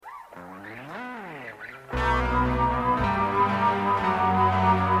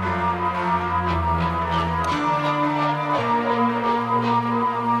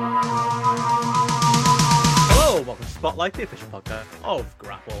Spotlight, the official podcast of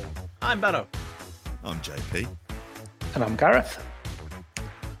Grapple. I'm Benno. I'm JP. And I'm Gareth.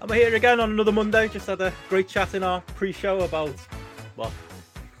 And we're here again on another Monday. Just had a great chat in our pre-show about, well,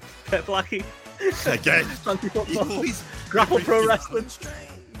 Pet Blackie. Again. Fancy football. Grapple Pro Wrestling.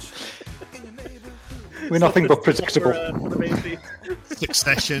 We're nothing but predictable.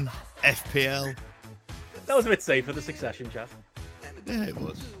 Succession, FPL. That was a bit safe for the Succession chat. Yeah, it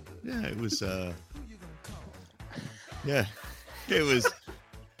was. Yeah, it was. Yeah, it was.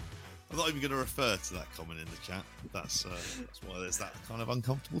 I'm not even going to refer to that comment in the chat. That's why there's that kind of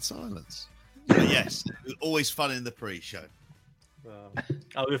uncomfortable silence. But yes, it was always fun in the pre-show.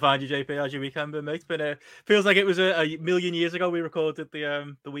 How do we find you, JP? How's your weekend been, mate? Feels like it was a million years ago we recorded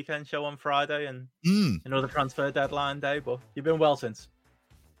the weekend show on Friday and another transfer deadline day, but you've been well since.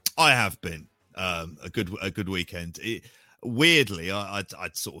 I have been a good weekend. Weirdly,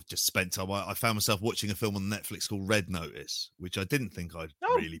 I'd sort of just spent time. I found myself watching a film on Netflix called Red Notice, which I didn't think I'd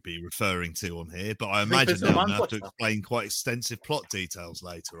really be referring to on here, but I imagine I'm going to have to explain quite extensive plot details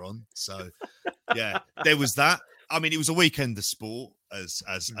later on. So, yeah, there was that. I mean, it was a weekend of sport, as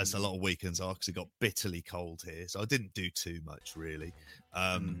a lot of weekends are, because it got bitterly cold here, so I didn't do too much really.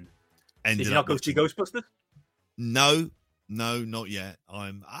 Did you not go see Ghostbusters? No, not yet.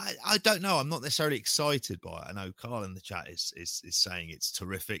 I don't know. I'm not necessarily excited by it. I know Carl in the chat is saying it's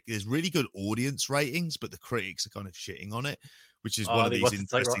terrific. There's really good audience ratings, but the critics are kind of shitting on it, which is one of these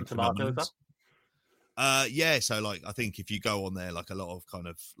interesting phenomena. Yeah, so like I think if you go on there, like a lot of kind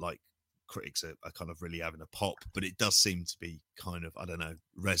of like critics are kind of really having a pop, but it does seem to be kind of, I don't know,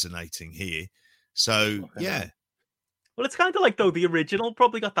 resonating here. So yeah. Well, it's kind of like though the original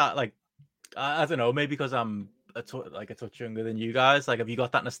probably got that like I don't know, maybe because I'm a touch younger than you guys. Like, have you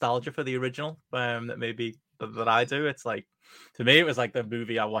got that nostalgia for the original that maybe that I do? It's like, to me, it was like the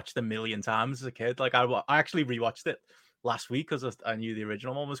movie I watched a million times as a kid. Like, I actually rewatched it last week because I knew the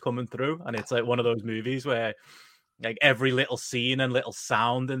original one was coming through, and it's like one of those movies where like every little scene and little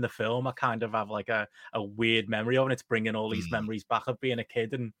sound in the film, I kind of have like a weird memory of, and it's bringing all these memories back of being a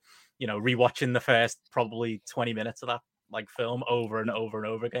kid and, you know, rewatching the first probably 20 minutes of that like film over and over and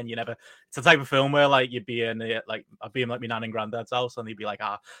over again. It's the type of film where like you'd be in I'd be in like my nan and granddad's house and they'd be like,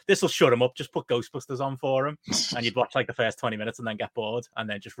 this will shut him up, just put Ghostbusters on for him. And you'd watch like the first 20 minutes and then get bored and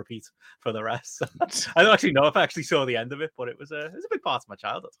then just repeat for the rest. I don't actually know if I actually saw the end of it, but it was a big part of my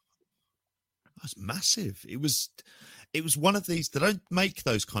childhood. That's massive. It was one of these. They don't make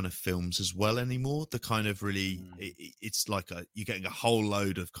those kind of films as well anymore. The kind of really, it's like you're getting a whole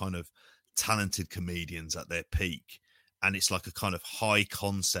load of kind of talented comedians at their peak, and it's like a kind of high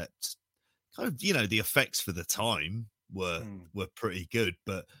concept. Kind of, you know, the effects for the time were pretty good,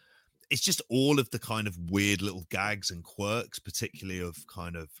 but it's just all of the kind of weird little gags and quirks, particularly of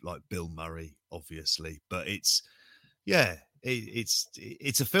kind of like Bill Murray, obviously. But it's a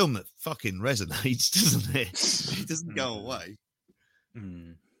film that fucking resonates, doesn't it? It doesn't go away.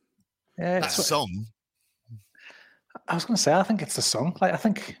 Yeah, that song. I was going to say, I think it's the song. Like, I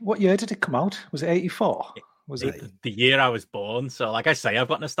think, what year did it come out? Was it 84? Was it the year I was born? So, like I say, I've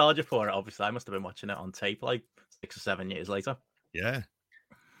got nostalgia for it. Obviously, I must have been watching it on tape like 6 or 7 years later. Yeah,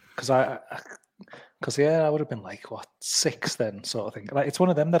 because I would have been like 6 then, sort of thing. Like, it's one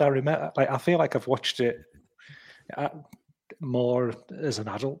of them that I remember. Like, I feel like I've watched it more as an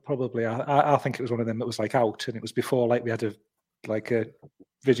adult, probably. I think it was one of them that was like out, and it was before like we had a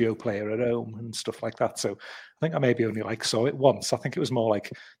video player at home and stuff like that. So I think I maybe only like saw it once. I think it was more like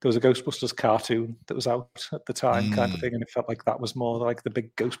there was a Ghostbusters cartoon that was out at the time, kind of thing, and it felt like that was more like the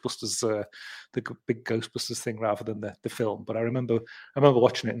big Ghostbusters thing rather than the film. But I remember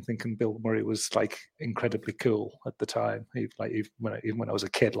watching it and thinking Bill Murray was like incredibly cool at the time, even when I was a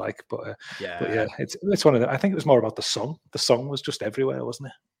kid. But yeah, it's one of them. I think it was more about the song. The song was just everywhere, wasn't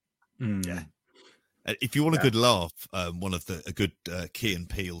it? Yeah. If you want a good laugh, a good Key and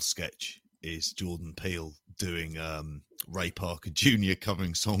Peele sketch is Jordan Peele doing Ray Parker Jr.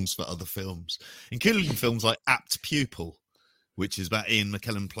 covering songs for other films, including films like Apt Pupil, which is about Ian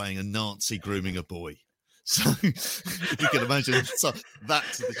McKellen playing a Nazi grooming a boy. So if you can imagine that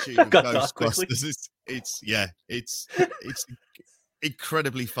to the tune of Ghostbusters, it's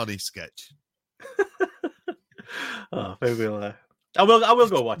incredibly funny sketch. Maybe we'll. I will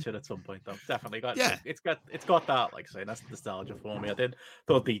go watch it at some point though. Definitely it's got that, like I say, that's nostalgia for me. I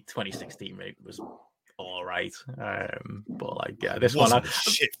thought the 2016 remake was all right, but like this one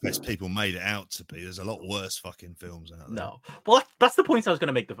shit as people made it out to be. There's a lot worse fucking films out there. No, well that's the point I was going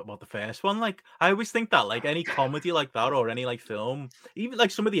to make about the first one. Like I always think that like any comedy like that or any like film, even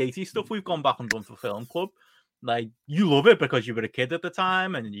like some of the 80s stuff we've gone back and done for Film Club, like you love it because you were a kid at the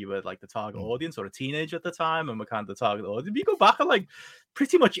time and you were like the target audience or a teenager at the time and we're kind of the target audience. If you go back and like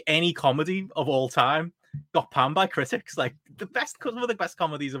pretty much any comedy of all time got panned by critics. Like some of the best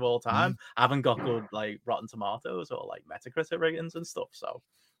comedies of all time haven't got good like Rotten Tomatoes or like Metacritic ratings and stuff. So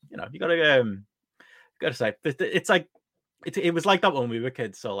you know, you gotta say it's like it was like that when we were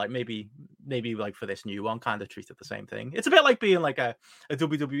kids. So like maybe like for this new one, kind of treat it the same thing. It's a bit like being like a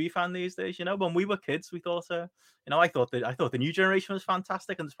WWE fan these days. You know, when we were kids, we thought, you know, I thought the new generation was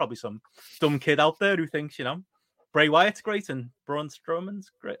fantastic, and there's probably some dumb kid out there who thinks, you know, Bray Wyatt's great and Braun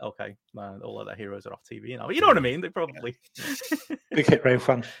Strowman's great. Okay, man, all of their heroes are off TV, you know. You know what I mean? They probably big hit Ray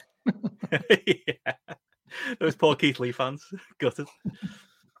fan. Yeah, those poor Keith Lee fans gutted.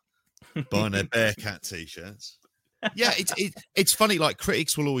 Buying their Bearcat t-shirts. Yeah, it's funny. Like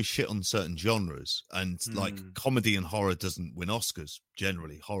critics will always shit on certain genres, and like comedy and horror doesn't win Oscars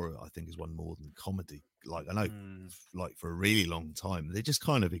generally. Horror, I think, has won more than comedy. Like I know, like for a really long time, they just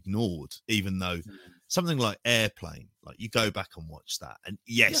kind of ignored. Even though something like Airplane, like you go back and watch that, and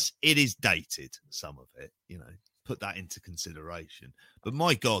yes, it is dated. Some of it, you know, put that into consideration. But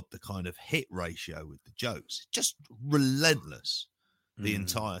my God, the kind of hit ratio with the jokes, just relentless. The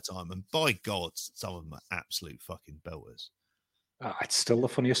entire time, and by God, some of them are absolute fucking belters. It's still the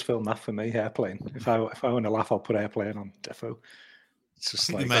funniest film, that for me, Airplane. If I want to laugh, I'll put Airplane on defo. It's just I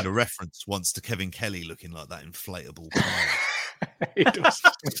think like you made a reference once to Kevin Kelly looking like that inflatable pilot. He does.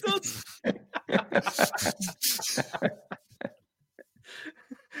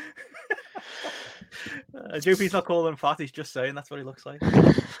 JP's not calling him fat, he's just saying that's what he looks like.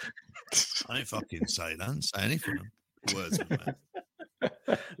 I ain't fucking say that. I don't say anything. Words of man.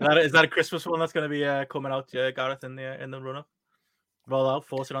 Is that a Christmas one that's going to be coming out, Gareth, in the run up? Roll out,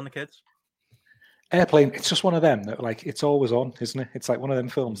 force it on the kids. Airplane, it's just one of them that like it's always on, isn't it? It's like one of them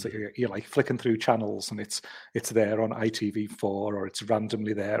films that you're like flicking through channels and it's there on ITV4 or it's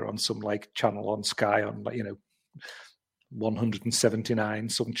randomly there on some like channel on Sky on like, you know, 179,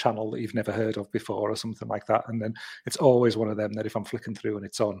 some channel that you've never heard of before or something like that. And then it's always one of them that if I'm flicking through and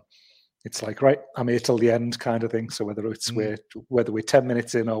it's on, it's like, right, I'm here till the end kind of thing. So whether we're 10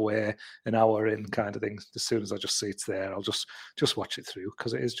 minutes in or we're an hour in kind of thing, as soon as I just see it's there, I'll just watch it through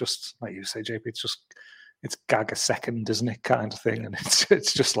because it is just, like you say, JP, it's gag a second, isn't it, kind of thing. And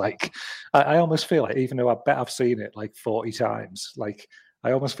it's just like, I almost feel like, even though I bet I've seen it like 40 times, like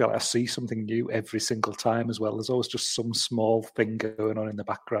I almost feel like I see something new every single time as well. There's always just some small thing going on in the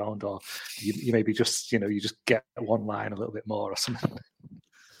background, or you maybe just, you know, you just get one line a little bit more or something.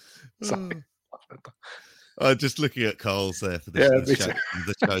 Just looking at Carl's there for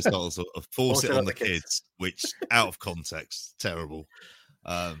the show's titles of Force It on the Kids, which out of context, terrible.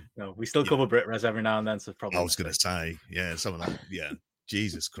 No, we still cover BritRes every now and then, so probably. I was going to say, some of that,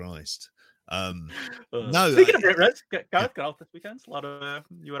 Jesus Christ. No. Speaking of BritRes, Gareth got out this weekend. A lot of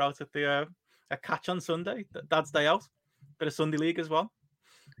you were out at the a catch on Sunday, Dad's Day Out, bit of Sunday League as well.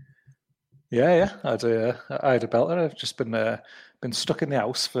 Yeah. I had a belter. I've just been stuck in the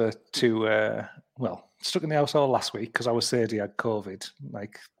house for stuck in the house all last week because I was saying he had COVID.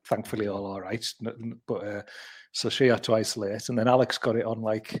 Like, thankfully, all right. But so she had to isolate, and then Alex got it on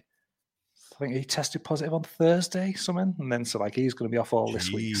like, I think he tested positive on Thursday, something, and then so like he's going to be off all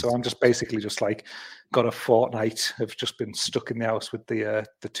this week. So I'm just basically just like got a fortnight of just been stuck in the house with the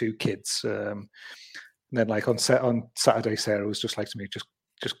two kids. And then like on Saturday, Sarah was just like to me, just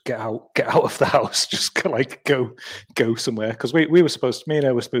get out of the house, just like go somewhere, because me and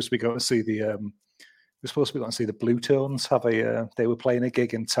her were supposed to be going to see the Blue Tones they were playing a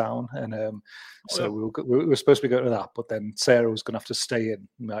gig in town, and we were supposed to be going to that, but then Sarah was going to have to stay in.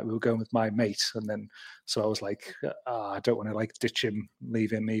 Like, we were going with my mate, and then so I was like, I don't want to like ditch him,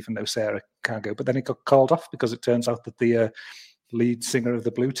 leave him, even though Sarah can't go. But then it got called off because it turns out that the lead singer of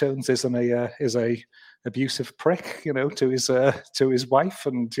the Blue Tones is a abusive prick, you know, to his wife,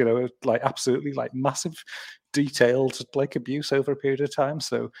 and you know, like absolutely like massive, detailed like abuse over a period of time.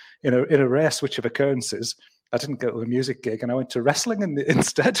 So in a rare switch of occurrences, I didn't go to a music gig and I went to wrestling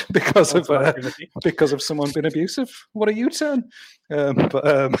instead because of someone being abusive. What a U-turn!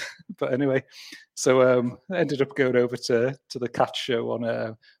 But anyway, so I ended up going over to the Catch show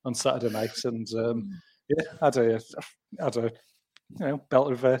on Saturday night, and had a you know,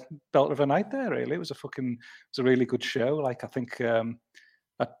 belter of a night there. Really, it was a really good show. Like, I think I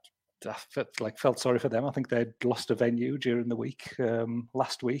felt sorry for them. I think they'd lost a venue during the week.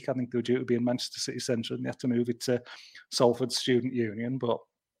 Last week, I think they were due to be in Manchester City Centre, and they had to move it to Salford Student Union. But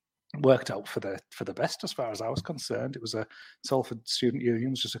worked out for the best as far as I was concerned. It was a Salford Student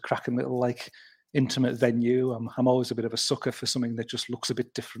Union was just a cracking little like intimate venue. I'm always a bit of a sucker for something that just looks a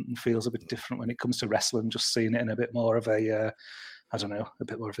bit different and feels a bit different when it comes to wrestling. Just seeing it in a bit more of a I don't know, a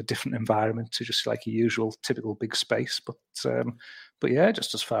bit more of a different environment to just like a usual, typical big space. But yeah,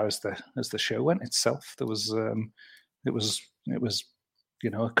 just as far as the show went itself, there was it was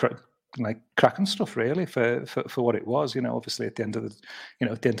cracking stuff really for what it was. Obviously at the end of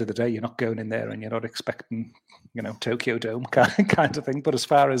the day, you're not going in there and you're not expecting Tokyo Dome kind of thing. But as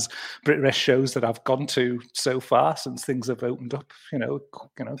far as Brit shows that I've gone to so far since things have opened up,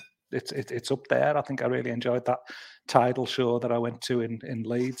 it's up there. I think I really enjoyed that Tidal show that I went to in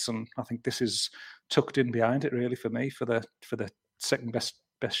Leeds, and I think this is tucked in behind it really for me for the second best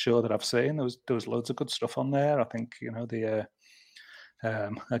show that I've seen. There was loads of good stuff on there. I think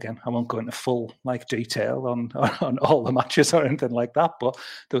again, I won't go into full detail on all the matches or anything like that, but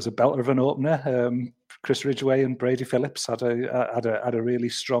there was a belter of an opener. Chris Ridgway and Brady Phillips had a really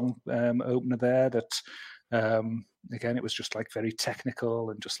strong opener there. That again, it was just very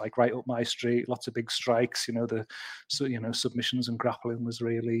technical and just right up my street. Lots of big strikes. Submissions and grappling was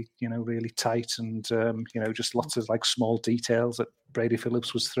really really tight, and just lots of small details that Brady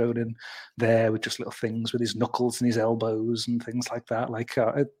Phillips was thrown in there with just little things with his knuckles and his elbows and things like that.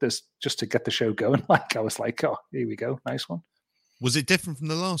 There's just to get the show going. I was like, oh, here we go, nice one. Was it different from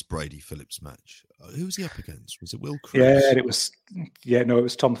the last Brady Phillips match? Who was he up against? Was it Will Cruz? Yeah, it was. Yeah, no, it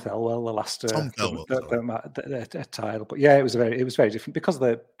was Tom Thelwell. The last Tom Thelwell, the title, but yeah, it was very different because of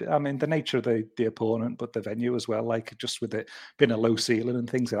the nature of the opponent, but the venue as well. Just with it being a low ceiling and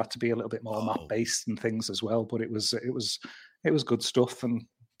things, it had to be a little bit more map based and things as well. But it was good stuff, and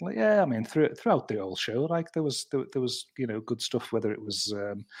yeah, I mean throughout the whole show, there was good stuff. Whether it was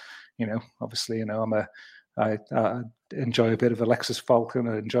obviously I enjoy a bit of Alexis Falcon.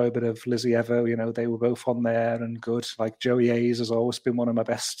 I enjoy a bit of Lizzie Evo. They were both on there and good. Joey Hayes has always been one of my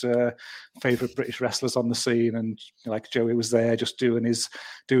best favourite British wrestlers on the scene. And Joey was there just doing his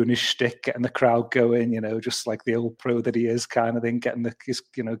shtick, getting the crowd going. Just like the old pro that he is, kind of thing. Getting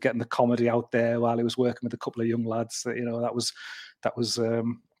the comedy out there while he was working with a couple of young lads. That was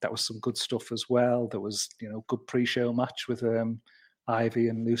some good stuff as well. There was good pre-show match with Ivy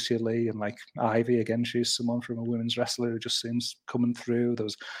and Lucia Lee, and Ivy again, she's someone from a women's wrestler who just seems coming through. There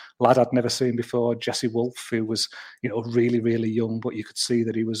was a lad I'd never seen before, Jesse Wolf, who was really really young, but you could see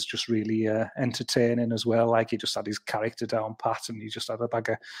that he was just really entertaining as well. He just had his character down pat, and he just had a bag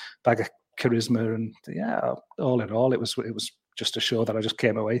of charisma. And yeah, all in all, it was just a show that I just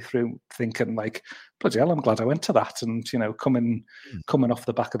came away through thinking bloody hell, I'm glad I went to that. And coming off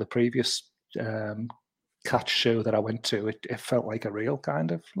the back of the previous Catch show that I went to, it felt like a real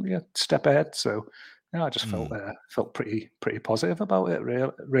kind of step ahead. So I just felt pretty positive about it,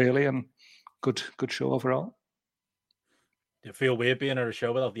 really, and good show overall. Do you feel weird being at a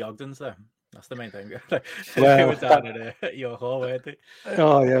show without the Ogdens there? That's the main thing. Well, were down at your hall, weren't they?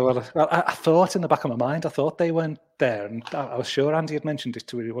 Oh yeah, well, I thought in the back of my mind, I thought they weren't there, and I was sure Andy had mentioned it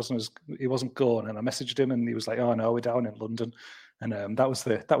to me. He wasn't going, and I messaged him, and he was like, "Oh no, we're down in London." And that was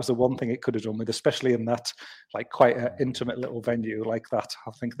the one thing it could have done with, especially in that quite an intimate little venue like that.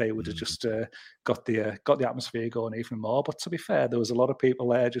 I think they would have just got the atmosphere going even more. But to be fair, there was a lot of people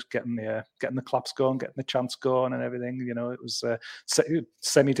there just getting the claps going, getting the chants going, and everything. It was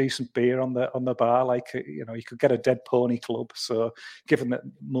semi decent beer on the bar. You could get a Dead Pony Club. So given that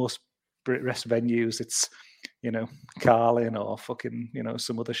most Brit Rest venues, it's Carlin or fucking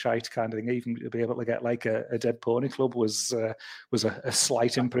some other shite kind of thing, even to be able to get a Dead Pony Club was a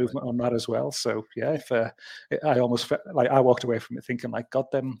slight improvement on that as well. So yeah, I almost felt I walked away from it thinking God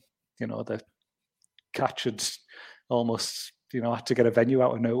damn, the Catch had almost had to get a venue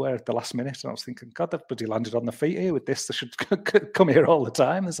out of nowhere at the last minute, and I was thinking, God, they've bloody landed on the feet here with this. They should come here all the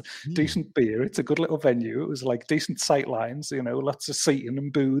time. There's decent beer. It's a good little venue. It was decent sight lines, lots of seating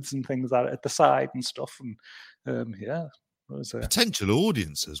and booths and things at the side and stuff. And yeah, it was potential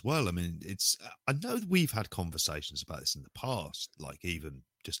audience as well. I mean, I know that we've had conversations about this in the past, even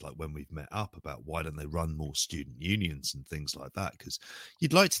just when we've met up about why don't they run more student unions and things like that, because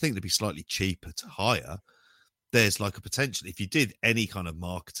you'd like to think they'd be slightly cheaper to hire. There's a potential, if you did any kind of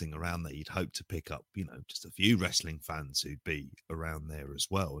marketing around that, you'd hope to pick up, just a few wrestling fans who'd be around there as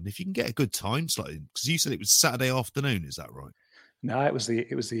well. And if you can get a good time slot, because you said it was Saturday afternoon, is that right? No, it was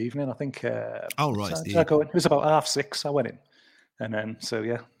the evening, I think. Oh right, it was about 6:30. I went in, and then so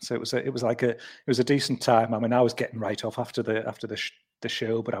it was a decent time. I mean, I was getting right off after the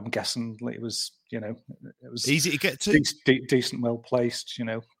show, but I'm guessing it was easy to get to, decent, well placed.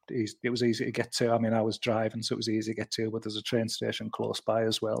 It was easy to get to. I mean, I was driving, so it was easy to get to, but there's a train station close by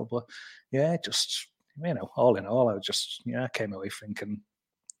as well. But yeah, just all in all, I was just came away thinking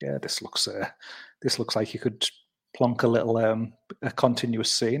yeah, this looks like you could plonk a little a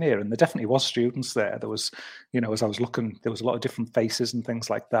continuous scene here. And there definitely was students there. There was, as I was looking, there was a lot of different faces and things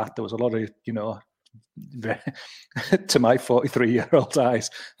like that. There was a lot of, to my 43-year-old eyes,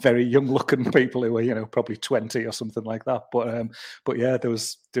 very young-looking people who were, probably 20 or something like that. But yeah,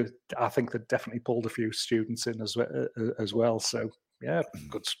 I think they definitely pulled a few students in as well. So yeah,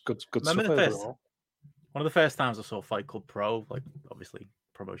 good stuff overall. One of the first times I saw Fight Club Pro, like obviously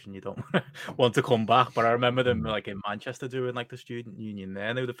promotion you don't want to come back, but I remember them like in Manchester doing like the student union there,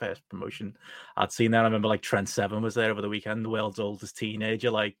 and they were the first promotion I'd seen there. I remember like Trent Seven was there over the weekend, the world's oldest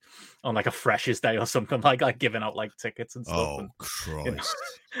teenager, like on like a Freshers Day or something, like giving out like tickets and stuff. Oh, Christ.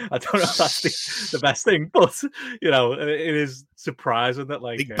 I don't know if that's the best thing, but it is surprising that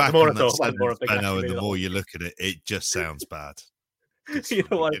like the more I talk about, the more you look at it, it just sounds bad. You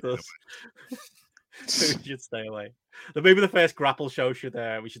know what it does. So we should stay away. Maybe the first grapple show we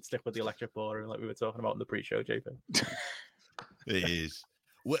should stick with the electric ballroom like we were talking about in the pre-show, JP. It is.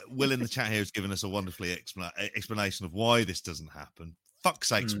 Will in the chat here has given us a wonderful explanation of why this doesn't happen. Fuck's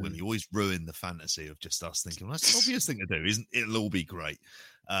sakes, Will, you always ruin the fantasy of just us thinking, well, that's an obvious thing to do, isn't it? It'll all be great.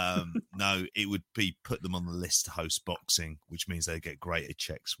 No, it would be put them on the list to host boxing, which means they get greater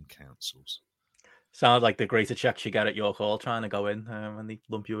checks from councils. Sounds like the greater checks you get at York Hall trying to go in when they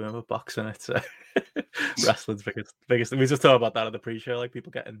lump you in with boxing. It's wrestling's biggest. We just talked about that at the pre-show, like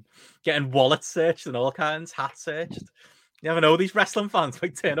people getting wallets searched and all kinds, hats searched. You never know, these wrestling fans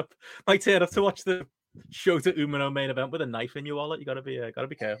might turn up to watch the Shota Umino main event with a knife in your wallet. You gotta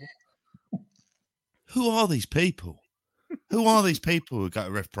be careful. Who are these people? Who are these people who go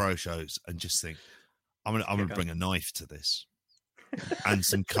to Rev Pro shows and just think, I'm gonna bring a knife to this and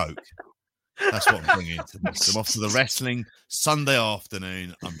some coke. That's what I'm bringing to this. I'm off to the wrestling Sunday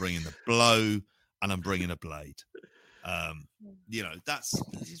afternoon. I'm bringing the blow and I'm bringing a blade.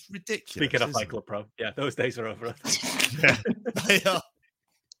 It's ridiculous. Speaking of Fight Club Pro, yeah, those days are over. Yeah, they are.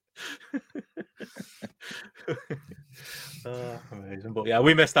 Amazing. But yeah,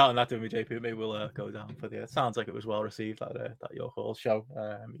 we missed out on that, didn't we, JP? Maybe we'll go down for the. It sounds like it was well received that York Hall show,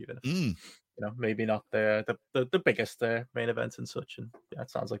 even if maybe not the biggest main event and such. And yeah, it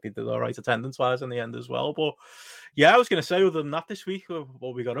sounds like they did all right attendance wise in the end as well. But yeah, I was going to say, other than that, this week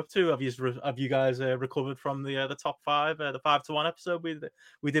what we got up to, have you guys recovered from the top five, the 5-1 episode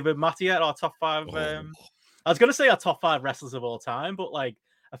we did with Matty yet? Our top five. I was going to say our top five wrestlers of all time, but like.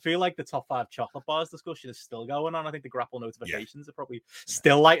 I feel like the top 5 chocolate bars discussion is still going on. I think the grapple notifications are probably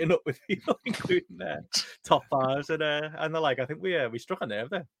still lighting up with people, including their top 5s, and they're like, I think we struck a nerve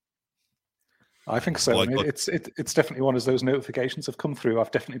there. I think so. It's definitely one of those notifications have come through.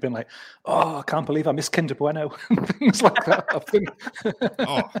 I've definitely been like, oh, I can't believe I missed Kinder Bueno and things like that.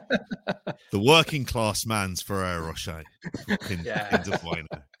 The working class man's Ferrero Rocher. Kinder Bueno.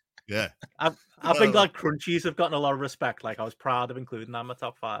 Yeah. I think like crunchies have gotten a lot of respect. Like I was proud of including that in my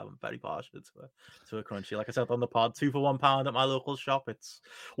top 5. I'm very partial to a crunchy. Like I said on the pod, 2 for £1 at my local shop. It's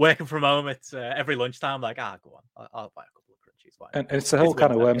working from home. It's every lunchtime. Like go on, I'll buy a couple of crunchies. And it's a whole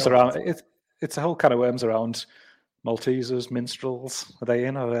kind of worms around. It's a whole kind of worms around Maltesers, minstrels. Are they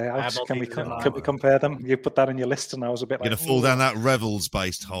in? Are they out? Can we compare them? You put that in your list, and I was a bit like, going to fall down that Revels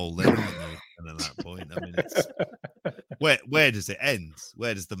based hole then, aren't you? And at that point, I mean, it's, where does it end?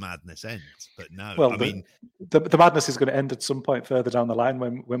 Where does the madness end? But no, well, the madness is going to end at some point further down the line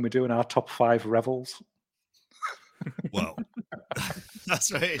when we're doing our top 5 Revels. Well,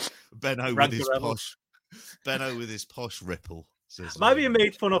 that's right. Benno with his posh ripple. Maybe you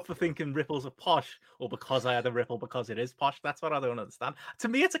made fun of for thinking ripples are posh, or because I had a ripple because it is posh. That's what I don't understand. To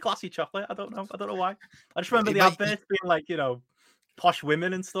me, it's a classy chocolate. I don't know why. I just remember the adverts being like, posh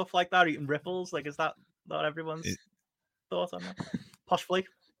women and stuff like that eating ripples. Like, is that not everyone's thought on that? Posh flake.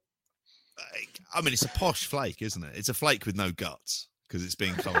 I mean, it's a posh flake, isn't it? It's a flake with no guts because it's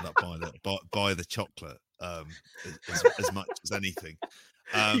being covered up by the chocolate as much as anything.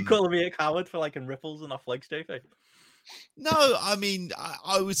 You calling me a coward for liking ripples and not flakes, JP? No, I mean,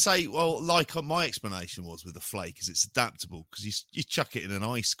 I would say, well, like my explanation was with the flake, is it's adaptable because you chuck it in an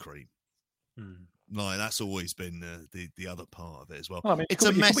ice cream. Like that's always been the other part of it as well. I mean, it's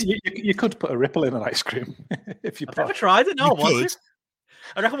a mess. You could put a ripple in an ice cream if you. I've never tried it. No,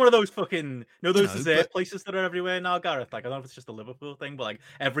 I reckon one of those fucking those dessert places that are everywhere now, Gareth. Like I don't know if it's just a Liverpool thing, but like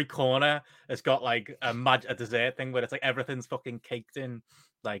every corner has got like a dessert thing where it's like everything's fucking caked in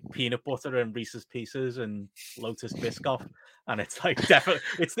like peanut butter and Reese's Pieces and Lotus Biscoff, and it's like definitely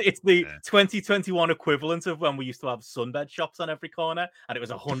it's the 2021 equivalent of when we used to have sunbed shops on every corner, and it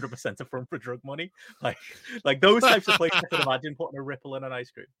was 100% a front for drug money. Like those types of places. I could imagine putting a ripple in an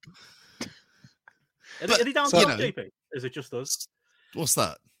ice cream. Are they down to JP? Is it just us? What's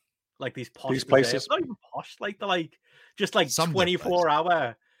that? like these posh These places. not even posh, like they're like just like Some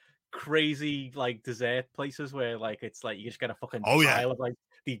 24-hour crazy like dessert places where like it's like you just get a fucking pile of like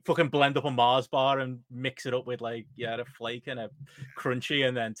the fucking blend up a Mars bar and mix it up with like a flake and a crunchy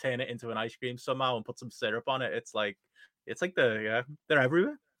and then turn it into an ice cream somehow and put some syrup on it. It's like they're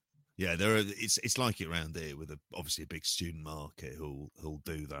everywhere. Yeah, it's like it around here with obviously a big student market who'll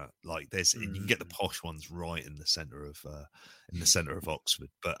do that. Like there's you can get the posh ones right in the center of Oxford.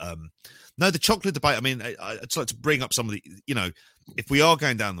 But no, the chocolate debate. I mean, I'd just like to bring up some of the, if we are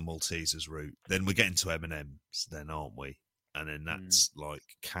going down the Maltesers route, then we're getting to M&Ms, then aren't we? And then that's like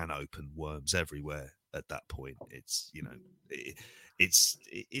can open worms everywhere at that point. It's it's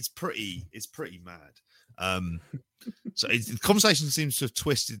pretty mad. So the conversation seems to have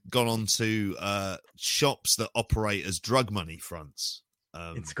gone on to shops that operate as drug money fronts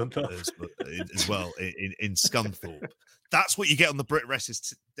in Scunthorpe as well in Scunthorpe. That's what you get on the Brit Rest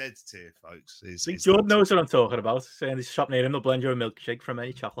is dead tier, folks. Jordan knows what I'm talking about. Saying this shop near him, they'll blend you a milkshake from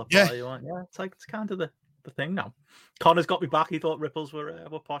any chocolate bar you want. Yeah, it's kind of the thing now. Connor's got me back. He thought Ripples were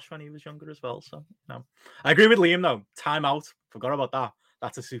posh when he was younger as well. So no, I agree with Liam though. Time Out, forgot about that.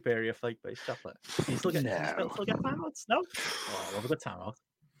 That's a superior flake-based chocolate. You still get Time Outs? No? Oh, I love a good Time Out.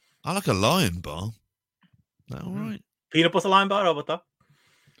 I like a Lion Bar. All right. Peanut butter Lion Bar, how about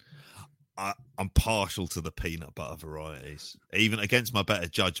that? I'm partial to the peanut butter varieties, even against my better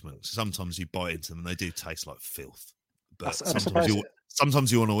judgment. Sometimes you bite into them and they do taste like filth. But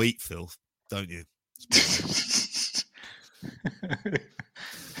sometimes you want to eat filth, don't you?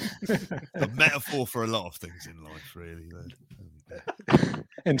 A metaphor for a lot of things in life, really.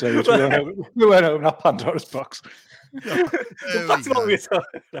 Indeed, we went open up Pandora's box. That's what we're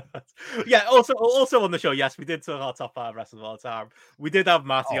talking about. Yeah, also on the show, yes, we did talk our top 5 wrestlers of all time. We did have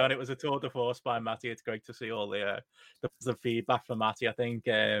Matty on. It was a tour de force by Matty. It's great to see all the feedback from Matty. I think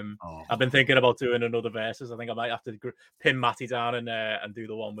I've been thinking about doing another versus. I think I might have to pin Matty down and do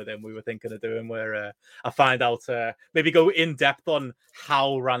the one with him. We were thinking of doing where I find out maybe go in depth on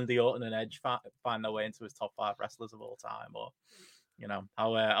how Randy Orton and Edge find their way into his top 5 wrestlers of all time, or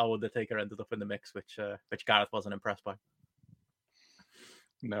how Undertaker ended up in the mix, which Gareth wasn't impressed by.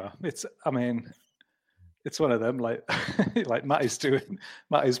 No, it's one of them. Like Matty's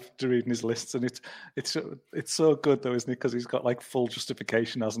reading his lists, and it's so good though, isn't it? Because he's got like full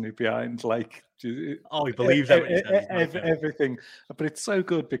justification, hasn't he, behind like he believes everything. But it's so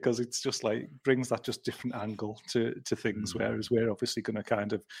good because it's just like brings that just different angle to things. Whereas we're obviously going to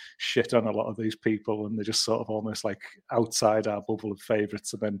kind of shit on a lot of these people, and they're just sort of almost like outside our bubble of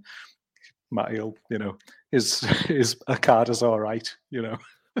favourites. And then Matty'll, his Okada's all right,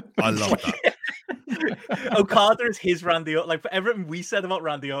 I love that. Okada is his Randy Orton. Like for everything we said about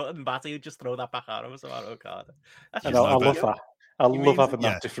Randy Orton, Matty would just throw that back at him about Okada. I love that. I love having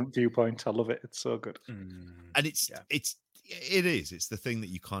that different viewpoint. I love it. It's so good. And it's the thing that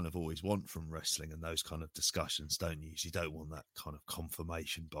you kind of always want from wrestling and those kind of discussions, don't you? You don't want that kind of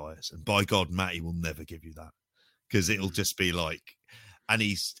confirmation bias. And by God, Matty will never give you that, because it'll just be like, and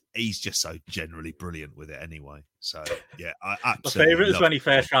he's just so generally brilliant with it anyway. So yeah, I absolutely. My favourite is when he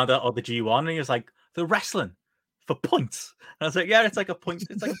first found out of the G1 and he was like, they're wrestling for points. And I was like, yeah, it's like a point.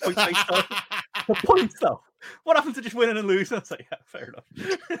 It's like a point based for points though. What happened to just winning and losing? I was like, yeah, fair enough.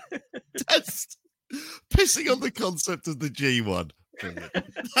 That's pissing on the concept of the G1.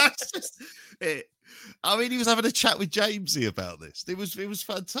 That's just it. I mean, he was having a chat with Jamesy about this. It was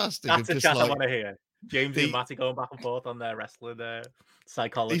fantastic. That's a chat I want to hear. Jamesy and Matty going back and forth on their wrestling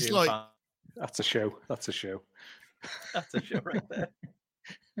psychology. He's like, that's a show. That's a show. That's a show right there.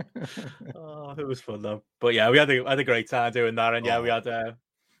 Oh, it was fun though. But yeah, we had a great time doing that, and we had a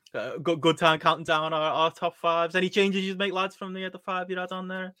good time counting down our top 5s. Any changes you'd make, lads, from the 5 you had on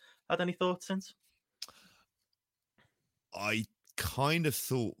there? Had any thoughts since? I kind of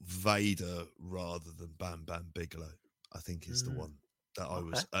thought Vader rather than Bam Bam Bigelow, I think is the one that I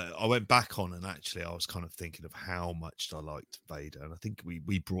was I went back on, and actually I was kind of thinking of how much I liked Vader, and I think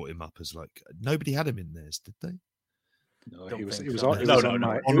we brought him up as like nobody had him in theirs, did they? No, he was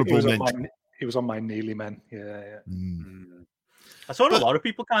on my Neely men. Yeah. I saw a lot of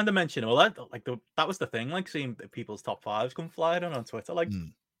people kind of mention all that. Like that was the thing, like seeing people's top 5s come flying on Twitter. Like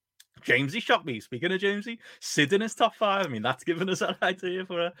Jamesy shocked me. Speaking of Jamesy, Sid in his top 5. I mean, that's given us an idea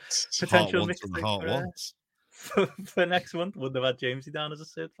for a potential mix for next month. Wouldn't have had Jamesy down as a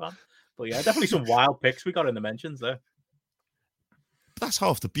Sid fan, but yeah, definitely some wild picks we got in the mentions there. That's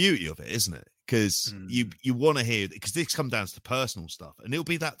half the beauty of it, isn't it? Because you want to hear, because this comes down to the personal stuff, and it'll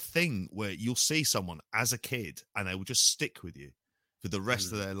be that thing where you'll see someone as a kid and they will just stick with you for the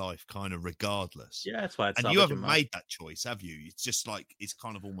rest of their life, kind of regardless. Yeah, that's why it's and you haven't made that choice, have you? It's just like, it's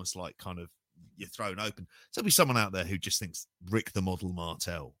kind of almost like kind of you're thrown open. There'll be someone out there who just thinks Rick the Model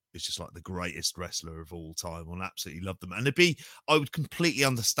Martel is just like the greatest wrestler of all time and absolutely love them. And I would completely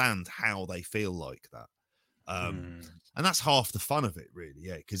understand how they feel like that. And that's half the fun of it, really.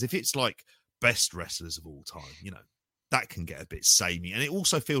 Yeah. Because if it's like best wrestlers of all time, you know, that can get a bit samey. And it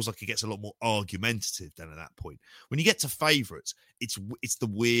also feels like it gets a lot more argumentative then at that point. When you get to favorites, it's the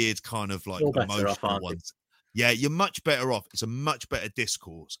weird kind of like emotional ones. Yeah, you're much better off. It's a much better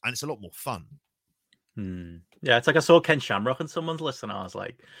discourse and it's a lot more fun. Yeah, it's like I saw Ken Shamrock on someone's list and I was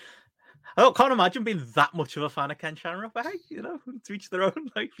like, I can't imagine being that much of a fan of Ken Shamrock, but hey, you know, to each their own.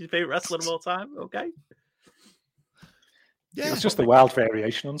 Like, your favorite wrestler of all time, okay. Yeah, it's just the wild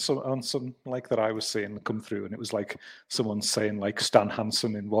variation on some like that I was seeing come through, and it was like someone saying like Stan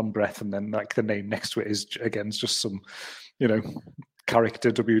Hansen in one breath, and then like the name next to it is again just some, you know,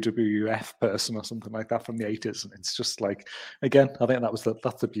 character WWF person or something like that from the 80s, and it's just like, again, I think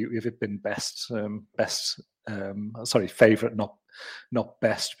that's the beauty of it being favorite, not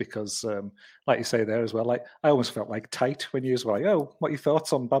best, because like you say there as well, like I almost felt like tight when you were like, oh, what are your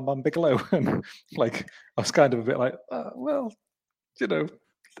thoughts on Bam Bam Bigelow? And like I was kind of a bit like, well, you know,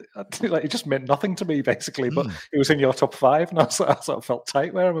 like it just meant nothing to me basically, but it was in your top 5, and I sort of felt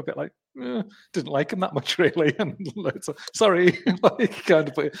tight where I'm a bit like, didn't like him that much really, and sorry, like kind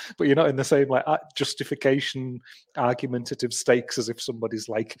of, but you're not in the same like justification, argumentative stakes as if somebody's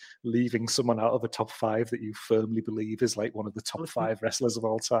like leaving someone out of a top 5 that you firmly believe is like one of the top 5 wrestlers of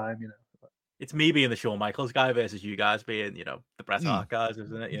all time, you know. It's me being the Shawn Michaels guy versus you guys being, you know, the Bret Hart guys,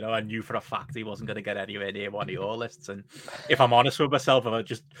 isn't it? You know, I knew for a fact he wasn't going to get anywhere near one of your lists. And if I'm honest with myself, if I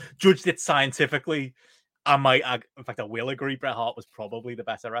just judged it scientifically, in fact, I will agree Bret Hart was probably the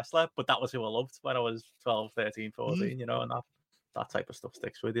better wrestler, but that was who I loved when I was 12, 13, 14, you know, and that type of stuff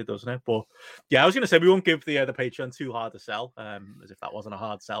sticks with you, doesn't it? But yeah, I was going to say, we won't give the Patreon too hard to sell, as if that wasn't a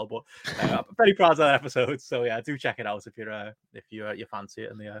hard sell, but I'm very proud of that episode. So yeah, do check it out if you fancy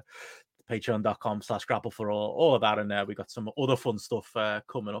it, and the patreon.com/grapple for all of that. And we got some other fun stuff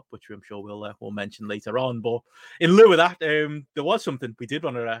coming up, which I'm sure we'll mention later on. But in lieu of that, there was something we did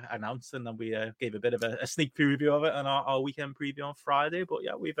want to announce, and then we gave a bit of a sneak preview of it on our weekend preview on Friday. But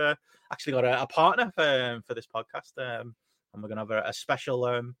yeah, we've actually got a partner for this podcast, and we're gonna have a special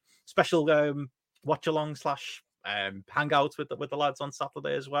watch along / hangouts with the lads on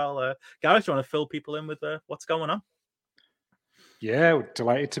Saturday as well. Gareth, do you want to fill people in with what's going on? Yeah, we're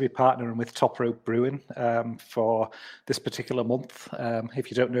delighted to be partnering with Top Rope Brewing for this particular month. If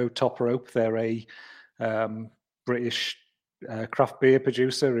you don't know Top Rope, they're a British craft beer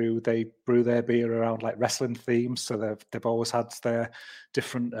producer who they brew their beer around like wrestling themes. So they've always had their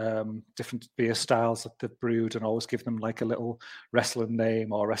different beer styles that they've brewed, and always give them like a little wrestling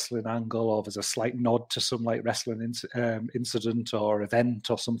name or wrestling angle, or there's a slight nod to some like wrestling incident or event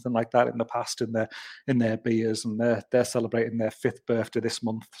or something like that in the past in their beers. And they're celebrating their 5th birthday this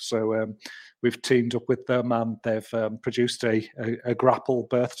month. So we've teamed up with them, and they've produced a Grapple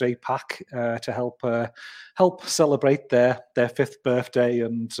birthday pack to help celebrate their 5th birthday,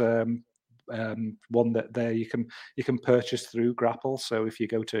 and one that you can purchase through Grapple. So if you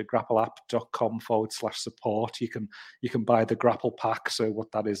go to grappleapp.com/support, you can buy the Grapple pack. So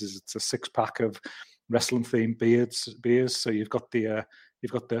what that is it's a 6-pack of wrestling themed beers. So you've got the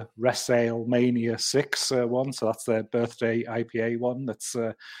Wrestle Mania 6 one. So that's their birthday IPA one. That's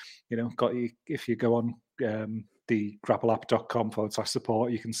if you go on the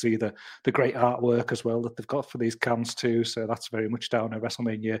grappleapp.com/support, you can see the great artwork as well that they've got for these cans too. So that's very much down a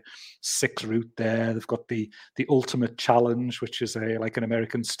WrestleMania 6 route there. They've got the Ultimate Challenge, which is an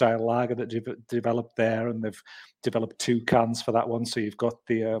American style lager that developed there, and they've developed 2 cans for that one. So you've got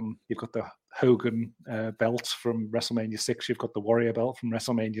the Hogan belt from WrestleMania 6. You've got the Warrior belt from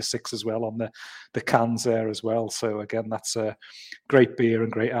WrestleMania 6 as well on the cans there as well. So again, that's a great beer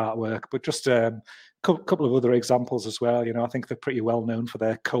and great artwork. But just couple of other examples as well. You know, I think they're pretty well known for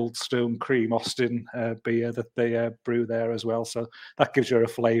their Cold Stone Cream Austin beer that they brew there as well. So that gives you a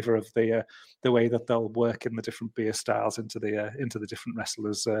flavour of the way that they'll work in the different beer styles into the different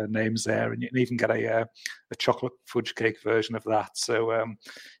wrestlers' names there, and you can even get a chocolate fudge cake version of that. So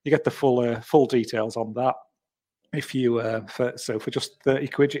you get the full details on that. If you for just 30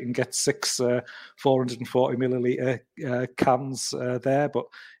 quid, you can get 6 440 milliliter cans there. But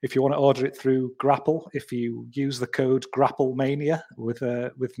if you want to order it through Grapple, if you use the code GrappleMania with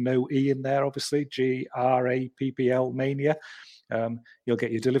no E in there, obviously GRAPPL Mania, you'll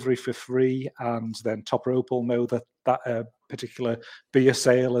get your delivery for free, and then Top Rope will know that particular beer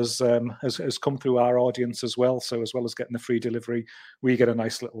sale has come through our audience as well. So as well as getting the free delivery, we get a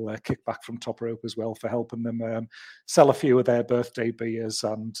nice little kickback from Top Rope as well for helping them sell a few of their birthday beers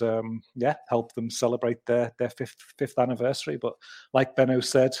and help them celebrate their fifth anniversary. But like Benno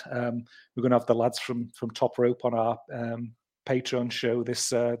said, we're going to have the lads from Top Rope on our Patreon show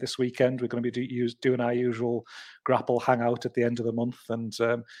this weekend. We're going to be doing our usual grapple hangout at the end of the month, and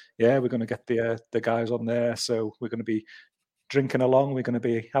we're going to get the guys on there. So we're going to be drinking along. We're going to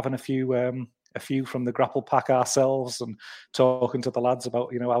be having a few from the grapple pack ourselves, and talking to the lads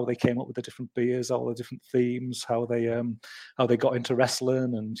about how they came up with the different beers, all the different themes, how they got into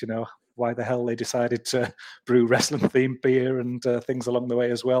wrestling, and why the hell they decided to brew wrestling themed beer and things along the way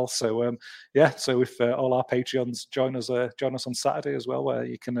as well. So so if all our Patreons join us on Saturday as well, where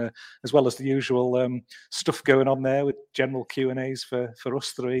you can as well as the usual stuff going on there with general Q&As for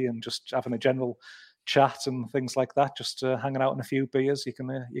us three and just having a general chat and things like that, just hanging out on a few beers. You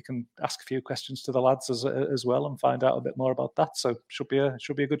can ask a few questions to the lads as well and find out a bit more about that. So should be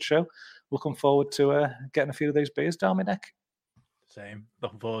a good show. Looking forward to getting a few of these beers down my neck. Same.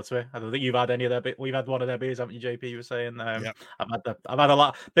 Looking forward to it. I don't think you've had any of their. We've had one of their beers, haven't you, JP? You were saying. Yep. I've had a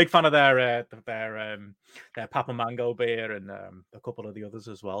lot. Big fan of their Papa Mango beer and a couple of the others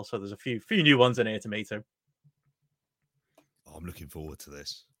as well. So there's a few new ones in here to me too. I'm looking forward to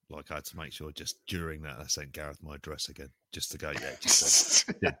this. Like, I had to make sure just during that I sent Gareth my address again, just to go.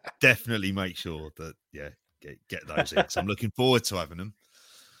 Definitely make sure that get those in. So I'm looking forward to having them.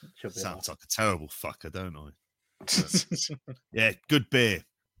 Sounds like a terrible fucker, don't I? But, good beer.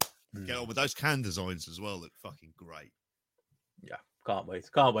 Get on with those can designs as well. Look fucking great. Yeah, can't wait.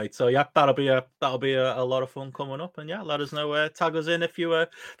 So that'll be a lot of fun coming up. And let us know. Tag us in if you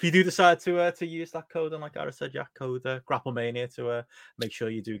do decide to use that code. And like Gareth said, code Grapplemania to make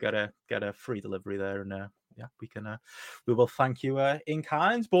sure you do get a free delivery there. And we will thank you in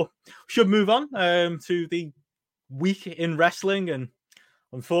kind. But we should move on to the week in wrestling. And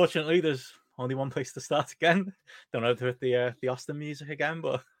unfortunately, there's only one place to start again. Don't know if hit the Austin music again,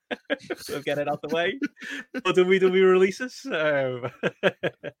 but we'll get it out the way. But WWE releases. We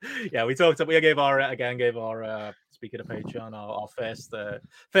gave our speaking of Patreon, our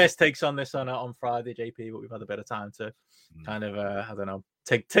first takes on this on Friday, JP. But we've had a bit of time to kind of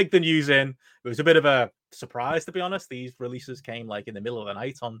take the news in. It was a bit of a surprise, to be honest. These releases came like in the middle of the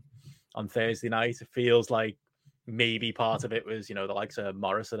night on Thursday night. It feels like maybe part of it was, the likes of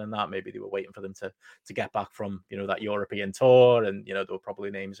Morrison and that. Maybe they were waiting for them to get back from, that European tour. And, there were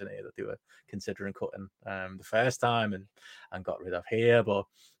probably names in here that they were considering cutting the first time and got rid of here. But,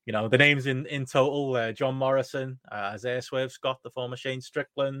 the names in total, John Morrison, Isaiah Swerve Scott, the former Shane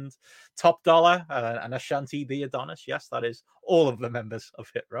Strickland, Top Dollar, and Ashanti the Adonis. Yes, that is all of the members of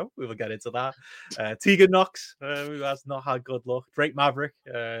Hit Row. We will get into that. Tegan Knox, who has not had good luck. Drake Maverick,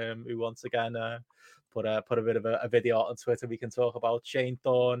 who once again... Put a bit of a video on Twitter we can talk about. Shane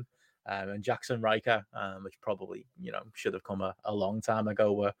Thorne and Jackson Riker, which probably, should have come a long time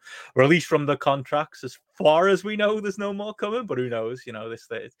ago, were released from the contracts. As far as we know, there's no more coming, but who knows? This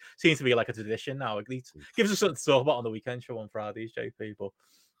it seems to be like a tradition now. It gives us something to talk about on the weekend show on Fridays, JP. But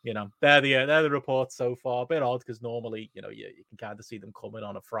they're the reports so far. A bit odd because normally, you can kind of see them coming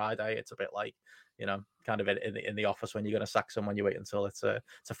on a Friday. It's a bit like, kind of in the office when you're going to sack someone, you wait until it's a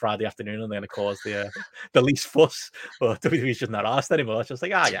Friday afternoon and they're going to cause the least fuss. But WWE's just not asked anymore. It's just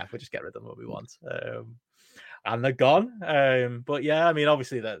like, we'll just get rid of them what we want. And they're gone. But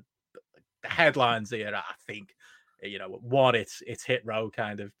obviously the headlines here, I think, one, it's Hit Row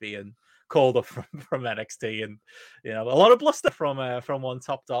kind of being called up from NXT, and a lot of bluster from one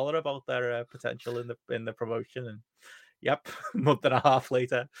Top Dollar about their potential in the promotion. And month and a half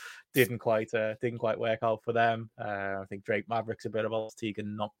later, didn't quite work out for them. I think Drake Maverick's a bit of a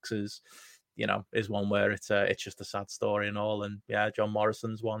Tegan Knox's, is one where it's just a sad story and all. And John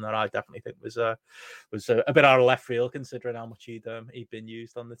Morrison's one that I definitely think was a bit out of left field considering how much he'd been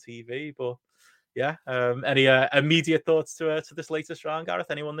used on the TV. But any immediate thoughts to this latest round,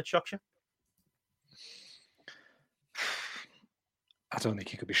 Gareth? Anyone that shocks you? I don't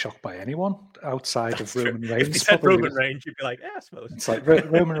think you could be shocked by anyone outside of Roman Reigns. If you said Roman Reigns, you'd be like, I suppose. It's like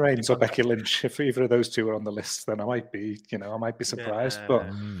Roman Reigns or Becky Lynch. If either of those two are on the list, then I might be surprised. But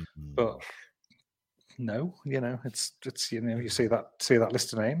no, it's you see that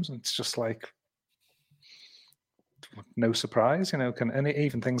list of names, and it's just like no surprise. And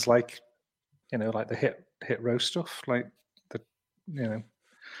even things like like the hit row stuff, like the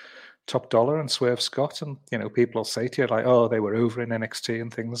Top Dollar and Swerve Scott, and you know, people will say to you like, "Oh, they were over in NXT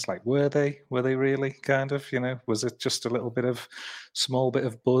and things." Like, were they? Were they really? Kind of, you know, was it just a little bit of small bit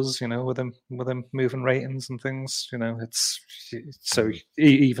of buzz? You know, with them moving ratings and things. You know, it's so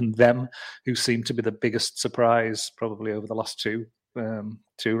even them who seem to be the biggest surprise probably over the last two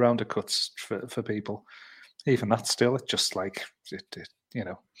round of cuts for people. Even that still, it just like it you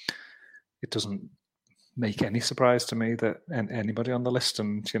know, it doesn't make any surprise to me that anybody on the list,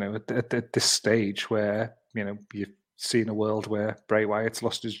 and you know, at this stage where you know you've seen a world where Bray Wyatt's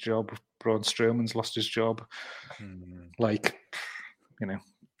lost his job, Braun Strowman's lost his job, like, you know,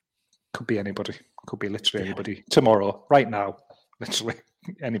 could be anybody, could be literally anybody tomorrow, right now, literally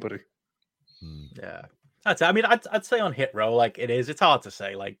anybody. Yeah, that's it. I mean, I'd say on Hit Row, like it's hard to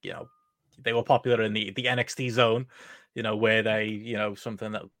say, like, you know, they were popular in the NXT zone, you know, where they, you know,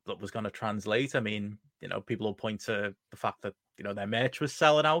 something that was going to translate. I mean, you know, people will point to the fact that, you know, their merch was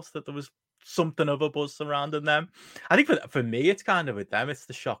selling out, that there was something of a buzz surrounding them. I think for me, it's kind of with them, it's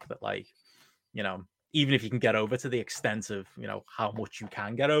the shock that, like, you know, even if you can get over to the extent of, you know, how much you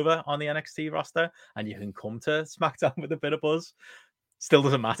can get over on the NXT roster and you can come to SmackDown with a bit of buzz, still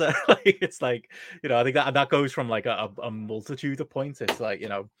doesn't matter. Like, it's like, you know, I think that goes from like a multitude of points. It's like, you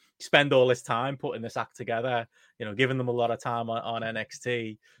know, spend all this time putting this act together, you know, giving them a lot of time on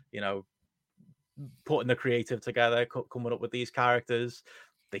NXT, you know, putting the creative together, coming up with these characters.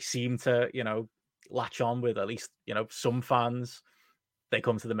 They seem to, you know, latch on with at least, you know, some fans. They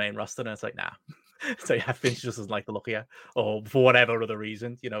come to the main roster and it's like, nah. So yeah, Vince just doesn't like the look of you, or for whatever other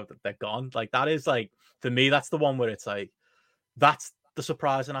reason, you know, they're gone. Like, that is like, for me, that's the one where it's like, that's the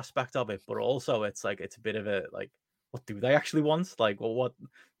surprising aspect of it, but also it's like, it's a bit of a like, what do they actually want? Like, well, what,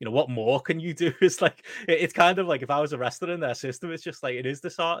 you know, what more can you do? It's like, it's kind of like, if I was a wrestler in their system, it's just like, it is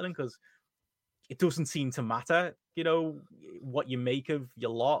disheartening because it doesn't seem to matter, you know, what you make of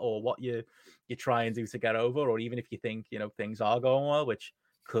your lot or what you try and do to get over, or even if you think, you know, things are going well, which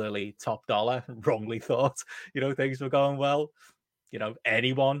clearly Top Dollar wrongly thought, you know, things were going well. You know,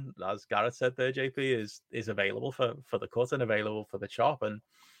 anyone, as Gareth said there, JP, is available for the cut and available for the chop. And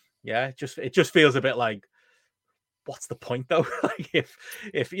yeah, it just feels a bit like, what's the point though? Like,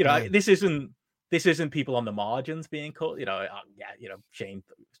 if you know, this isn't people on the margins being cut. You know, yeah, you know, Shane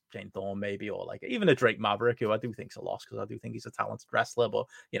Thorne maybe, or like even a Drake Maverick, who I do think's a loss because I do think he's a talented wrestler, but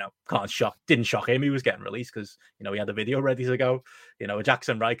you know, didn't shock him. He was getting released because, you know, he had the video ready to go. You know, a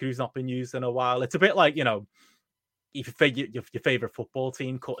Jackson Riker who's not been used in a while. It's a bit like, you know, if your favorite football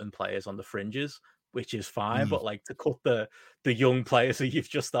team cutting players on the fringes, which is fine, but like to cut the young players who you've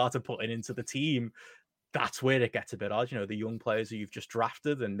just started putting into the team, that's where it gets a bit odd. You know, the young players who you've just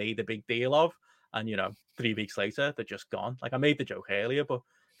drafted and made a big deal of, and you know, 3 weeks later they're just gone. Like, I made the joke earlier, but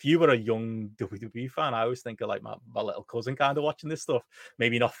if you were a young WWE fan, I always think of like my little cousin kind of watching this stuff,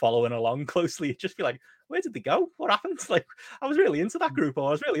 maybe not following along closely. It'd just be like, where did they go? What happened? Like, I was really into that group, or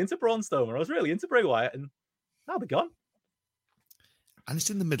I was really into Braun Strowman, or I was really into Bray Wyatt, and now they're gone. And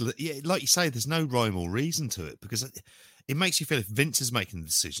it's in the middle of, yeah, like you say, there's no rhyme or reason to it, because it makes you feel if Vince is making the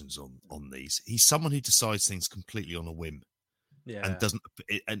decisions on these, he's someone who decides things completely on a whim. Yeah. And doesn't,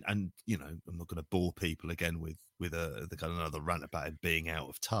 and you know, I'm not going to bore people again with the kind of another rant about him being out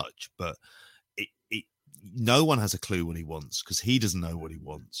of touch, but no one has a clue what he wants because he doesn't know what he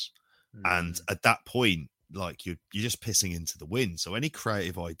wants. And at that point, like, you're just pissing into the wind. So any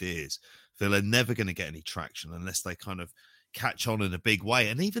creative ideas feel they're never going to get any traction unless they kind of catch on in a big way.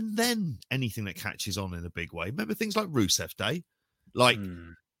 And even then, anything that catches on in a big way, remember things like Rusev Day, like,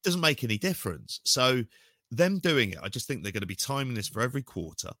 doesn't make any difference. So them doing it, I just think they're going to be timing this for every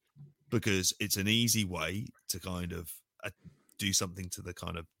quarter because it's an easy way to kind of do something to the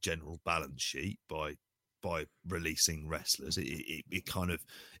kind of general balance sheet by releasing wrestlers. It kind of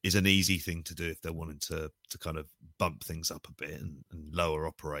is an easy thing to do if they're wanting to kind of bump things up a bit and lower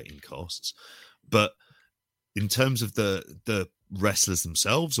operating costs. But in terms of the wrestlers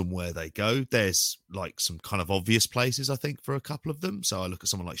themselves and where they go, there's like some kind of obvious places, I think, for a couple of them. So I look at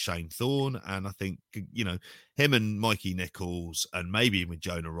someone like Shane Thorne, and I think, you know, him and Mikey Nichols, and maybe even with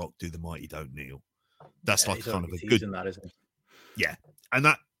Jonah Rock, do the Mighty Don't Kneel. That's like kind of a good, that, isn't it? Yeah, and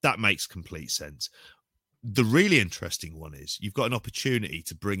that makes complete sense. The really interesting one is you've got an opportunity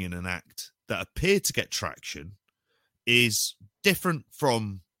to bring in an act that appeared to get traction, is different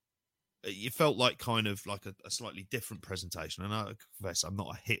from. It felt like kind of like a slightly different presentation. And I confess, I'm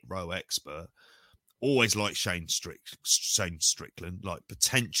not a Hit Row expert. Always like Shane Strickland, like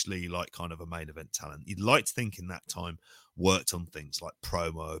potentially like kind of a main event talent. You'd like to think in that time worked on things like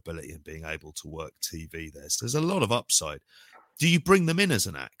promo ability and being able to work TV there. So there's a lot of upside. Do you bring them in as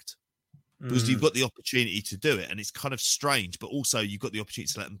an act? because you've got the opportunity to do it, and it's kind of strange, but also you've got the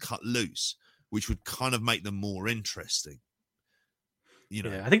opportunity to let them cut loose, which would kind of make them more interesting. You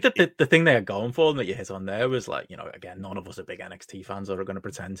know, yeah, I think that the thing they're going for and that you hit on there was like, you know, again, none of us are big NXT fans or are going to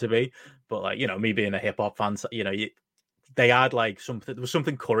pretend to be, but like, you know, me being a hip hop fan, you know, they had like something, there was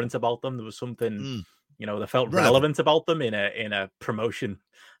something current about them. There was something, you know, that felt relevant about them in a promotion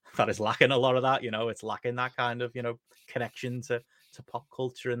that is lacking a lot of that. You know, it's lacking that kind of, you know, connection to pop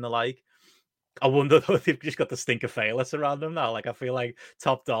culture and the like. I wonder though if they've just got the stink of failures around them now. Like, I feel like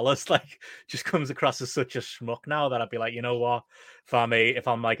Top Dollars like just comes across as such a schmuck now that I'd be like, you know what, if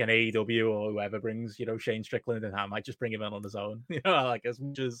I'm like an AEW or whoever brings, you know, Shane Strickland in, I might just bring him in on his own. You know, like as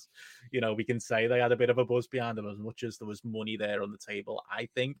much as, you know, we can say they had a bit of a buzz behind them, as much as there was money there on the table, I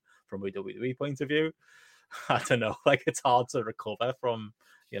think from a WWE point of view, I don't know, like it's hard to recover from,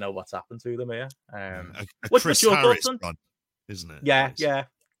 you know, what's happened to them here. What's your Harris run, isn't it? Yeah, yeah.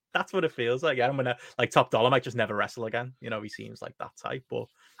 That's what it feels like. Yeah, I'm gonna like Top Dollar might just never wrestle again. You know, he seems like that type. But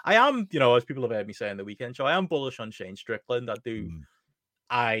I am, you know, as people have heard me say in the weekend show, I am bullish on Shane Strickland.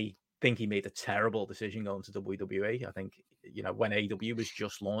 I think he made a terrible decision going to WWE. I think, you know, when AEW was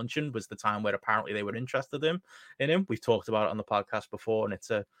just launching was the time where apparently they were interested in him. We've talked about it on the podcast before, and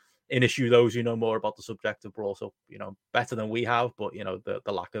it's an issue those who know more about the subject have brought up, you know, better than we have. But, you know,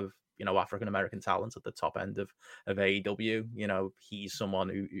 the lack of, you know, African-American talent at the top end of AEW, you know, he's someone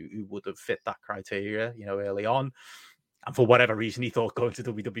who would have fit that criteria, you know, early on. And for whatever reason, he thought going to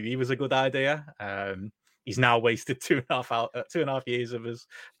WWE was a good idea. He's now wasted 2.5 years of his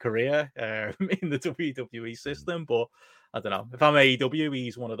career in the WWE system. But I don't know. If I'm AEW,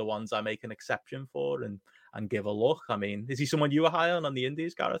 he's one of the ones I make an exception for and give a look. I mean, is he someone you were high on the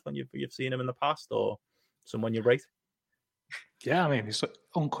Indies, Gareth, when you've seen him in the past, or someone you rate? Yeah, I mean, he's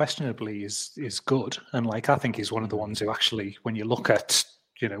unquestionably is good, and like I think he's one of the ones who actually, when you look at,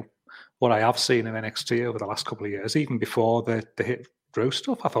 you know, what I have seen in NXT over the last couple of years, even before the Hit Row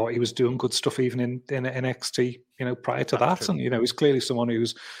stuff, I thought he was doing good stuff even in NXT, you know, prior to that. And you know, he's clearly someone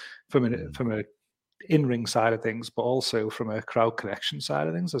who's from a in-ring side of things, but also from a crowd connection side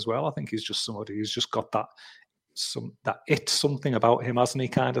of things as well. I think he's just somebody who's just got that something about him, hasn't he,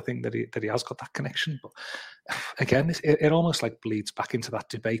 kind of thing, that he has got that connection. But again, it almost like bleeds back into that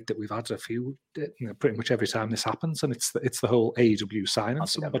debate that we've had you know, pretty much every time this happens, and it's the whole AEW signing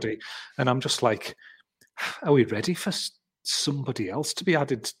somebody, and I'm just like, are we ready for somebody else to be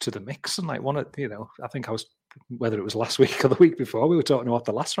added to the mix? And like you know, I think I was, whether it was last week or the week before, we were talking about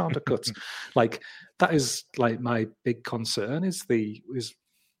the last round of cuts. Like that is like my big concern is the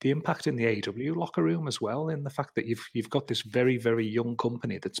impact in the AEW locker room as well, in the fact that you've got this very, very young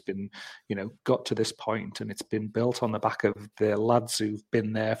company that's been, you know, got to this point, and it's been built on the back of the lads who've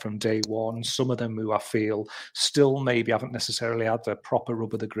been there from day one. Some of them who I feel still maybe haven't necessarily had the proper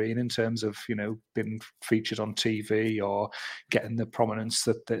rub of the green in terms of, you know, been featured on TV or getting the prominence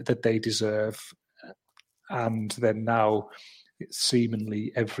that they deserve. And then now,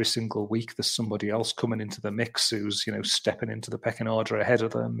 seemingly every single week there's somebody else coming into the mix who's, you know, stepping into the pecking order ahead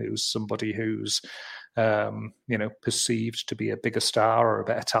of them, who's somebody who's you know, perceived to be a bigger star or a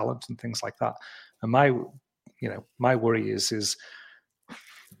better talent and things like that. And my worry is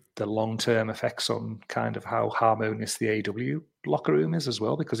the long-term effects on kind of how harmonious the AEW locker room is as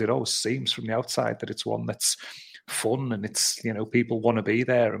well, because it always seems from the outside that it's one that's fun and it's, you know, people want to be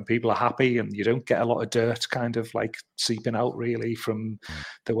there and people are happy, and you don't get a lot of dirt kind of like seeping out really from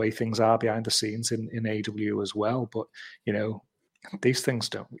the way things are behind the scenes in AEW as well. But, you know, these things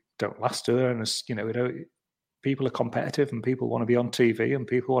don't last, do they? And it's, you know, people are competitive and people want to be on TV and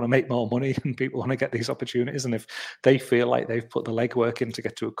people want to make more money and people want to get these opportunities. And if they feel like they've put the legwork in to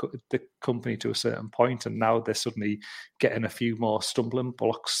get to the company to a certain point, and now they're suddenly getting a few more stumbling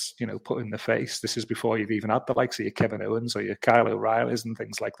blocks, you know, put in the face. This is before you've even had the likes of your Kevin Owens or your Kyle O'Reillys and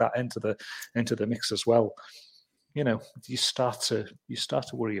things like that into the mix as well. You know, you start to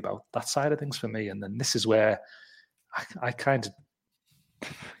worry about that side of things for me. And then this is where I kind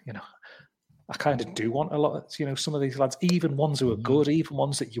of, you know, I kind of do want a lot of, you know, some of these lads, even ones who are good, even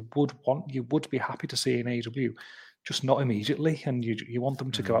ones that you would be happy to see in AEW, just not immediately. And you want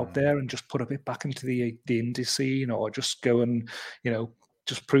them to go out there and just put a bit back into the indie scene, or just go and, you know,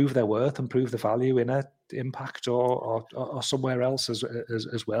 just prove their worth and prove the value in a Impact or somewhere else as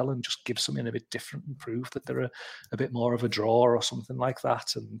well, and just give something a bit different and prove that they're a bit more of a draw or something like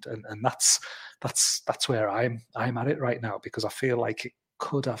that. And that's where I'm at it right now, because I feel like it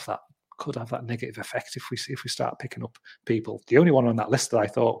could have that negative effect if we start picking up people. The only one on that list that I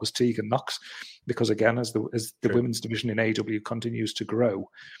thought was Tegan Knox, because again, as the women's division in AEW continues to grow,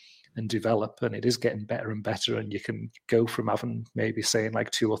 and develop, and it is getting better and better. And you can go from having maybe saying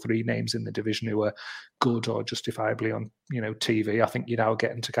like 2 or 3 names in the division who are good or justifiably on TV. I think you're now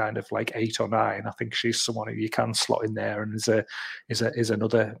getting to kind of like 8 or 9. I think she's someone who you can slot in there and is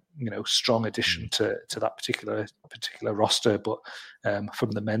another strong addition to that particular roster. But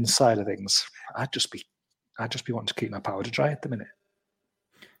from the men's side of things, I'd just be wanting to keep my powder dry at the minute.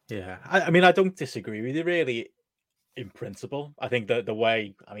 Yeah, I mean, I don't disagree with you really in principle. I think that the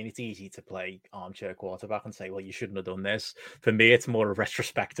way, I mean, it's easy to play armchair quarterback and say, well, you shouldn't have done this. For me, it's more a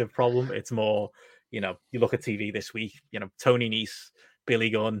retrospective problem. It's more, you look at TV this week, Tony Nese, Billy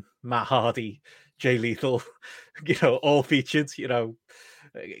Gunn, Matt Hardy, Jay Lethal, all featured,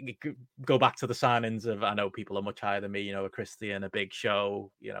 go back to the signings of, I know people are much higher than me, a Christian, a Big Show,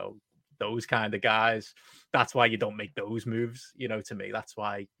 those kind of guys. That's why you don't make those moves, to me. That's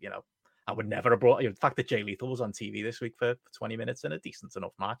why, I would never have brought, the fact that Jay Lethal was on TV this week for 20 minutes in a decent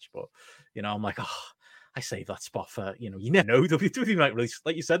enough match. But, I'm like, I saved that spot for, you never know. WWE might release,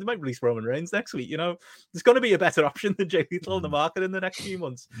 like you said, they might release Roman Reigns next week. There's going to be a better option than Jay Lethal in the market in the next few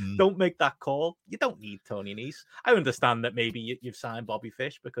months. Don't make that call. You don't need Tony Nese. I understand that maybe you've signed Bobby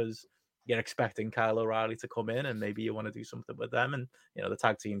Fish because you're expecting Kyle O'Reilly to come in and maybe you want to do something with them. And, the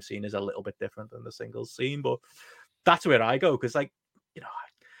tag team scene is a little bit different than the singles scene. But that's where I go because, like,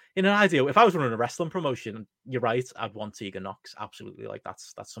 in an ideal, if I was running a wrestling promotion, you're right, I'd want Tegan Knox. Absolutely. Like,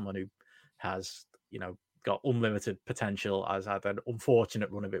 that's someone who has, got unlimited potential, has had an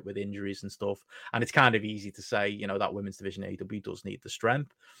unfortunate run of it with injuries and stuff. And it's kind of easy to say, that women's division AEW does need the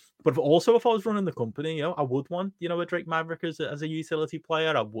strength. But also, if I was running the company, I would want, a Drake Maverick as a utility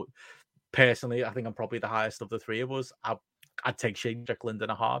player. I would personally, I think I'm probably the highest of the three of us. I'd take Shane Strickland in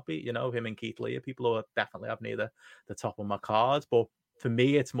a heartbeat. Him and Keith Lee are people who definitely have near the top of my cards. But for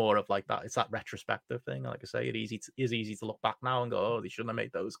me, it's more of like that. It's that retrospective thing. Like I say, it is easy to look back now and go, oh, they shouldn't have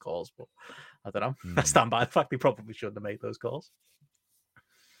made those calls. But I don't know. I stand by the fact they probably shouldn't have made those calls.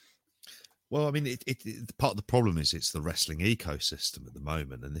 Well, I mean, part of the problem is it's the wrestling ecosystem at the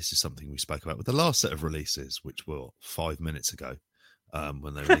moment. And this is something we spoke about with the last set of releases, which were 5 minutes ago,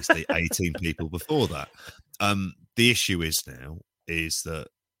 when they released the 18 people before that. The issue is that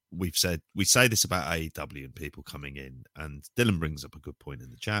we say this about AEW and people coming in, and Dylan brings up a good point in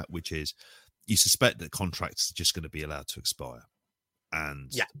the chat, which is you suspect that contracts are just going to be allowed to expire.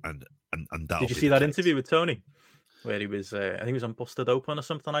 And did you see that interview with Tony where he was, I think he was on Busted Open or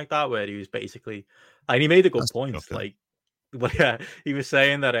something like that, where he was basically, and he made a good point. Like, well, yeah, he was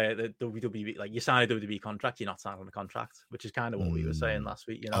saying that the WWE, like, you sign a WWE contract, you're not signing a contract, which is kind of what we were saying last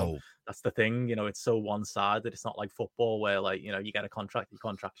week. That's the thing. It's so one-sided. It's not like football where, like, you get a contract, your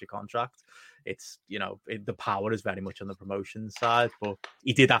contract. It's, the power is very much on the promotion side. But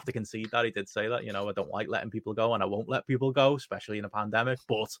he did have to concede that. He did say that, I don't like letting people go, and I won't let people go, especially in a pandemic.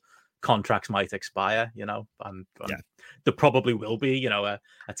 But contracts might expire, and there probably will be, a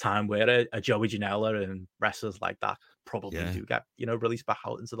time where a Joey Janela and wrestlers like that probably do get, released back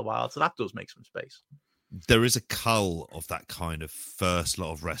out into the wild. So that does make some space. There is a cull of that kind of first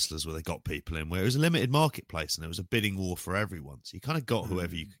lot of wrestlers where they got people in, where it was a limited marketplace and there was a bidding war for everyone. So you kind of got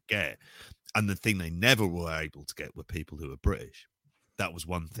whoever you could get. And the thing they never were able to get were people who were British. That was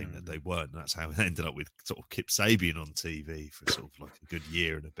one thing that they weren't. And that's how it ended up with sort of Kip Sabian on TV for sort of like a good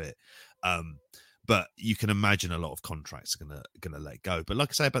year and a bit. But you can imagine a lot of contracts are gonna let go. But like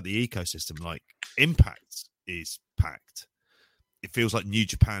I say about the ecosystem, like Impact is packed. It feels like New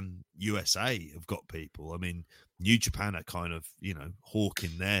Japan USA have got people. I mean, New Japan are kind of,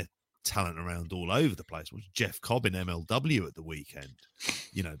 hawking their talent around all over the place. Was Jeff Cobb in MLW at the weekend?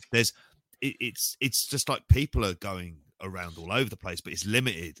 It's just like people are going around all over the place, but it's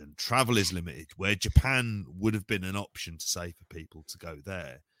limited and travel is limited, where Japan would have been an option to say for people to go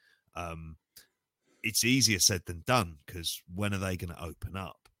there. It's easier said than done, because when are they going to open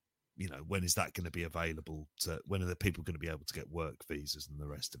up? When is that going to be available? When are the people going to be able to get work visas and the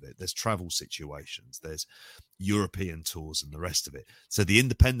rest of it? There's travel situations, there's European tours and the rest of it. So the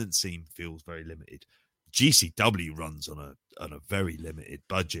independent scene feels very limited. GCW runs on a very limited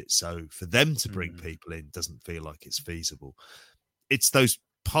budget, so for them to bring people in doesn't feel like it's feasible. It's those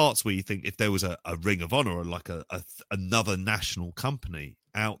parts where you think if there was a Ring of Honor or like another national company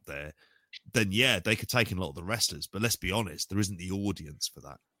out there, then they could take in a lot of the wrestlers. But let's be honest, there isn't the audience for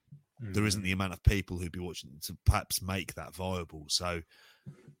that. There isn't the amount of people who'd be watching to perhaps make that viable. So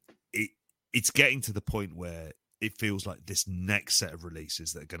it's getting to the point where it feels like this next set of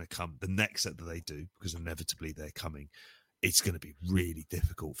releases that are going to come, the next set that they do, because inevitably they're coming, it's going to be really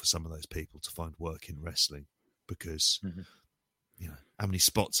difficult for some of those people to find work in wrestling because, how many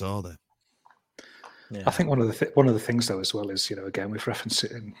spots are there? Yeah. I think one of the things though as well is, you know, again we've referenced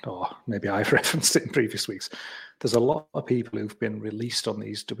it or maybe I've referenced it in previous weeks. There's a lot of people who've been released on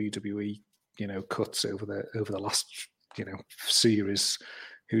these WWE, you know, cuts over the last, you know, series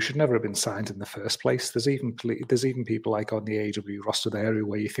who should never have been signed in the first place. There's even people like on the AEW roster there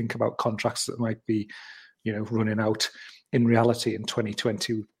where you think about contracts that might be, you know, running out. In reality, in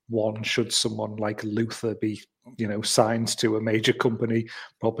 2021, should someone like Luther be, you know, signed to a major company?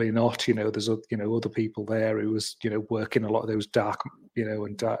 Probably not. You know, there's other people there who was, you know, working a lot of those dark, you know,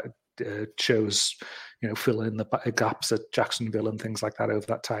 and shows, you know, filling in the gaps at Jacksonville and things like that over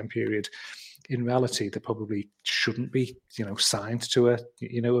that time period. In reality, they probably shouldn't be, you know, signed to a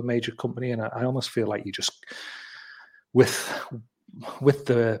major company. And I almost feel like you just with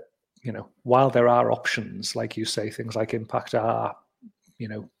the, you know, while there are options, like you say, things like Impact are, you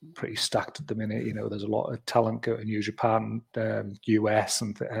know, pretty stacked at the minute. You know, there's a lot of talent going to New Japan, US,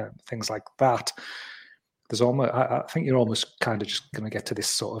 and things like that. There's almost, I think you're almost kind of just going to get to this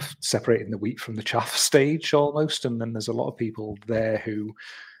sort of separating the wheat from the chaff stage almost. And then there's a lot of people there who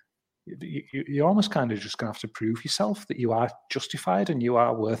you're almost kind of just going to have to prove yourself that you are justified and you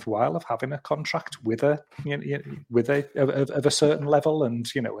are worthwhile of having a contract with a, you know, with of a certain level.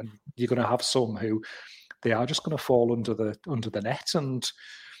 And, you know, and you're going to have some who they are just going to fall under the net. And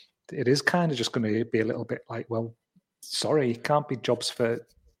it is kind of just going to be a little bit like, well, sorry, it can't be jobs for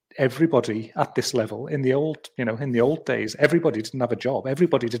everybody at this level. In the old days, everybody didn't have a job.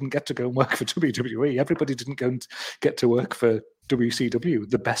 Everybody didn't get to go and work for WWE. Everybody didn't go and get to work for WCW.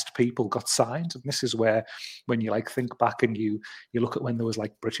 The best people got signed. And this is where, when you like think back and you look at when there was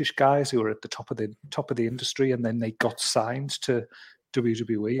like British guys who were at the top of the industry, and then they got signed to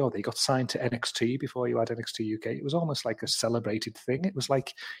WWE or they got signed to NXT before you had NXT UK. It was almost like a celebrated thing. It was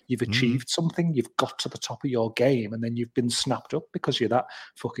like you've achieved something, you've got to the top of your game, and then you've been snapped up because you're that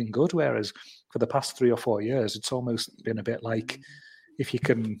fucking good. Whereas for the past 3 or 4 years, it's almost been a bit like, if you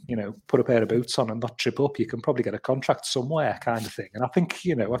can, you know, put a pair of boots on and not trip up, you can probably get a contract somewhere, kind of thing. And I think,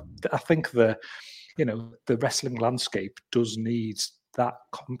 you know, I think the wrestling landscape does need that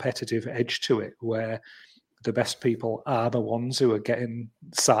competitive edge to it, where the best people are the ones who are getting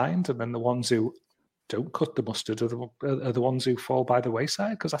signed, and then the ones who don't cut the mustard are the ones who fall by the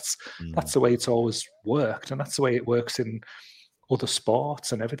wayside, because that's the way it's always worked, and that's the way it works in other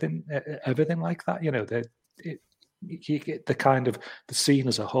sports and everything like that. You know, you get the scene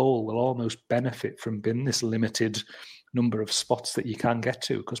as a whole will almost benefit from being this limited number of spots that you can get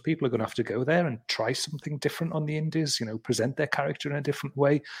to, because people are going to have to go there and try something different on the indies, you know, present their character in a different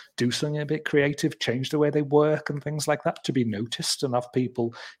way, do something a bit creative, change the way they work and things like that to be noticed and have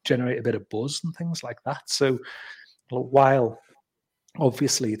people generate a bit of buzz and things like that. So while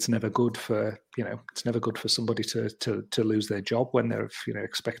obviously it's never good for somebody to lose their job when they're, you know,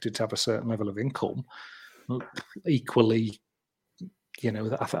 expected to have a certain level of income, equally, you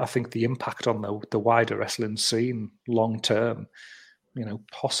know, I think the impact on the wider wrestling scene long term, you know,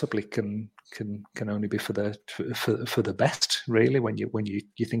 possibly can only be for the best, really, when you're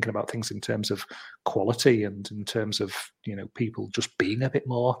thinking about things in terms of quality and in terms of, you know, people just being a bit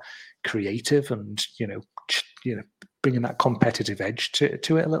more creative and, you know, bringing that competitive edge to it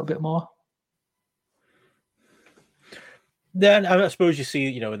a little bit more. Then I suppose you see,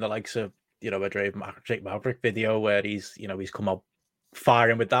 you know, in the likes of, you know, a Jake Maverick video where he's come up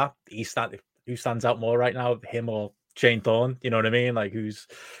firing with that. Who stands out more right now, him or Shane Thorne? You know what I mean? Like who's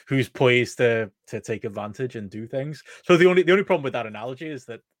poised to take advantage and do things. So the only problem with that analogy is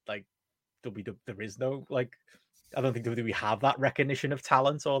that, like, there is no, like, I don't think we have that recognition of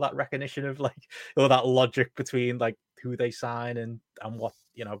talent or that recognition of, like, or that logic between, like, who they sign and what,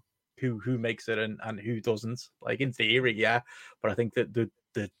 you know, who makes it and who doesn't. Like, in theory, yeah, but I think that the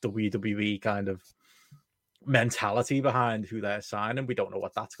WWE kind of mentality behind who they're signing, we don't know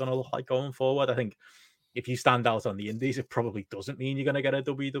what that's going to look like going forward. I think if you stand out on the indies, it probably doesn't mean you're going to get a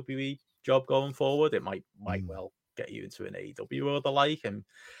WWE job going forward. It might well get you into an AEW or the like, and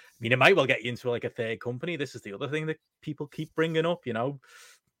I mean, it might well get you into like a third company. This is the other thing that people keep bringing up, you know.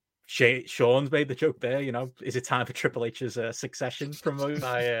 Sean's made the joke there, you know, is it time for Triple H's Succession promote?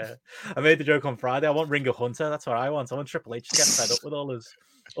 I made the joke on Friday. I want Ring of Hunter. That's what I want. I want Triple H to get fed up with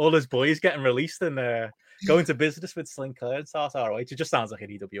all his boys getting released and going to business with Sinclair and start ROH. It just sounds like an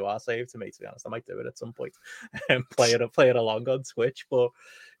EWR save to me, to be honest. I might do it at some point and play it along on Twitch. But,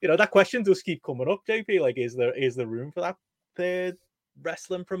 you know, that question does keep coming up, JP. Like, is there room for that third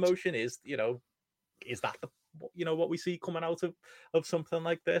wrestling promotion? Is that what we see coming out of something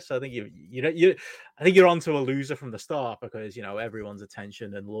like this. I think I think you're onto a loser from the start, because everyone's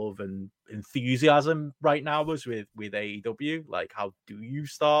attention and love and enthusiasm right now was with AEW. Like, how do you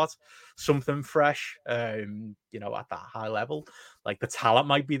start something fresh at that high level? Like, the talent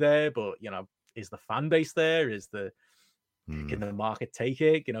might be there, but is the fan base there? Can the market take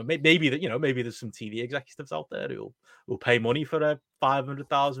it? Maybe there's some TV executives out there who'll pay money for a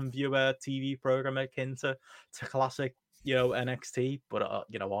 500,000 viewer TV program akin to classic NXT, but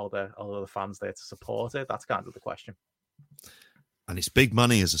all the fans there to support it. That's kind of the question. And it's big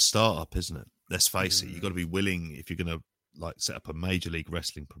money as a startup, isn't it? Let's face it. You've got to be willing, if you're going to like set up a Major League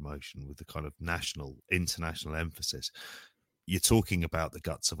Wrestling promotion with the kind of international emphasis, you're talking about the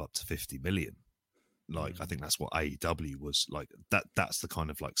guts of up to 50 million. Like, I think that's what AEW was like. That's the kind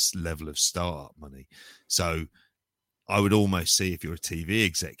of like level of startup money. So I would almost see, if you're a TV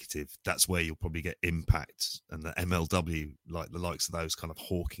executive, that's where you'll probably get Impact and the MLW, like the likes of those, kind of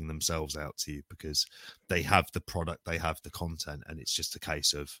hawking themselves out to you, because they have the product, they have the content, and it's just a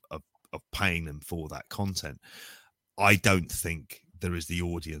case of paying them for that content. I don't think there is the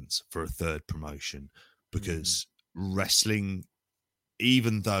audience for a third promotion, because wrestling,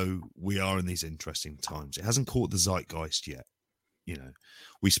 even though we are in these interesting times, it hasn't caught the zeitgeist yet.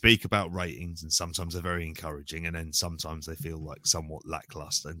 We speak about ratings, and sometimes they're very encouraging, and then sometimes they feel like somewhat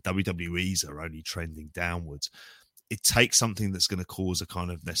lackluster, and WWE's are only trending downwards. It takes something that's going to cause a kind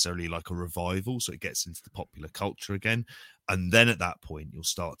of necessarily like a revival, so it gets into the popular culture again. And then at that point, you'll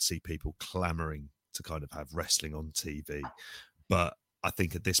start to see people clamoring to kind of have wrestling on TV. But I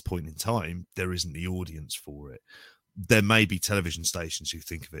think at this point in time, there isn't the audience for it. There may be television stations who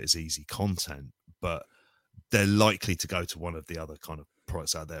think of it as easy content, but they're likely to go to one of the other kind of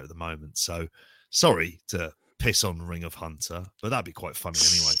products out there at the moment. So sorry to piss on Ring of Hunter, but that'd be quite funny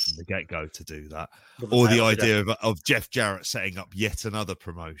anyway from the get-go to do that. Or the idea of Jeff Jarrett setting up yet another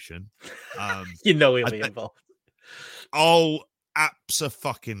promotion. He'll be involved. Oh,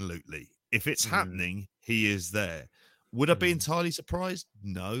 abso-fucking-lutely. If it's happening, he is there. Would I be entirely surprised?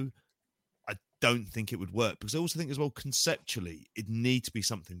 No. I don't think it would work, because I also think as well, conceptually, it needs to be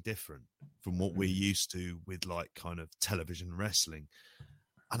something different from what we're used to with like kind of television wrestling.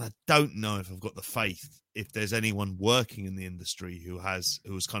 And I don't know if I've got the faith, if there's anyone working in the industry who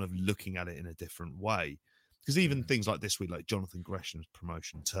was kind of looking at it in a different way. Because even things like this week, like Jonathan Gresham's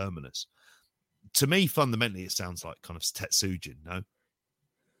promotion, Terminus, to me, fundamentally, it sounds like kind of Tetsujin, no?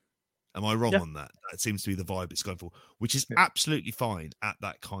 Am I wrong on that? That seems to be the vibe it's going for, which is absolutely fine at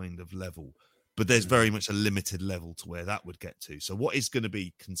that kind of level. But there's very much a limited level to where that would get to. So what is going to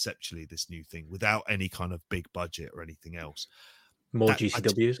be conceptually this new thing without any kind of big budget or anything else? More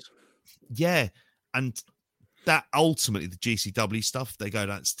GCWs? Yeah. And that ultimately, the GCW stuff, they go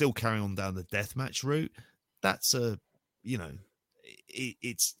down, still carrying on down the deathmatch route. That's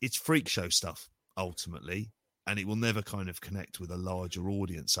it's freak show stuff ultimately. And it will never kind of connect with a larger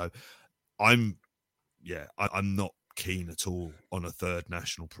audience. So I'm not keen at all on a third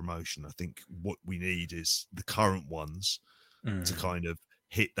national promotion. I think what we need is the current ones to kind of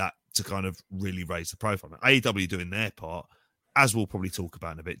hit that, to kind of really raise the profile. Now, AEW doing their part, as we'll probably talk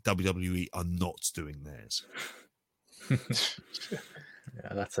about in a bit. WWE are not doing theirs.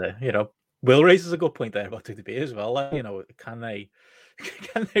 Yeah, that's Will raises a good point there about WWE as well. Like, can they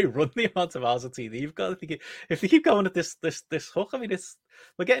run the amount of hours of TV you've got? If they keep going at this hook, I mean,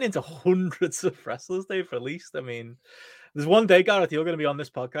 we're getting into hundreds of wrestlers they've released. I mean, there's one day, Gareth, you're going to be on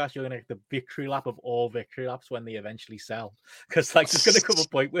this podcast, you're going to get the victory lap of all victory laps when they eventually sell. Because like there's going to come a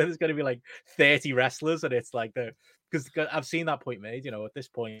point where there's going to be like 30 wrestlers, and it's like because I've seen that point made, at this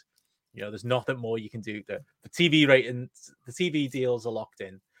point, there's nothing more you can do. The TV ratings, the TV deals are locked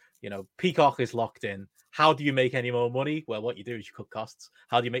in. Peacock is locked in. How do you make any more money? Well, what you do is you cut costs.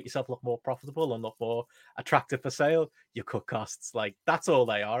 How do you make yourself look more profitable and look more attractive for sale? You cut costs. Like, that's all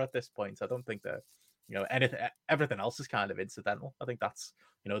they are at this point. I don't think that, everything else is kind of incidental. I think that's,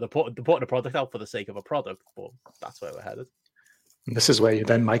 they're putting a product out for the sake of a product, but that's where we're headed. And this is where you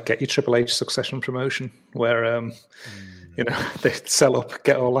then might get your Triple H Succession promotion, where they sell up,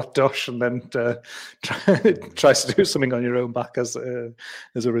 get all that dosh, and then tries to do something on your own back as a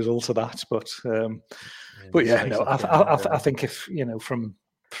result of that. I think if from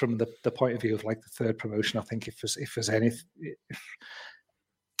the point of view of like the third promotion, I think if there's anything,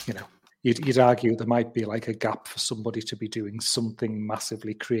 you'd argue there might be like a gap for somebody to be doing something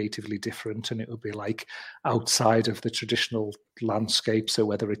massively creatively different, and it would be like outside of the traditional landscape. So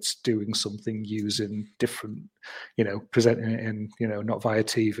whether it's doing something using different, presenting it in, not via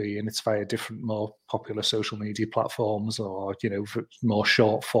TV, and it's via different, more popular social media platforms, or more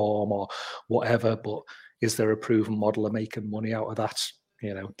short form or whatever. But is there a proven model of making money out of that?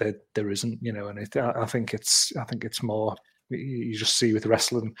 You know, there isn't. You know, and I think it's more. You just see with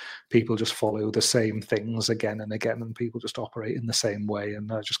wrestling, people just follow the same things again and again, and people just operate in the same way. And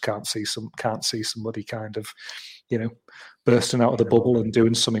I just can't see somebody kind of, you know, bursting out of the bubble and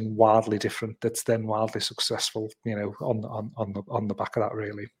doing something wildly different that's then wildly successful. You know, on the back of that,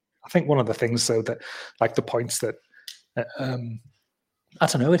 really. I think one of the things, though, that like the points that I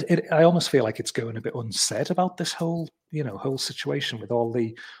don't know, I almost feel like it's going a bit unsaid about this whole situation with all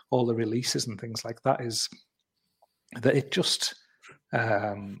the releases and things like that, is that it just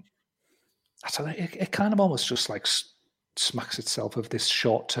I don't know, it kind of almost just like smacks itself of this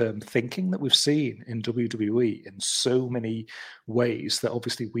short-term thinking that we've seen in WWE in so many ways that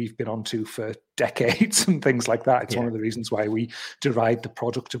obviously we've been onto for decades and things like that. It's one of the reasons why we deride the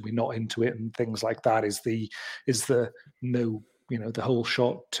product and we're not into it and things like that, is the no, you know, the whole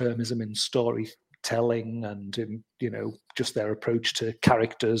short-termism in storytelling and in, you know, just their approach to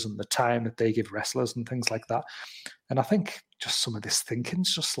characters and the time that they give wrestlers and things like that. And I think just some of this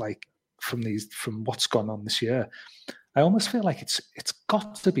thinking's just like from what's gone on this year, I almost feel like it's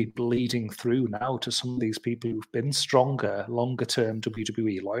got to be bleeding through now to some of these people who've been stronger, longer term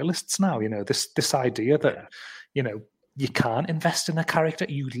WWE loyalists now. You know, this idea that, you know, you can't invest in a character.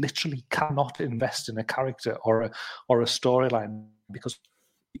 You literally cannot invest in a character or a storyline, because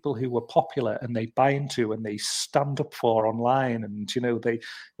people who were popular and they buy into and they stand up for online, and, you know, they,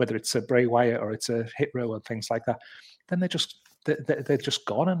 whether it's a Bray Wyatt or it's a Hit Row and things like that, then they're just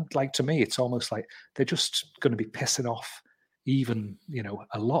gone. And like, to me, it's almost like they're just going to be pissing off even, you know,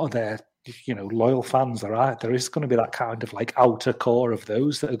 a lot of their, you know, loyal fans. There is going to be that kind of like outer core of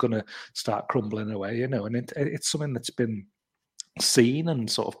those that are going to start crumbling away, you know, and it's something that's been seen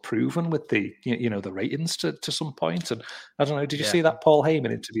and sort of proven with the, you know, the ratings to some point. And I don't know, did you see that Paul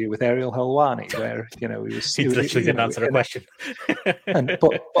Heyman interview with Ariel Helwani where, you know, he literally didn't answer the question. And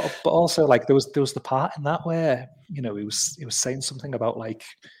but also, like, there was the part in that where, you know, he was saying something about, like,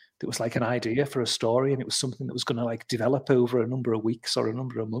 it was like an idea for a story, and it was something that was going to like develop over a number of weeks or a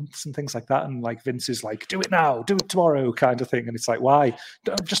number of months and things like that. And like Vince is like, do it now, do it tomorrow kind of thing. And it's like, why?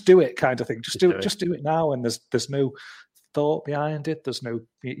 Don't just do it kind of thing. Just do it now. And there's no thought behind it. There's no,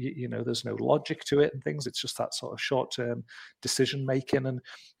 you know, there's no logic to it and things. It's just that sort of short-term decision making.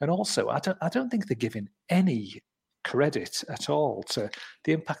 And also, I don't think they're giving any credit at all to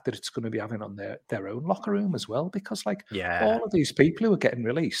the impact that it's going to be having on their own locker room as well, because like all of these people who are getting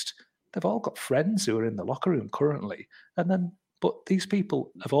released, they've all got friends who are in the locker room currently, but these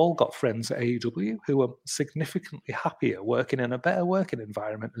people have all got friends at AEW who are significantly happier working in a better working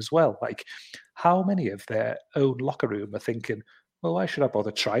environment as well. Like, how many of their own locker room are thinking, well, why should I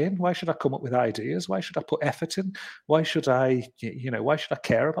bother trying? Why should I come up with ideas? Why should I put effort in? Why should I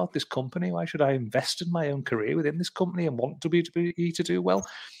care about this company? Why should I invest in my own career within this company and want WWE to do well?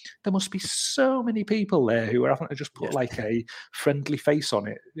 There must be so many people there who are having to just put like a friendly face on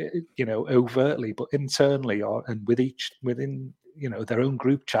it, you know, overtly, but internally and within, you know, their own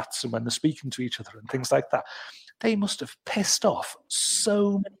group chats and when they're speaking to each other and things like that. They must have pissed off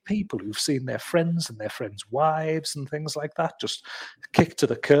so many people who've seen their friends and their friends' wives and things like that just kicked to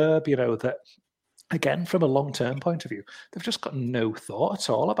the curb, you know, that, again, from a long-term point of view, they've just got no thought at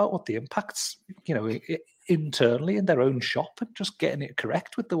all about what the impacts, you know, internally in their own shop, and just getting it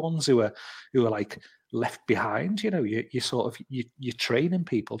correct with the ones who are like left behind. You know, you're training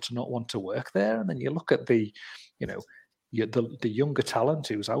people to not want to work there, and then you look at the, you know, the younger talent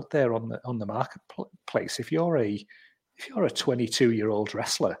who's out there on the marketplace. If you're a 22-year-old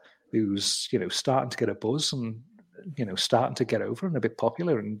wrestler who's, you know, starting to get a buzz and, you know, starting to get over and a bit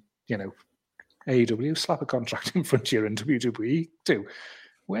popular, and, you know, AEW slap a contract in front of you and WWE do,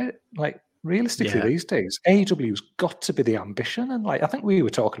 where, like, realistically these days, AEW's got to be the ambition. And like, I think we were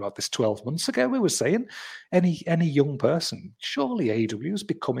talking about this 12 months ago. We were saying any young person, surely AEW is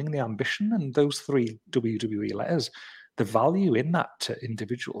becoming the ambition, and those 3 WWE letters, the value in that to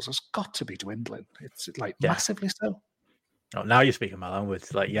individuals has got to be dwindling. It's like massively so. Oh, now you're speaking my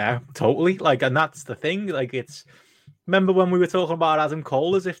language. Like, yeah, totally. Like, and that's the thing. Like, it's, remember when we were talking about Adam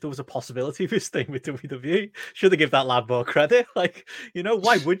Cole as if there was a possibility of his staying with WWE? Should have given that lad more credit. Like, you know,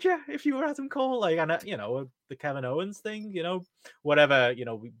 why would you if you were Adam Cole? Like, and you know, the Kevin Owens thing, you know, whatever, you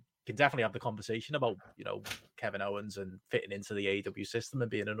know, we can definitely have the conversation about, you know, Kevin Owens and fitting into the AEW system and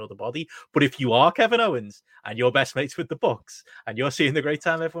being another body. But if you are Kevin Owens and you're best mates with the Bucks and you're seeing the great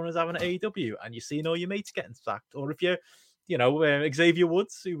time everyone is having at AEW and you're seeing all your mates getting sacked, or if you're, you know, Xavier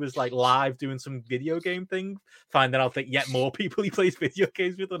Woods, who was like live doing some video game thing, finding out that yet more people he plays video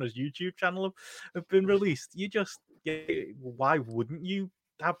games with on his YouTube channel have been released. Why wouldn't you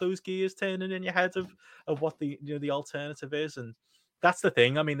have those gears turning in your head of what the the alternative is. And that's the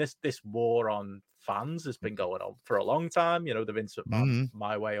thing. I mean, this war on fans has been going on for a long time. The Vince McMahon,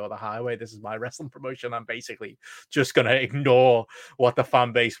 my way or the highway. This is my wrestling promotion. I'm basically just going to ignore what the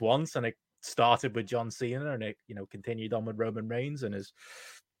fan base wants. And it started with John Cena, and it continued on with Roman Reigns, and it's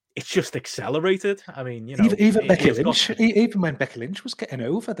just accelerated. I mean, even Becky Lynch, even when Becky Lynch was getting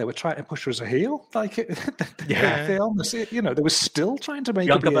over, they were trying to push her as a heel. Like, they almost, they were still trying to make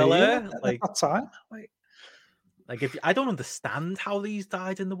her be a heel at that time. Like, if I don't understand how these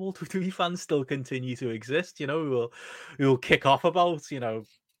died in the World WWE fans still continue to exist. We will kick off about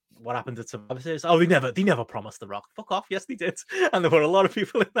what happened to Survivor Series. Oh, they never promised The Rock. Fuck off. Yes, they did. And there were a lot of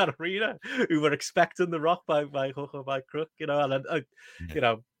people in that arena who were expecting The Rock by hook or by crook. And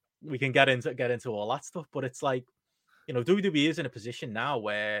we can get into all that stuff, but it's like, WWE is in a position now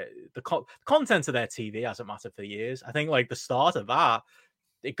where the content of their TV hasn't mattered for years. I think like the start of that,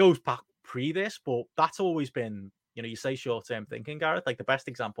 it goes back pre this, but that's always been, you say short-term thinking, Gareth. Like the best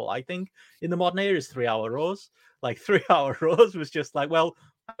example I think in the modern era is 3-hour Raws. Like 3-hour Raws was just like, well,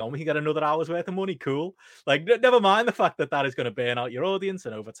 we can get another hour's worth of money. Cool. Like, never mind the fact that is going to burn out your audience,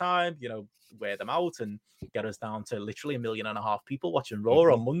 and over time, wear them out and get us down to literally 1.5 million people watching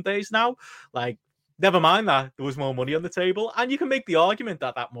Raw on Mondays now. Like, never mind that there was more money on the table, and you can make the argument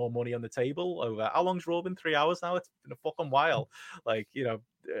that more money on the table over how long's Raw been? 3 hours now. It's been a fucking while. Like,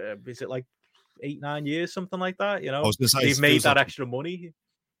 is it like 8-9 years, something like that? I was going to say, they've made that extra money.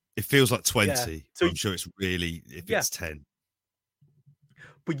 It feels like 20. Yeah. So, I'm sure it's really it's 10.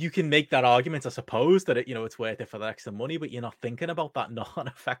 But you can make that argument, I suppose, that it's worth it for the extra money, but you're not thinking about that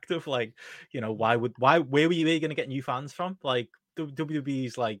non-effective. Like, where were you going to get new fans from? Like,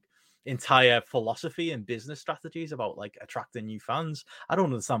 WWE's like entire philosophy and business strategies about like attracting new fans. I don't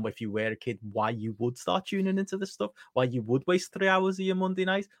understand if you were a kid why you would start tuning into this stuff, why you would waste 3 hours of your Monday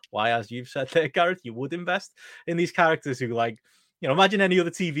night, why, as you've said there, Gareth, you would invest in these characters who, like, imagine any other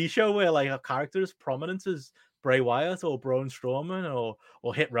TV show where like a character as prominent as Bray Wyatt or Braun Strowman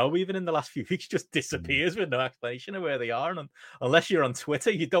or Hit Row even in the last few weeks just disappears with no explanation of where they are. And unless you're on Twitter,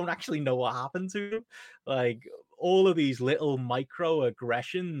 you don't actually know what happened to them. Like, all of these little micro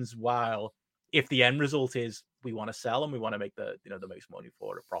aggressions, while if the end result is we want to sell and we want to make the most money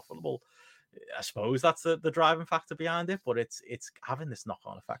for it profitable, I suppose that's the driving factor behind it. But it's having this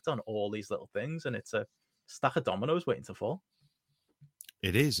knock-on effect on all these little things, and it's a stack of dominoes waiting to fall.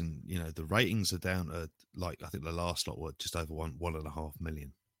 It is, and the ratings are down to, like, I think the last lot were just over 1.5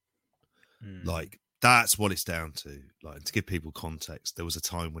 million. Like, that's what it's down to. Like, to give people context, there was a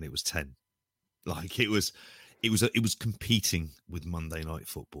time when it was 10. Like, it was competing with Monday Night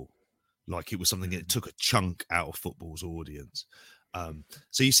Football. Like, it was something that took a chunk out of football's audience.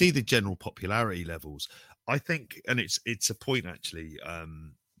 So you see the general popularity levels. I think, and it's a point actually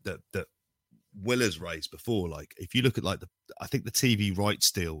that Will has raised before. Like, if you look at I think the TV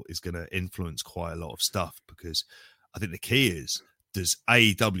rights deal is going to influence quite a lot of stuff, because I think the key is, does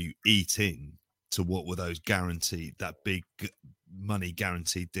AEW eat in to what were those that big money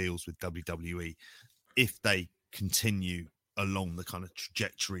guaranteed deals with WWE? If they continue along the kind of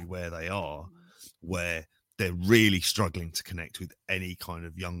trajectory where they are, where they're really struggling to connect with any kind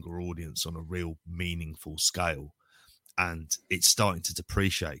of younger audience on a real meaningful scale, and it's starting to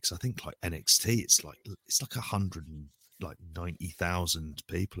depreciate, because I think like NXT, it's like 190,000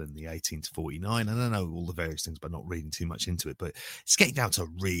 people in the 18 to 49. I don't know all the various things, but not reading too much into it. But it's getting down to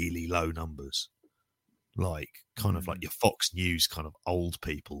really low numbers, like kind of like your Fox News kind of old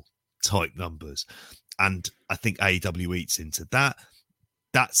people type numbers. And I think AEW eats into that.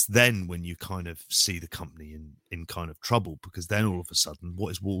 That's then when you kind of see the company in kind of trouble, because then all of a sudden,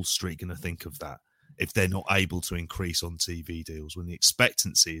 what is Wall Street going to think of that? If they're not able to increase on TV deals, when the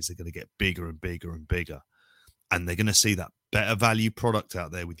expectancy is they're going to get bigger and bigger and bigger, and they're going to see that better value product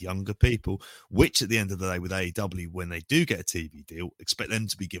out there with younger people, which at the end of the day with AEW, when they do get a TV deal, expect them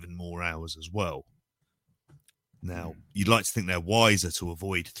to be given more hours as well. Now, you'd like to think they're wiser to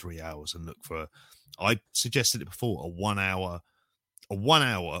avoid 3 hours and look for, I suggested it before, a 1 hour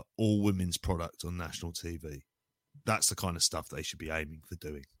all women's product on national TV. That's the kind of stuff they should be aiming for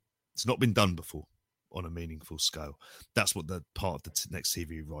doing. It's not been done before on a meaningful scale. That's what the part of the next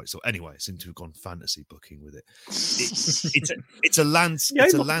TV rights. So anyway, it seems to have gone fantasy booking with it. It's a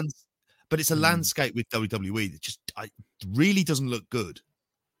landscape with WWE that just really doesn't look good.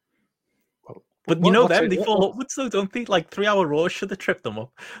 But they fall upwards though, don't they? Like 3 hour Raw should have tripped them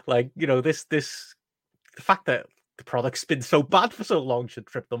up. Like, the fact that the product's been so bad for so long should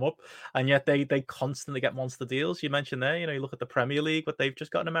trip them up, and yet they constantly get monster deals. You mentioned there, you look at the Premier League, what they've just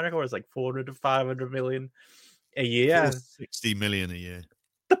got in America, where it's like 400 to 500 million a year, 60 million a year.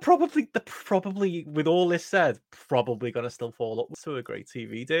 they're probably, with all this said, probably going to still fall up to a great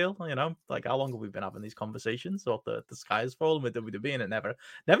TV deal. You know, like how long have we been having these conversations? Or the sky is falling with WWE, and it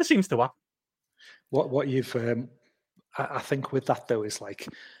never seems to happen. What you've, I think, with that though is like,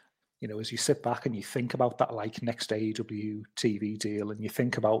 you know, as you sit back and you think about that like next AEW TV deal, and you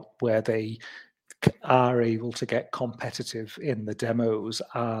think about where they are able to get competitive in the demos,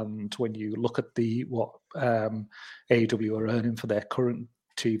 and when you look at what AEW are earning for their current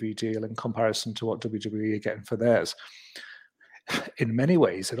TV deal in comparison to what WWE are getting for theirs, in many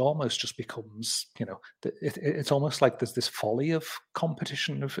ways it almost just becomes, you know, it's almost like there's this folly of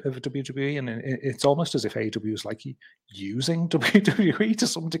competition of WWE, and it's almost as if AEW is like using WWE to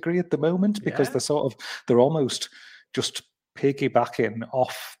some degree at the moment, because they're almost just piggybacking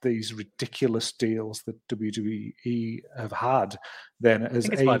off these ridiculous deals that WWE have had. Then as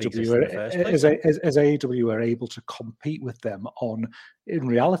AEW are able to compete with them on, in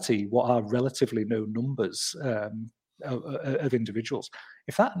reality, what are relatively low numbers of individuals.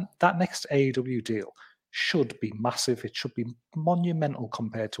 If that next AEW deal should be massive, it should be monumental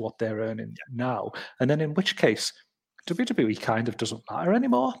compared to what they're earning now, and then in which case WWE kind of doesn't matter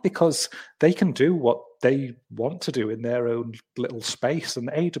anymore, because they can do what they want to do in their own little space,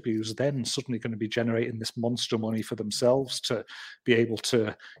 and AEW is then suddenly going to be generating this monster money for themselves to be able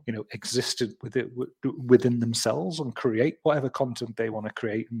to, you know, exist within themselves and create whatever content they want to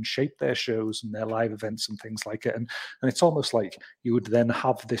create and shape their shows and their live events and things like it. And it's almost like you would then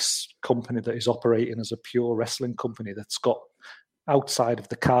have this company that is operating as a pure wrestling company that's got, outside of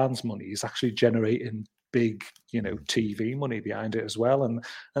the Khan's money, is actually generating big, you know, TV money behind it as well, and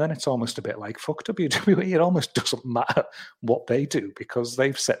then it's almost a bit like, fuck WWE. It almost doesn't matter what they do, because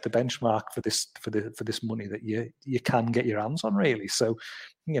they've set the benchmark for this money that you can get your hands on, really. So,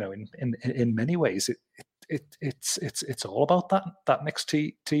 you know, in many ways, it's all about that next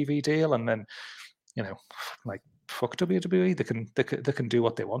TV deal, and then, you know, like, fuck WWE. They can do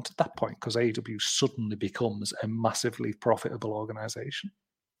what they want at that point, because AEW suddenly becomes a massively profitable organization.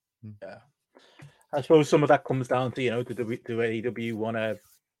 Yeah. I suppose some of that comes down to, you know, do AEW want to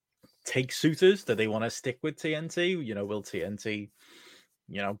take suitors? Do they want to stick with TNT? You know, will TNT,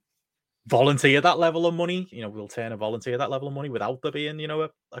 you know, volunteer that level of money? You know, will Turner volunteer that level of money without there being, you know,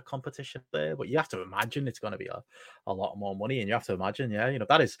 a competition there? But you have to imagine it's going to be a lot more money, and you have to imagine, you know,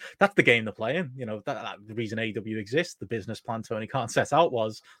 that's the game they're playing. You know, that the reason AEW exists, the business plan Tony Khan set out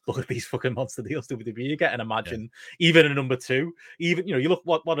was, look at these fucking monster deals WWE get, and imagine even a number two, even, you know, you look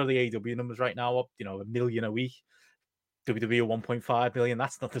what are the AEW numbers right now, up, you know, $1 million a week. WWE 1.5 million.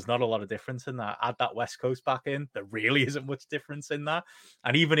 There's not a lot of difference in that. Add that West Coast back in, there really isn't much difference in that.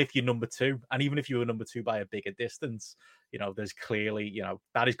 And even if you're number two, and even if you were number two by a bigger distance, you know, there's clearly, you know,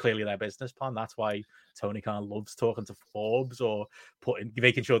 that is clearly their business plan. That's why Tony Khan loves talking to Forbes or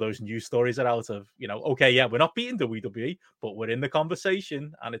making sure those news stories are out of, you know, okay, yeah, we're not beating WWE, but we're in the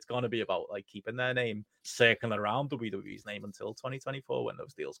conversation, and it's going to be about like keeping their name circling around WWE's name until 2024 when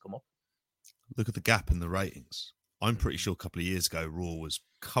those deals come up. Look at the gap in the ratings. I'm pretty sure a couple of years ago, Raw was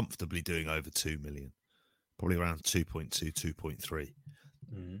comfortably doing over 2 million, probably around 2.2, 2.3,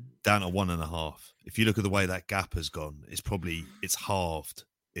 down to 1.5. If you look at the way that gap has gone, it's halved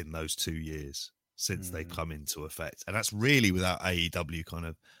in those 2 years since they come into effect. And that's really without AEW kind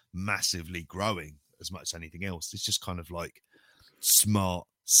of massively growing as much as anything else. It's just kind of like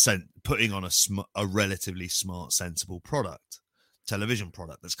putting on a relatively smart, sensible television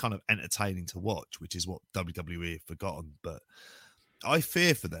product that's kind of entertaining to watch, which is what WWE have forgotten. But I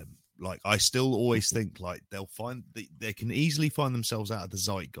fear for them. Like, I still always think like they can easily find themselves out of the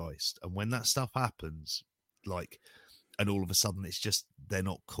zeitgeist, and when that stuff happens, like, and all of a sudden it's just they're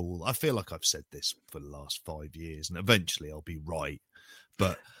not cool. I feel like I've said this for the last 5 years, and eventually I'll be right.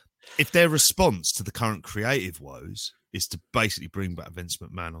 But if their response to the current creative woes is to basically bring back Vince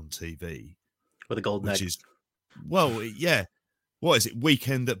McMahon on TV with a golden egg, yeah. What is it?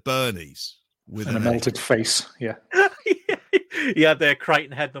 Weekend at Bernie's with a melted face. Yeah. He had their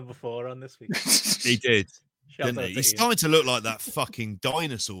Crichton head number 4 on this week. He did. Didn't he? He's starting to look like that fucking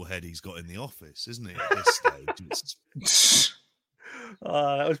dinosaur head he's got in the office, isn't he? At this stage.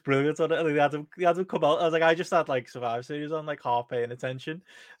 Oh, that was brilliant. They had him come out. I was like, I just had like Survivor Series on, like half paying attention,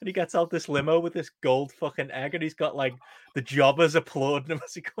 and he gets out this limo with this gold fucking egg, and he's got like the jobbers applauding him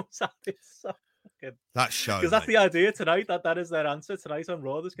as he comes out. It's so fucking that show, because that's the idea tonight. That is their answer tonight on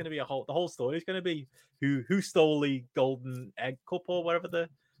Raw. There's going to be the whole story is going to be who stole the golden egg cup or whatever the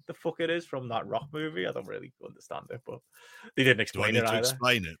fuck it is from that Rock movie. I don't really understand it, but they didn't explain it either.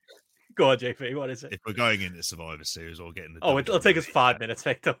 Explain it. Go on, JP. What is it? If we're going into Survivor Series or getting it'll take us 5 minutes,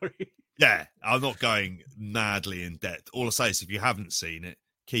 Victory. Yeah, I'm not going madly in depth. All I say is, if you haven't seen it,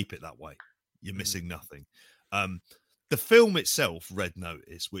 Keep it that way. You're missing nothing. The film itself, Red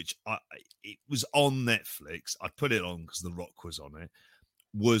Notice, which it was on Netflix. I put it on because The Rock was on it.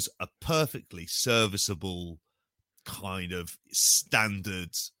 Was a perfectly serviceable kind of standard,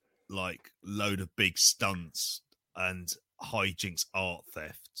 like load of big stunts and hijinks, art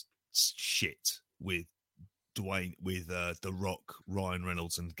theft shit with The Rock, Ryan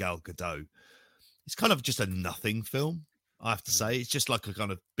Reynolds, and Gal Gadot. It's kind of just a nothing film, I have to say. It's just like a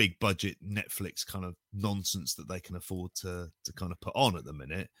kind of big budget Netflix kind of nonsense that they can afford to kind of put on at the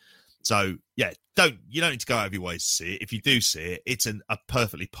minute. So yeah, you don't need to go out of your way to see it. If you do see it, it's a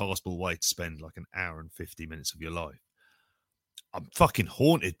perfectly passable way to spend like an hour and 50 minutes of your life. I'm fucking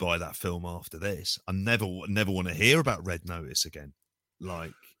haunted by that film after this. I never want to hear about Red Notice again.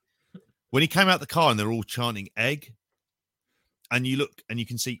 Like when he came out the car and they're all chanting egg, and you look and you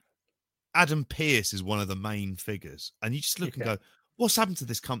can see Adam Pearce is one of the main figures, and you just look and go, what's happened to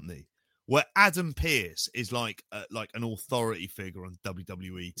this company? Where Adam Pearce is like an authority figure on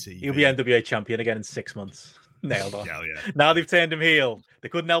WWE TV. He'll be NWA champion again in 6 months. Nailed on. Yeah. Now they've turned him heel. They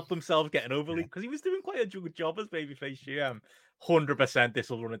couldn't help themselves getting overly because he was doing quite a good job as babyface GM. 100% this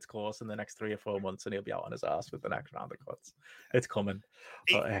will run its course in the next 3 or 4 months, and he'll be out on his ass with the next round of cuts. It's coming.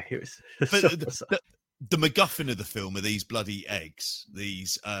 The MacGuffin of the film are these bloody eggs,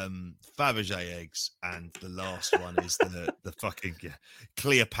 these Fabergé eggs, and the last one is the fucking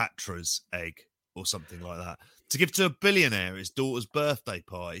Cleopatra's egg or something like that to give to a billionaire at his daughter's birthday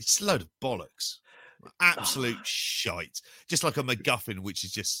party. It's a load of bollocks, absolute shite. Just like a MacGuffin, which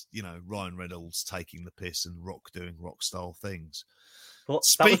is just Ryan Reynolds taking the piss and Rock doing Rock style things. Well,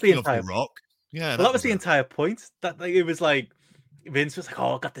 speaking of The Rock, that was the entire point. That it was like. Vince was like,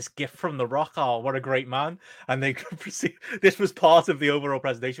 "Oh, I got this gift from The Rock. Oh, what a great man!" And they this was part of the overall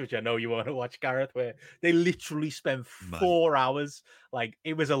presentation, which I know you want to watch, Gareth, where they literally spent 4 hours. Like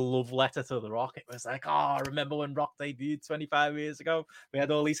it was a love letter to The Rock. It was like, "Oh, remember when Rock debuted 25 years ago? We had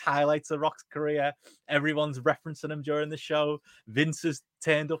all these highlights of Rock's career. Everyone's referencing him during the show. Vince has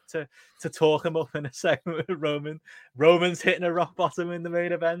turned up to talk him up in a segment with Roman. Roman's hitting a rock bottom in the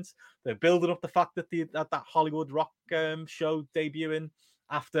main event. They're building up the fact that that Hollywood Rock show debuting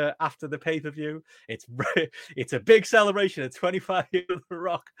after the pay-per-view. It's a big celebration of 25 years of The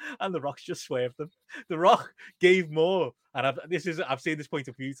Rock, and The Rock's just swerved them. The Rock gave more, and I've seen this point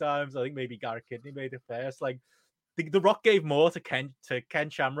a few times. I think maybe Garrett Kidney made it first. Like the Rock gave more to Ken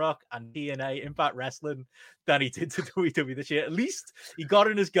Shamrock and TNA Impact Wrestling than he did to WWE this year. At least he got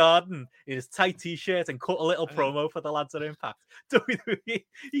in his garden in his tight t-shirt and cut a little promo for the lads at Impact. WWE,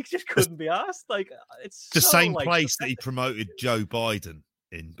 he just couldn't be asked. Like it's the so, same like, place that he promoted Joe Biden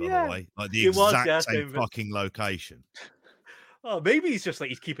in, by the way, like the exact same fucking location. Oh, maybe he's just like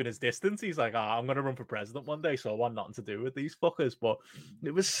he's keeping his distance. He's like, I'm going to run for president one day, so I want nothing to do with these fuckers. But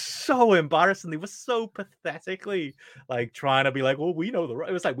it was so embarrassing. They were so pathetically like trying to be like, well, we know The Rock.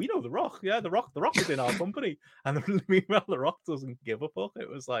 It was like, we know The Rock. Yeah, The Rock is in our company. And meanwhile, The Rock doesn't give a fuck. It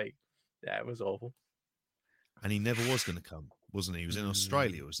was like, yeah, it was awful. And he never was going to come, wasn't he? He was in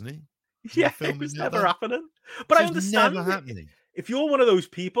Australia, wasn't he? Yeah, it was never happening. But I understand. Never happening. If you're one of those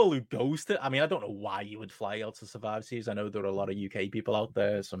people who goes to, I mean, I don't know why you would fly out to Survivor Series. I know there are a lot of UK people out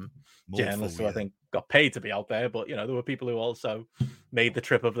there, some journalists who I think got paid to be out there, but there were people who also made the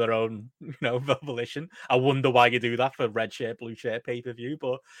trip of their own, volition. I wonder why you do that for red shirt, blue shirt pay-per-view.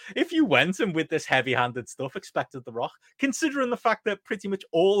 But if you went and with this heavy-handed stuff expected The Rock, considering the fact that pretty much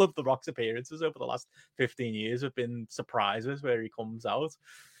all of The Rock's appearances over the last 15 years have been surprises where he comes out.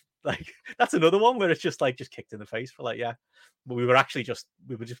 Like that's another one where it's just kicked in the face for but we were just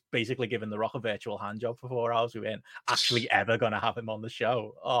basically giving The Rock a virtual hand job for 4 hours. We weren't actually ever going to have him on the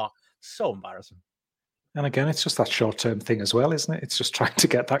show. Oh, so embarrassing. And again, it's just that short-term thing as well, isn't it? It's just trying to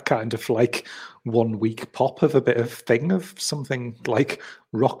get that kind of 1 week pop of a bit of thing of something like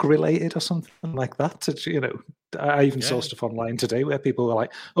Rock related or something like that. I even saw stuff online today where people were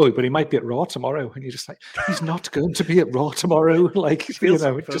like, "Oh, but he might be at Raw tomorrow," and you're just like, "He's not going to be at Raw tomorrow."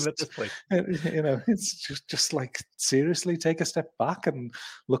 It's just like seriously take a step back and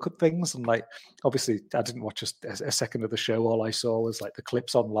look at things. And obviously, I didn't watch a second of the show. All I saw was the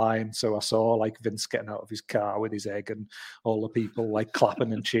clips online. So I saw Vince getting out of his car with his egg and all the people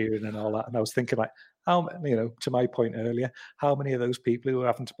clapping and cheering and all that. And I was thinking how, to my point earlier, how many of those people who are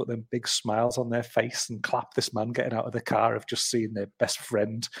having to put them big smiles on their face and clap this man getting out of the car have just seen their best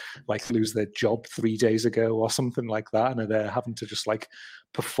friend lose their job 3 days ago or something like that, and are there having to just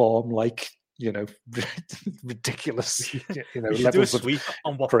perform ridiculous levels do a sweep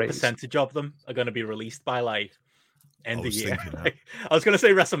on what percentage of them are going to be released by end of year. thinking that. I was going to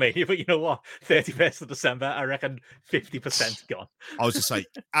say WrestleMania, but you know what? 31st of December, I reckon 50% gone. I was to say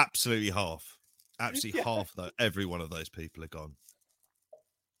absolutely half. Absolutely half of every one of those people are gone.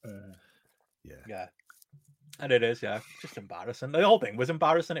 Yeah. And it is, just embarrassing. The whole thing was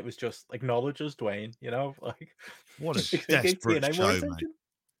embarrassing. It was just acknowledge us, Dwayne, you know? Like, what a desperate show, mate.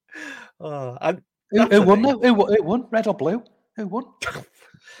 Who won now? Who won? Red or blue? Who won?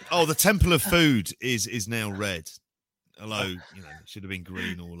 Oh, the Temple of Food is now red. Although, you know, it should have been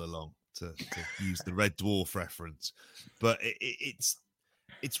green all along to use the Red Dwarf reference. But it's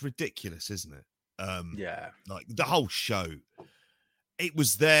ridiculous, isn't it? Like the whole show. It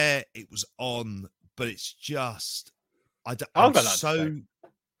was there, it was on, but it's just I don't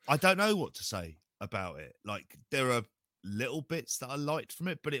know what to say about it. Like there are little bits that I liked from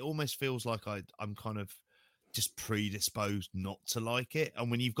it, but it almost feels like I'm kind of just predisposed not to like it. And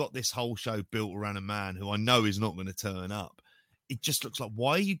when you've got this whole show built around a man who I know is not going to turn up, it just looks like,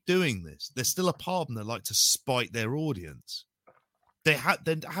 why are you doing this? There's still a part of them that like to spite their audience. They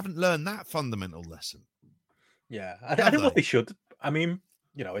haven't learned that fundamental lesson. Yeah, I think what they should. I mean,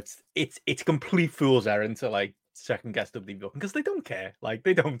 you know, it's complete fool's errand to like second guess WWE because they don't care. Like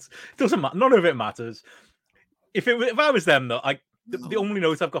they don't. It doesn't matter. None of it matters. If I was them though, the only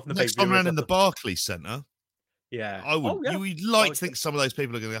notes I've got from the next time around in the Barclays Centre. Yeah, I would. You would like to think some of those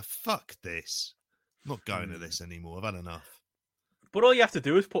people are going to go, "Fuck this! I'm not going to this anymore. I've had enough." But all you have to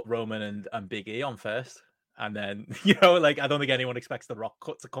do is put Roman and Big E on first. And then, you know, like I don't think anyone expects the Rock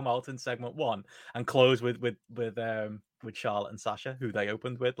cut to come out in segment 1 and close with Charlotte and Sasha, who they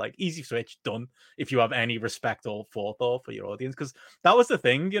opened with. Like easy switch, done. If you have any respect or forethought for your audience, because that was the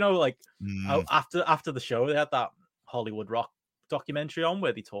thing, you know, like after the show, they had that Hollywood Rock documentary on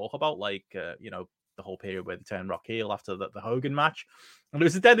where they talk about like you know, the whole period where they turned Rock heel after the Hogan match, and it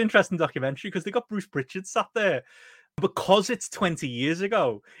was a dead interesting documentary because they got Bruce Pritchard sat there. Because it's 20 years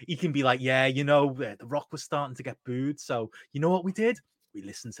ago, he can be like, yeah, you know, the Rock was starting to get booed. So you know what we did? We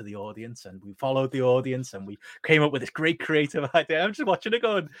listened to the audience and we followed the audience and we came up with this great creative idea. I'm just watching it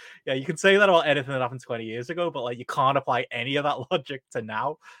going, yeah, you can say that about anything that happened 20 years ago, but like you can't apply any of that logic to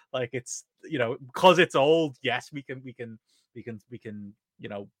now. Like it's, you know, because it's old. Yes, we can, you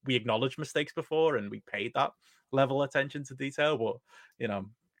know, we acknowledge mistakes before and we paid that level of attention to detail, but you know,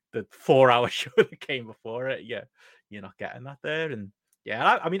 the 4-hour show that came before it, you're not getting that there. And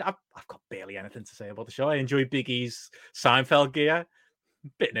yeah, I mean, I've got barely anything to say about the show. I enjoyed Big E's Seinfeld gear.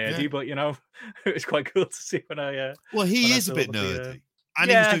 Bit nerdy, but you know, it was quite cool to see when I. Well, he is a bit nerdy, and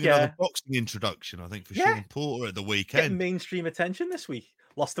he was doing another boxing introduction, I think, for Sean Porter at the weekend. Getting mainstream attention this week.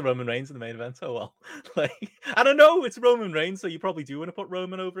 Lost to Roman Reigns in the main event. Oh well, like I don't know. It's Roman Reigns, so you probably do want to put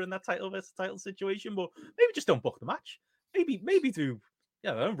Roman over in that title versus title situation, but maybe just don't book the match. Maybe do.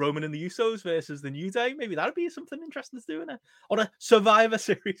 Yeah, Roman and the Usos versus the New Day. Maybe that'd be something interesting to do on a Survivor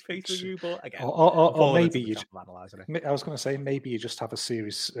Series pay-per-view. But again, or maybe you just, I was going to say maybe you just have a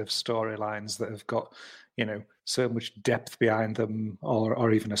series of storylines that have got, you know, so much depth behind them,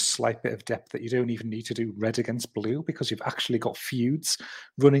 or even a slight bit of depth that you don't even need to do red against blue because you've actually got feuds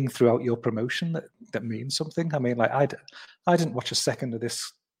running throughout your promotion that mean something. I mean, like I didn't watch a second of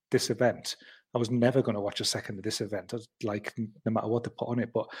this event. I was never going to watch a second of this event, like no matter what they put on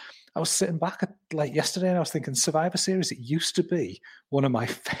it. But I was sitting back like yesterday and I was thinking Survivor Series, it used to be one of my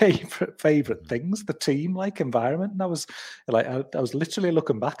favorite things, the team like environment. And I was like, I was literally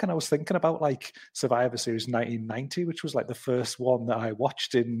looking back and I was thinking about like Survivor Series 1990, which was like the first one that I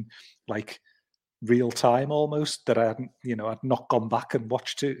watched in like real time almost, that I hadn't, you know, I'd not gone back and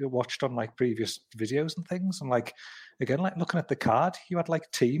watched on like previous videos and things. And like, again, like looking at the card, you had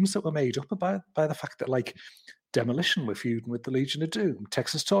like teams that were made up by the fact that like Demolition were feuding with the Legion of Doom,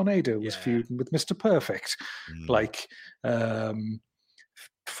 Texas Tornado was feuding with Mr. Perfect, like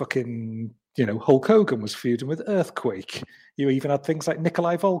fucking, you know, Hulk Hogan was feuding with Earthquake. You even had things like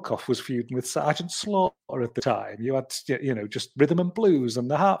Nikolai Volkov was feuding with Sergeant Slaughter at the time. You had, you know, just Rhythm and Blues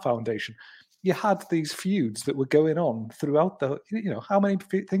and the Hart Foundation. You had these feuds that were going on throughout the, you know, how many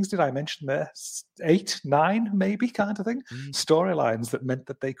things did I mention there? 8, 9, maybe, kind of thing. Storylines that meant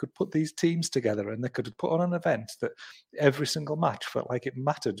that they could put these teams together and they could put on an event that every single match felt like it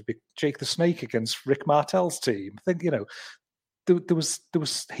mattered. Jake the Snake against Rick Martel's team. I think, you know, there was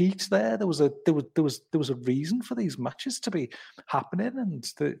heat there. There was a reason for these matches to be happening,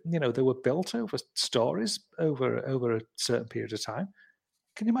 and you know, they were built over stories over a certain period of time.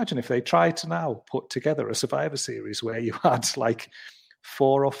 Can you imagine if they tried to now put together a Survivor Series where you had like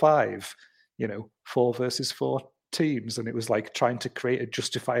 4 or 5, you know, 4 versus 4 teams, and it was like trying to create a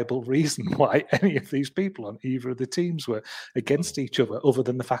justifiable reason why any of these people on either of the teams were against each other, other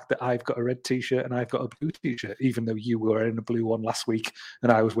than the fact that I've got a red t-shirt and I've got a blue t-shirt, even though you were wearing a blue one last week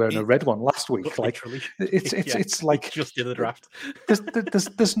and I was wearing a red one last week. Like it's like just in the draft. There's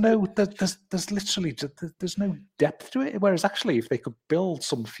literally there's no depth to it. Whereas actually, if they could build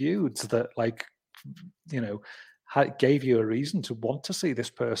some feuds that, like, you know, gave you a reason to want to see this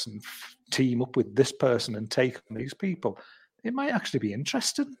person team up with this person and take on these people, it might actually be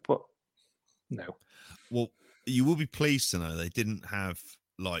interesting. But no. Well, you will be pleased to know they didn't have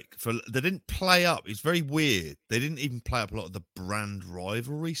they didn't play up. It's very weird. They didn't even play up a lot of the brand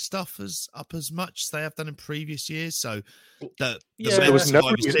rivalry stuff as much as they have done in previous years. So there was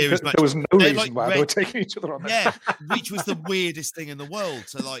no reason why they were taking each other on. Yeah, which was the weirdest thing in the world.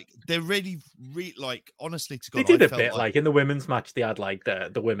 So like they're really like, honestly to God, they did a bit like in the women's match. They had like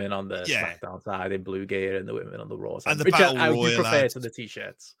the women on the SmackDown side in blue gear and the women on the Raw side, and the which Battle I Royale would prefer to the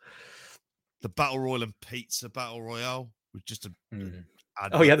t-shirts. The Battle Royal and Pizza Battle Royale with just a.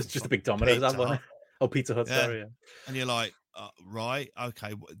 Oh yeah, there's just a big Domino's ad one. Oh, Pizza Hut, sorry. Yeah. And you're like, right,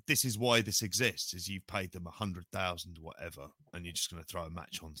 okay, this is why this exists, is you've paid them 100,000 whatever, and you're just going to throw a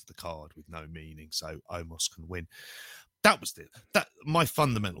match onto the card with no meaning, so Omos can win. That was my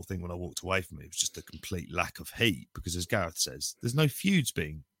fundamental thing when I walked away from it. Was just a complete lack of heat, because as Gareth says, there's no feuds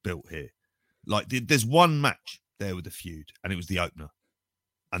being built here. Like there's one match there with a feud, and it was the opener,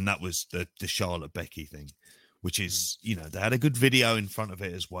 and that was the Charlotte Becky thing. Which is, you know, they had a good video in front of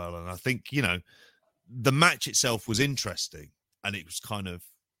it as well. And I think, you know, the match itself was interesting, and it was kind of,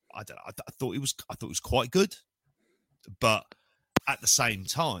 I thought it was quite good. But at the same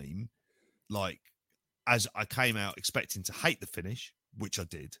time, like, as I came out expecting to hate the finish, which I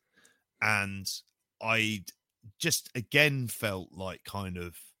did, and I just again felt like kind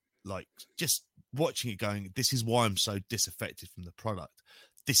of like just watching it going, this is why I'm so disaffected from the product.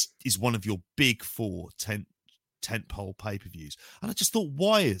 This is one of your big four tentpole pay-per-views, and I just thought,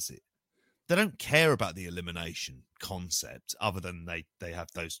 why is it they don't care about the elimination concept, other than they have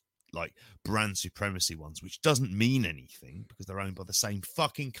those like brand supremacy ones, which doesn't mean anything because they're owned by the same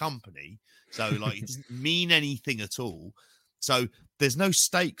fucking company, so like it doesn't mean anything at all. So there's no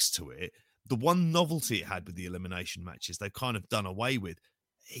stakes to it. The one novelty it had with the elimination matches they've kind of done away with.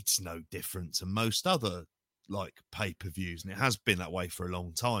 It's no different to most other like pay-per-views, and it has been that way for a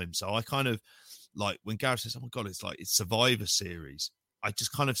long time. So I kind of like when Gareth says, oh my God, it's like it's Survivor Series, I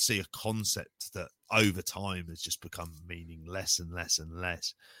just kind of see a concept that over time has just become meaning less and less and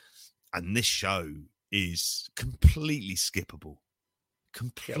less. And this show is completely skippable.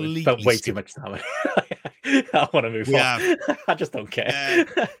 Completely. Spent way too much time. I want to move on. I just don't care.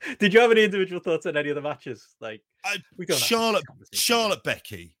 Yeah. Did you have any individual thoughts on any of the matches? Like Charlotte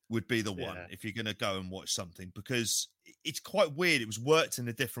Becky would be the one if you're going to go and watch something, because it's quite weird. It was worked in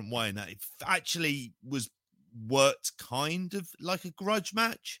a different way, and that it actually was worked kind of like a grudge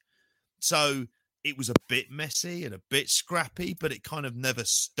match. So it was a bit messy and a bit scrappy, but it kind of never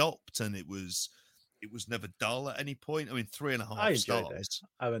stopped, and it was never dull at any point. I mean, 3.5 stars.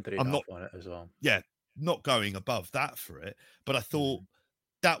 I went 3.5 on it as well. Yeah, not going above that for it, but I thought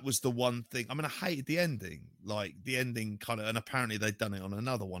that was the one thing. I mean, I hated the ending, like the ending kind of, and apparently they'd done it on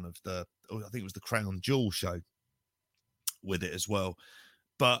another one of I think it was the Crown Jewel show with it as well.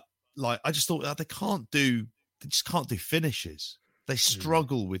 But like, I just thought they just can't do finishes. They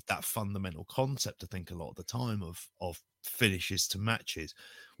struggle with that fundamental concept, I think, a lot of the time of finishes to matches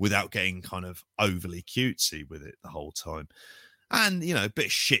without getting kind of overly cutesy with it the whole time. And, you know, a bit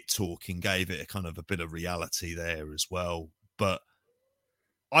of shit talking gave it a kind of a bit of reality there as well. But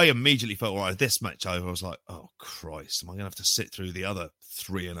I immediately felt, all right, this match over, I was like, oh, Christ, am I going to have to sit through the other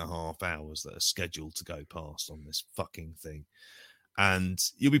 3.5 hours that are scheduled to go past on this fucking thing? And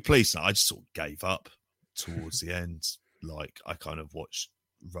you'll be pleased that I just sort of gave up towards the end. Like, I kind of watched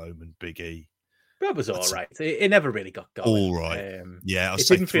Roman Big E. That was all right. It never really got going. All right. Yeah, I it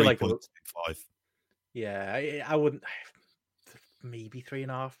didn't feel like 5. Yeah, I wouldn't. Maybe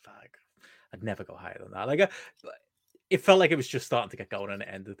 3.5. I'd never go higher than that. Like, it felt like it was just starting to get going, and it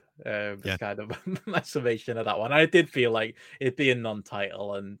ended. Kind of my summation of that one. I did feel like it being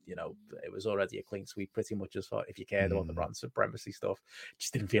non-title, and you know, it was already a clean sweep, pretty much. As far if you cared about the brand supremacy stuff, it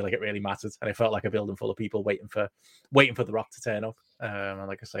just didn't feel like it really mattered, and it felt like a building full of people waiting for the Rock to turn up. And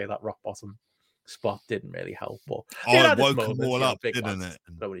like I say, that rock bottom spot didn't really help. But it woke them all up, didn't it?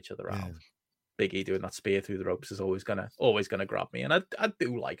 Throwing each other out. Big E doing that spear through the ropes is always gonna grab me, and I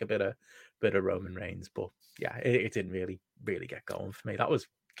do like a bit of Roman Reigns, but yeah, it didn't really get going for me. That was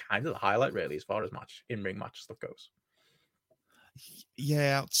kind of the highlight, really, as far as in-ring match stuff goes.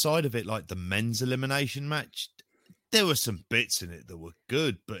 Yeah, outside of it, like the men's elimination match there were some bits in it that were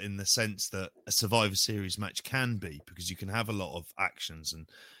good, but in the sense that a Survivor Series match can be, because you can have a lot of actions and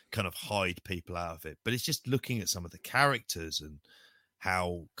kind of hide people out of it. But it's just looking at some of the characters and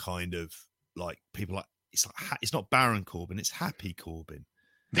how kind of like people like it's not Baron Corbin, it's Happy Corbin,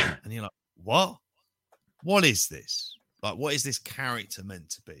 and you're like, what is this? Like, what is this character meant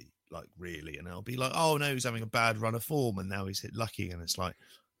to be? Like, really? And I'll be like, oh no, he's having a bad run of form and now he's hit lucky, and it's like,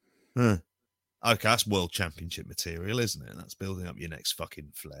 okay, that's world championship material, isn't it? And that's building up your next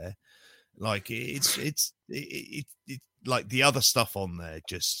fucking Flair. Like, it's like the other stuff on there,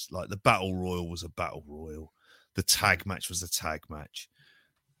 just like the Battle Royal was a Battle Royal, the tag match was a tag match.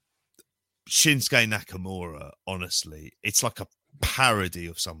 Shinsuke Nakamura, honestly, it's like a parody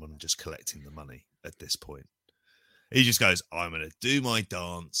of someone just collecting the money at this point. He just goes, I'm going to do my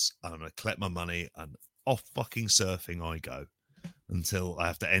dance, I'm going to collect my money, and off fucking surfing I go until I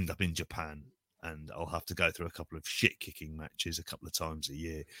have to end up in Japan, and I'll have to go through a couple of shit-kicking matches a couple of times a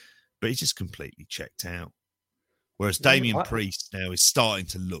year. But he's just completely checked out. Whereas Damian Priest now is starting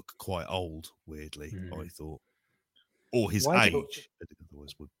to look quite old, weirdly, I thought. Or his age, as it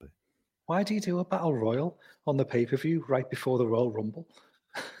otherwise would be. Why do you do a Battle Royal on the pay-per-view right before the Royal Rumble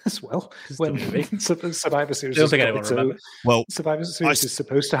as well? When Survivor Series Survivor Series is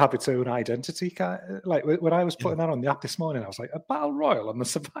supposed to have its own identity. Like when I was putting that on the app this morning, I was like, a Battle Royal on the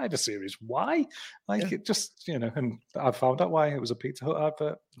Survivor Series? Why? Like it just, and I found out why. It was a Pizza Hut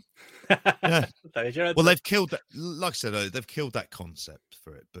advert. Well, they've killed that. Like I said, they've killed that concept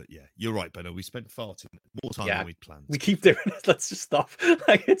for it. But yeah, you're right, Benno. We spent far too more time than we'd planned. We keep doing it. Let's just stop.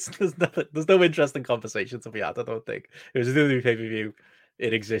 Like there's no interesting conversation to be had. I don't think it was a new pay-per-view.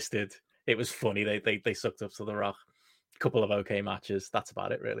 It existed. It was funny. They sucked up to the Rock. A couple of okay matches. That's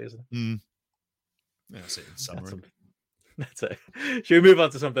about it, really, isn't it? Yeah, that's it in summary. That's it. Should we move on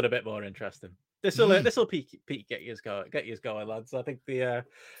to something a bit more interesting? This will get you going, lads. I think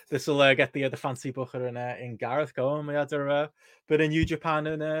this will get the fancy booker in Gareth going. We had a bit of New Japan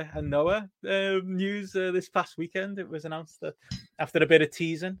and Noah news this past weekend. It was announced that after a bit of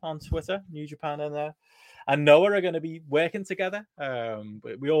teasing on Twitter, New Japan and Noah are going to be working together.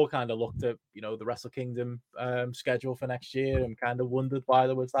 We all kind of looked at the Wrestle Kingdom schedule for next year and kind of wondered why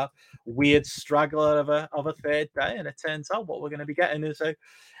there was that weird straggler of a third day, and it turns out what we're going to be getting is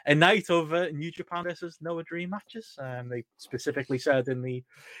a night of New Japan versus Noah Dream matches. They specifically said in the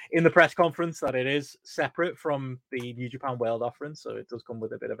press conference that it is separate from the New Japan World offering, so it does come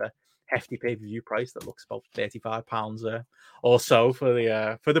with a bit of a hefty pay-per-view price that looks about £35 or so for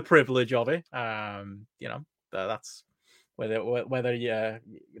the privilege of it. That's whether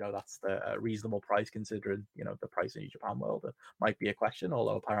that's the reasonable price considering the price in New Japan World. It might be a question,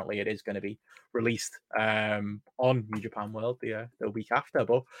 although apparently it is going to be released on New Japan World the week after.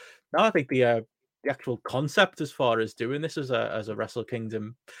 But no, I think the actual concept as far as doing this as a Wrestle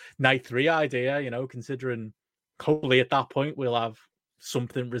Kingdom Night 3 idea, considering hopefully at that point we'll have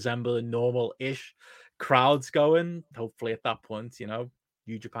something resembling normal-ish crowds going. Hopefully at that point,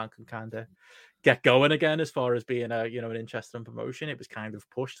 New Japan can kind of get going again as far as being an interesting promotion. It was kind of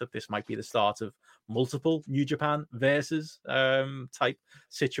pushed that this might be the start of multiple New Japan versus type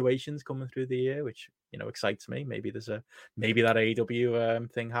situations coming through the year, which excites me. Maybe that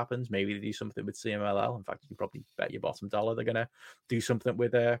AEW thing happens. Maybe they do something with CMLL. In fact, you probably bet your bottom dollar they're gonna do something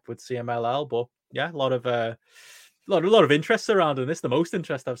with CMLL. But yeah, a lot of interest surrounding this. The most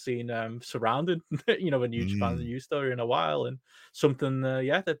interest I've seen surrounding a New Japan news story in a while, and something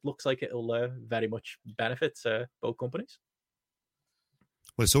that looks like it'll very much benefit both companies.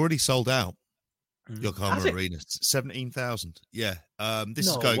 Well, it's already sold out. Yokohama Arena, 17,000. Yeah, this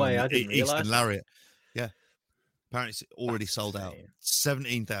is going on Eastern Lariat. Yeah, apparently it's already sold out.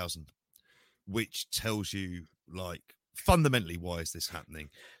 17,000, which tells you fundamentally why is this happening.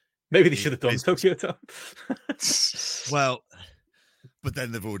 Maybe they should have done Tokyo Dome. Well, but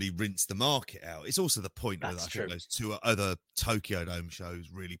then they've already rinsed the market out. It's also the point where I think those two other Tokyo Dome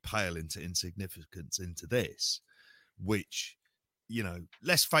shows really pale into insignificance into this, which,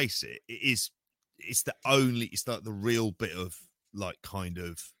 let's face it, it's like the real bit of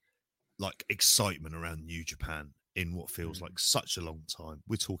excitement around New Japan in what feels like such a long time.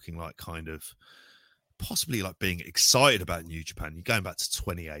 We're talking possibly being excited about New Japan. You're going back to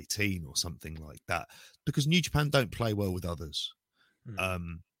 2018 or something like that, because New Japan don't play well with others.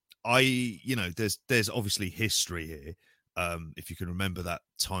 There's obviously history here. If you can remember that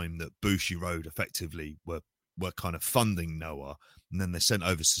time that Bushiroad effectively were kind of funding Noah, and then they sent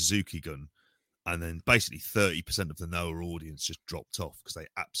over Suzuki-gun, and then basically 30% of the Noah audience just dropped off because they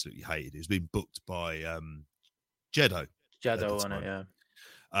absolutely hated it. It was being booked by Jado on it, yeah.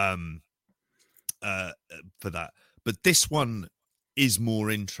 For that. But this one is more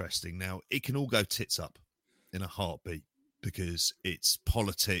interesting. Now, it can all go tits up in a heartbeat because it's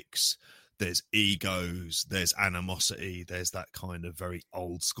politics, there's egos, there's animosity, there's that kind of very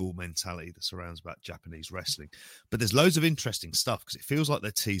old school mentality that surrounds about Japanese wrestling. But there's loads of interesting stuff because it feels like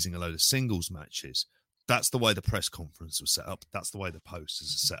they're teasing a load of singles matches. That's the way the press conference was set up. That's the way the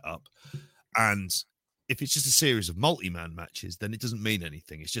posters are set up. And if it's just a series of multi-man matches, then it doesn't mean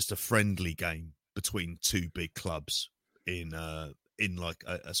anything. It's just a friendly game between two big clubs in like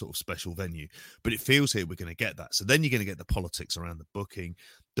a sort of special venue. But it feels here we're going to get that. So then you're going to get the politics around the booking,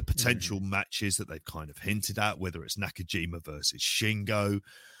 the potential matches that they've kind of hinted at, whether it's Nakajima versus Shingo.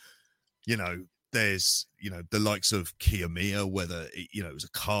 You know, there's, you know, the likes of Kiyomiya, whether, it was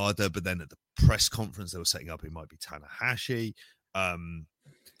Okada, but then at the press conference they were setting up it might be Tanahashi.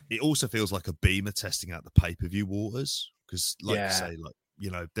 It also feels like a Beamer testing out the pay-per-view waters because, like you say, like, you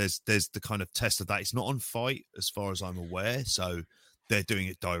know, there's the kind of test of that. It's not on Fight as far as I'm aware, so they're doing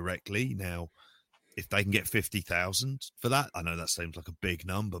it directly. Now, if they can get 50,000 for that, I know that seems like a big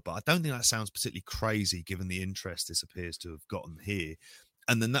number, but I don't think that sounds particularly crazy given the interest this appears to have gotten here.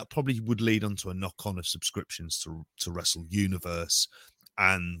 And then that probably would lead on to a knock-on of subscriptions to Wrestle Universe.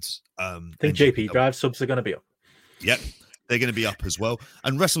 And I think JP Drive subs are going to be up. Yep, they're going to be up as well.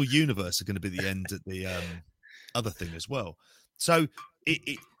 And Wrestle Universe are going to be the end at the other thing as well. So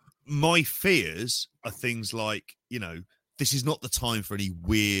my fears are things like, you know, this is not the time for any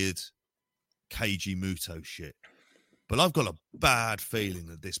weird Keiji Muto shit. But I've got a bad feeling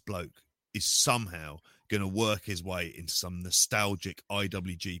that this bloke is somehow going to work his way into some nostalgic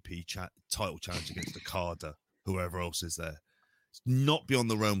IWGP title challenge against Okada, whoever else is there. It's not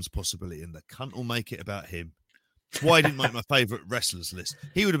beyond the realms of possibility, and the cunt will make it about him. That's why I didn't make my favourite wrestlers list.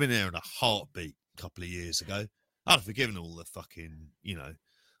 He would have been there in a heartbeat a couple of years ago. I'd have forgiven all the fucking, you know,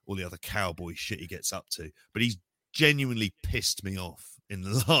 all the other cowboy shit he gets up to. But he's genuinely pissed me off in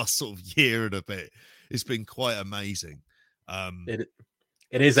the last sort of year and a bit. It's been quite amazing. It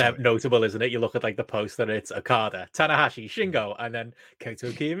is notable, isn't it? You look at like the poster, it's Okada, Tanahashi, Shingo, and then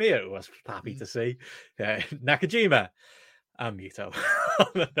Kaito Kiyomiya, who I was happy to see, Nakajima, and Muto on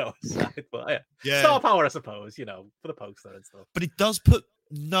the north side. But Star Power, I suppose, you know, for the poster and stuff. But it does put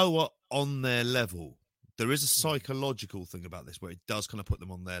Noah on their level. There is a psychological thing about this where it does kind of put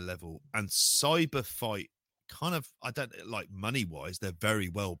them on their level. And Cyber Fight kind of, I don't like money-wise, they're very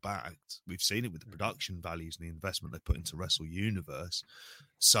well backed. We've seen it with the production values and the investment they put into Wrestle Universe.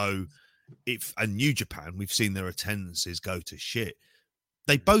 So and New Japan, we've seen their attendances go to shit.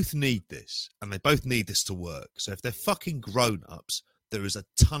 They both need this, and they both need this to work. So if they're fucking grown-ups, there is a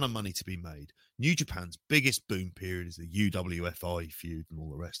ton of money to be made. New Japan's biggest boom period is the UWFI feud and all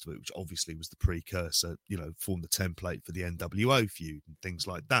the rest of it, which obviously was the precursor, you know, formed the template for the NWO feud and things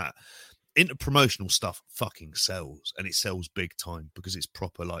like that. Interpromotional stuff fucking sells, and it sells big time because it's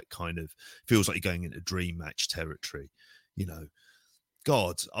proper, like, kind of feels like you're going into dream match territory. You know,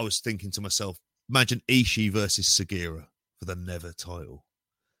 God, I was thinking to myself, imagine Ishii versus Sugiura for the Never title.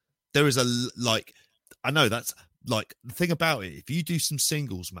 There is I know that's like the thing about it. If you do some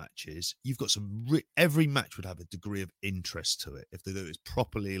singles matches, you've got every match would have a degree of interest to it. If they do it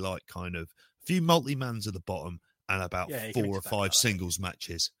properly, like kind of a few multi-mans at the bottom and about 4 or 5 singles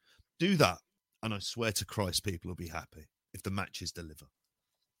matches. Do that, and I swear to Christ, people will be happy if the matches deliver.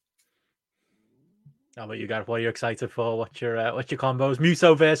 How about you, Gareth? What are you excited for? What's your combos?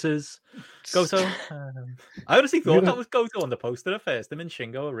 Muto versus Goto. I honestly thought that was Goto on the poster at first. Him and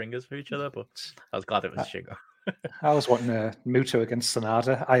Shingo are ringers for each other, but I was glad it was Shingo. I was wanting a Muto against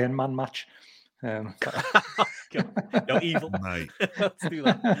Sanada Iron Man match. No, evil. Mate. Let's do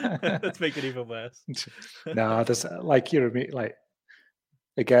that. Let's make it even worse. No, there's like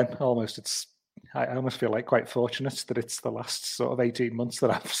again, almost I almost feel like quite fortunate that it's the last sort of 18 months that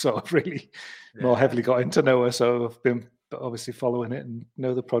I've sort of really more heavily got into Noah. So I've been obviously following it and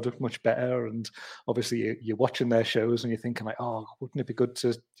know the product much better. And obviously you're watching their shows and you're thinking like, oh, wouldn't it be good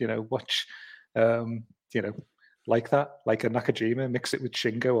to, you know, watch, like that, like a Nakajima, mix it with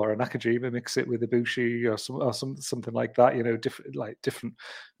Shingo, or a Nakajima, mix it with Ibushi or something like that, you know, different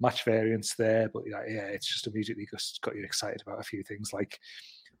match variants there. But it's just immediately just got you excited about a few things. Like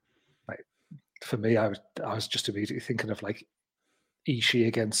for me, I was just immediately thinking of like Ishii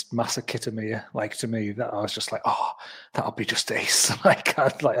against Masa Kitamiya. Like to me, that I was just like, oh, that'll be just ace. I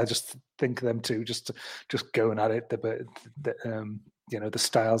just think them two just going at it. You know, the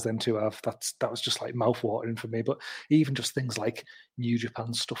styles them two have, that was just like mouth-watering for me. But even just things like New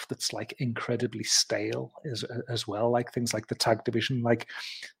Japan stuff that's like incredibly stale as well, like things like the tag division. Like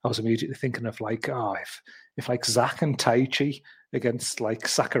I was immediately thinking of like, if like Zack and Taichi against like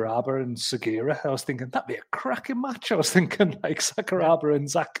Sakuraba and Sugiura. I was thinking that'd be a cracking match. I was thinking like Sakuraba and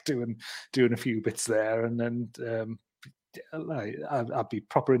Zack doing a few bits there, and then I'd be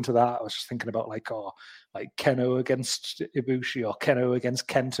proper into that. I was just thinking about like Keno against Ibushi or Keno against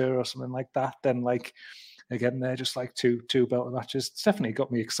Kenta or something like that. Then like again, they're just like two belt matches. It's definitely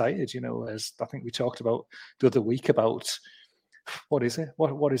got me excited, as I think we talked about the other week about what is it?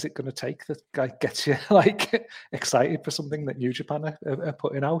 What is it going to take that gets you like excited for something that New Japan are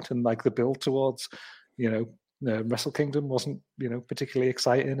putting out, and like the build towards, Wrestle Kingdom wasn't, particularly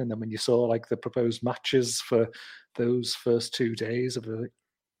exciting. And then when you saw like the proposed matches for those first 2 days of the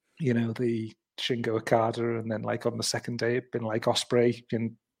Shingo Okada, and then like on the second day it'd been like Ospreay,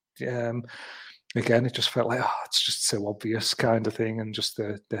 and again it just felt like it's just so obvious kind of thing, and just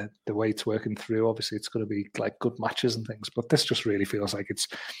the way it's working through. Obviously it's going to be like good matches and things, but this just really feels like it's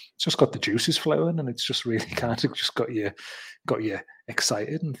just got the juices flowing, and it's just really kind of just got you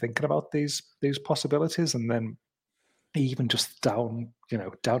excited and thinking about these possibilities. And then even just down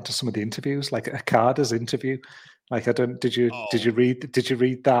to some of the interviews, like Okada's interview. Like, did you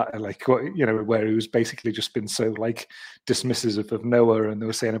read that? Like, what, where he was basically just been so like dismissive of Noah, and they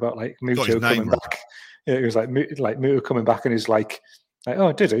were saying about like Muto coming back. Yeah, it was like Muto coming back, and he's like,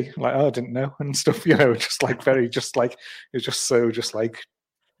 oh, did he? Like, oh, I didn't know, and stuff. Just like very, just like it was just so, just like,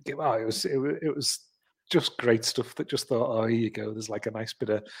 wow, it was just great stuff. That just thought, oh, here you go. There's like a nice bit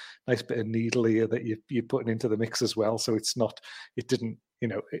of needle here that you're putting into the mix as well. So it didn't.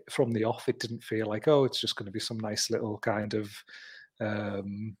 From the off, it didn't feel like, oh, it's just going to be some nice little kind of,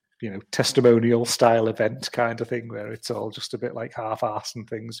 testimonial style event kind of thing where it's all just a bit like half-assed and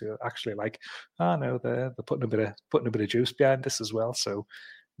things. You're actually like, no, they're putting a bit of juice behind this as well. So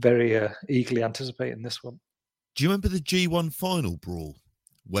very eagerly anticipating this one. Do you remember the G1 final brawl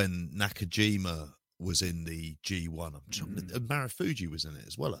when Nakajima was in the G1? And Marufuji was in it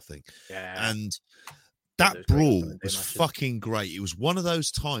as well, I think. Yeah. And that brawl was fucking great. It was one of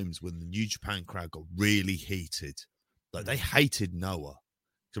those times when the New Japan crowd got really heated. Like, they hated Noah.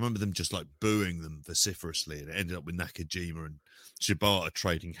 I remember them just like booing them vociferously, and it ended up with Nakajima and Shibata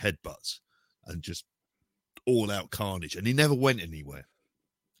trading headbutts and just all out carnage. And he never went anywhere.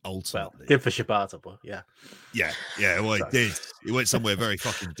 Ultimately, well, good for Shibata, but yeah. Well, he did. He went somewhere very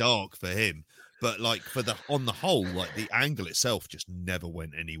fucking dark for him. But like on the whole, like the angle itself just never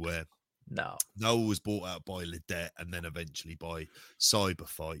went anywhere. No. Noah was bought out by Lidet and then eventually by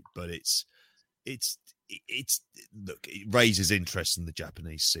Cyberfight, but it's look, it raises interest in the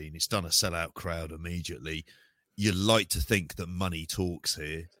Japanese scene. It's done a sellout crowd immediately. You like to think that money talks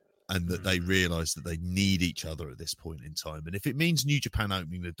here, and that they realise that they need each other at this point in time. And if it means New Japan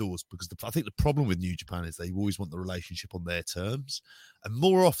opening the doors, because I think the problem with New Japan is they always want the relationship on their terms. And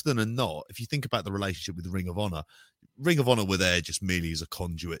more often than not, if you think about the relationship with Ring of Honor were there just merely as a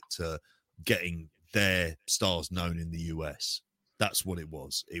conduit to getting their stars known in the US. That's what it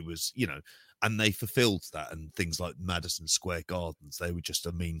was. It was, and they fulfilled that. And things like Madison Square Gardens, they were just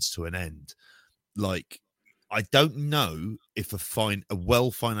a means to an end. Like, I don't know if a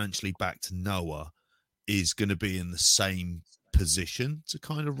well financially backed Noah is going to be in the same position to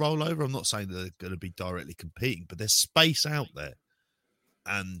kind of roll over. I'm not saying that they're going to be directly competing, but there's space out there.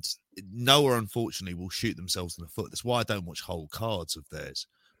 And Noah, unfortunately, will shoot themselves in the foot. That's why I don't watch whole cards of theirs,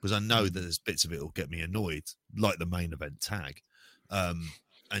 because I know that there's bits of it will get me annoyed, like the main event tag.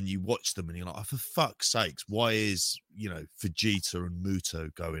 And you watch them and you're like, oh, for fuck's sakes, why is, Fujita and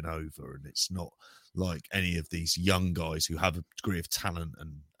Muto going over? And it's not like any of these young guys who have a degree of talent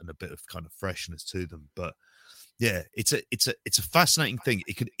and a bit of kind of freshness to them. But yeah, it's a fascinating thing.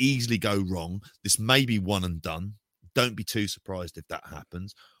 It could easily go wrong. This may be one and done. Don't be too surprised if that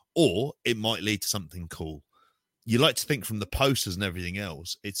happens, or it might lead to something cool. You like to think from the posters and everything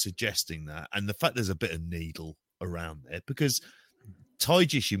else, it's suggesting that. And the fact there's a bit of needle around there, because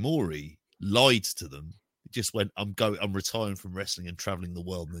Taiji Ishimori lied to them. He just went, I'm retiring from wrestling and traveling the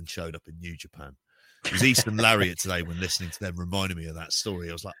world, and then showed up in New Japan. It was Eastern Lariat today when listening to them reminded me of that story.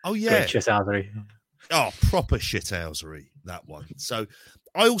 I was like, oh yeah. Shithousery. Oh, proper shithousery, that one. So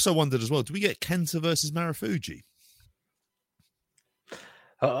I also wondered as well, do we get Kenta versus Marufuji?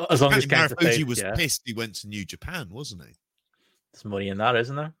 As long as Marufuji was pissed he went to New Japan, wasn't he? There's money in that,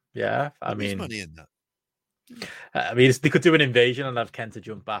 isn't there? Yeah. There's money in that. They could do an invasion and have Kenta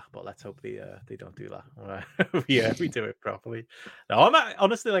jump back, but let's hope they don't do that. Yeah, we do it properly. No, I'm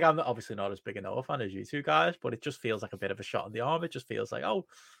honestly, like, I'm obviously not as big a Noah fan as you two guys, but it just feels like a bit of a shot in the arm. It just feels like, oh,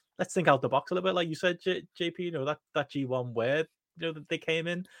 let's think out the box a little bit, like you said, JP. That G1 where that they came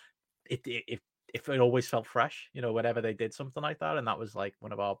in, it if it always felt fresh, whenever they did something like that. And that was like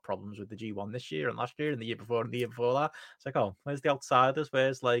one of our problems with the G1 this year and last year and the year before and the year before that. It's like, oh, where's the outsiders?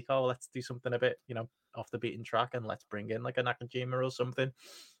 Where's like, oh, let's do something a bit, off the beaten track and let's bring in like a Nakajima or something,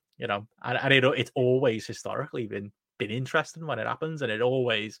 and it's always historically been interesting when it happens. And it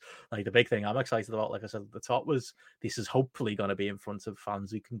always, like, the big thing I'm excited about, like I said at the top, was this is hopefully going to be in front of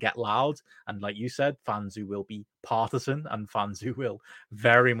fans who can get loud, and like you said, fans who will be partisan and fans who will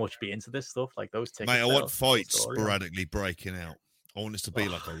very much be into this stuff, like those tickets. Mate, I want fights sporadically breaking out. I want this to be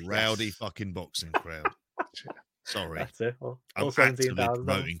like a rowdy fucking boxing crowd. Sorry, that's it. Well, I'm actively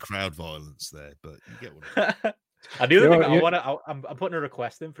promoting crowd violence there, but you get what I mean. I do think I'm putting a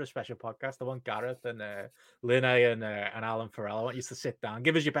request in for a special podcast. I want Gareth and Linne and Alan Farrell. I want you to sit down,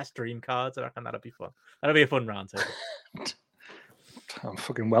 give us your best dream cards. I reckon that'd be fun. That'd be a fun round table. I'm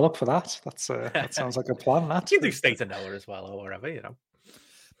fucking well up for that. That sounds like a plan. That you can do State of Noah as well, or whatever,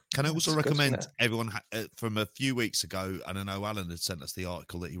 Can I also recommend everyone from a few weeks ago, and I know Alan had sent us the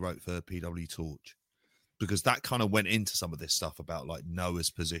article that he wrote for PW Torch, because that kind of went into some of this stuff about like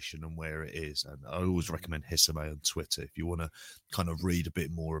Noah's position and where it is. And I always recommend Hisame on Twitter if you want to kind of read a bit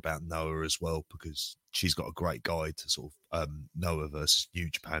more about Noah as well, because she's got a great guide to sort of Noah versus New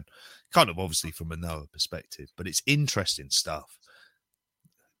Japan, kind of obviously from a Noah perspective, but it's interesting stuff,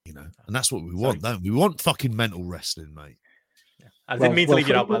 and that's what we want, don't we? We want fucking mental wrestling, mate. Yeah. I didn't mean to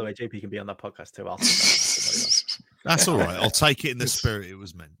leave it out, by the way. JP can be on that podcast too. That's all right. I'll take it in the spirit it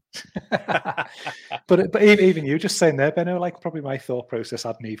was meant. but even you just saying there, Benno, like probably my thought process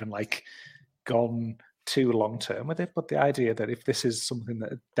hadn't even like gone too long term with it. But the idea that if this is something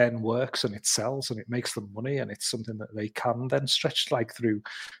that then works and it sells and it makes them money and it's something that they can then stretch like through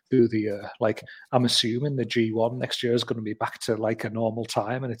the like, I'm assuming the G1 next year is going to be back to like a normal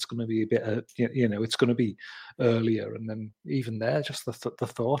time, and it's going to be a bit it's going to be earlier. And then even there, just the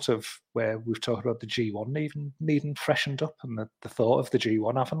thought of where we've talked about the G1 even needing freshened up, and the thought of the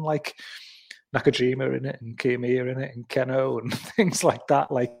G1 having like Nakajima in it and Kiyomiya in it and Keno and things like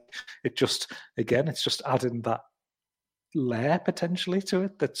that, like it's just adding that layer potentially to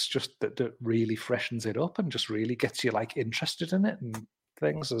it that's just that really freshens it up and just really gets you like interested in it and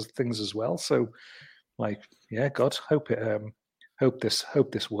things as well. So like, yeah, God, hope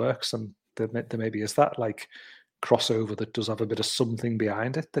this works, and there maybe is that like crossover that does have a bit of something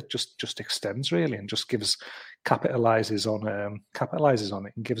behind it that just extends really and just capitalizes on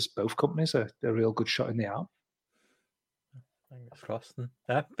it and gives both companies a real good shot in the arm. Fingers crossed.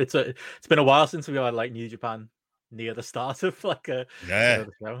 Yeah, it's been a while since we had like New Japan near the start of like a show.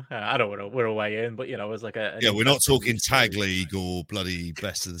 I don't know, we're away in, but it was like we're not talking tag league or bloody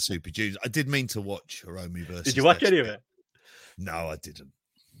best of the Super Juniors. I did mean to watch Hiromu versus. Did you watch any of it? No, I didn't.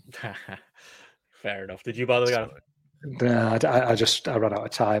 Fair enough. Did you bother going? No, I ran out of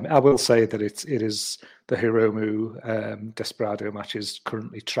time. I will say that it is the Hiromu Desperado match is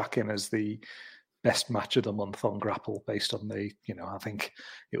currently tracking as the best match of the month on Grapple, based on the I think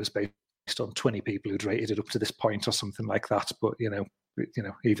it was based on 20 people who'd rated it up to this point or something like that. But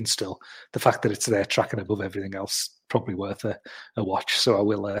even still, the fact that it's there tracking above everything else, probably worth a watch. So I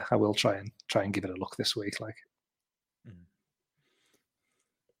will try and give it a look this week. Like,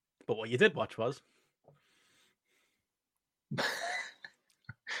 but what you did watch was.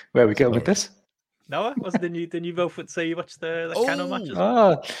 Where are we going with this? No, wasn't the new vote for say you watched the Kano matches?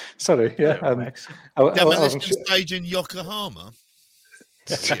 Oh, sorry, yeah. I wasn't stage in Yokohama.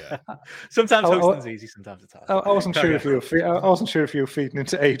 Yeah. Sometimes hosting's easy, sometimes it's hard. I wasn't sure if you were feeding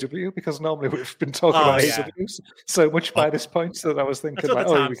into AW, because normally we've been talking about AW so much by this point, so that I was thinking like,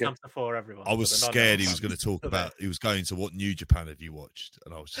 before everyone. I was scared he was going to talk about. He was going to what New Japan have you watched,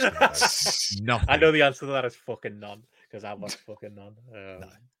 and I was just going nothing. I know the answer to that is fucking none, because I watched fucking none.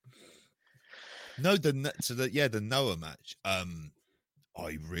 No, the Noah match.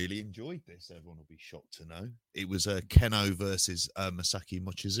 I really enjoyed this. Everyone will be shocked to know it was Keno versus Masaki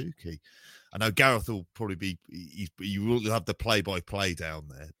Mochizuki. I know Gareth will probably be. You will have the play-by-play down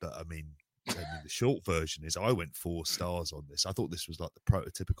there, but I mean, the short version is I went 4 stars on this. I thought this was like the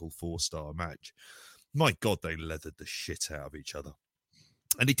prototypical 4-star match. My God, they leathered the shit out of each other,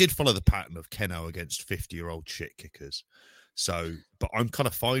 and it did follow the pattern of Keno against 50-year-old shit kickers. So, but I'm kind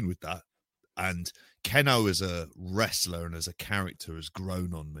of fine with that. And Keno as a wrestler and as a character has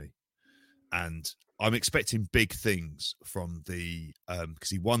grown on me. And I'm expecting big things from the because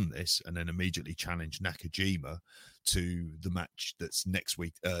he won this and then immediately challenged Nakajima to the match that's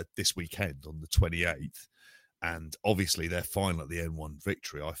this weekend on the 28th. And obviously their final at the N1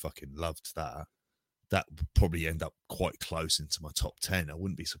 victory, I fucking loved that. That would probably end up quite close into my top 10. I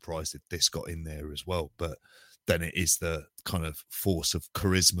wouldn't be surprised if this got in there as well. But then it is the kind of force of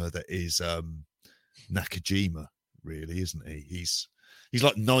charisma that is Nakajima, really, isn't he? He's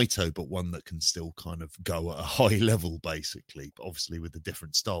like Naito, but one that can still kind of go at a high level, basically, but obviously with a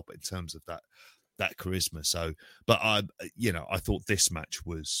different style, but in terms of that charisma. So, but I thought this match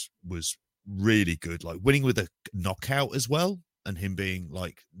was really good, like winning with a knockout as well, and him being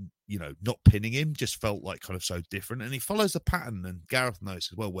like, not pinning him just felt like kind of so different. And he follows the pattern, and Gareth knows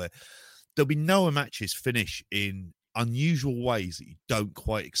as well, where there'll be Noah matches finish in unusual ways that you don't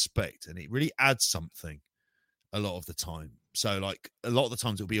quite expect, and it really adds something a lot of the time. So like a lot of the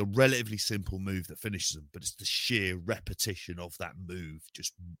times it'll be a relatively simple move that finishes them, but it's the sheer repetition of that move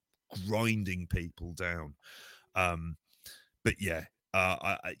just grinding people down. But yeah,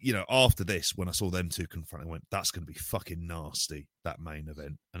 after this, when I saw them two confront, I went, that's going to be fucking nasty, that main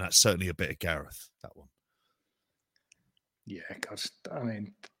event. And that's certainly a bit of Gareth, that one. Yeah, God, I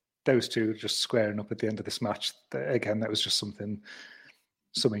mean, those two just squaring up at the end of this match. Again, that was just something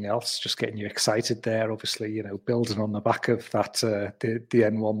else, just getting you excited there. Obviously, building on the back of that, the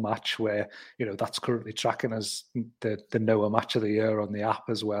N1 match where, that's currently tracking as the Noah match of the year on the app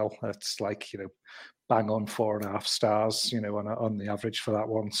as well. That's like, bang on 4.5 stars, on the average for that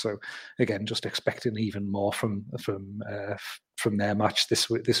one. So again, just expecting even more from their match this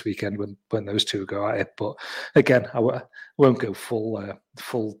weekend when those two go at it. But again, I won't go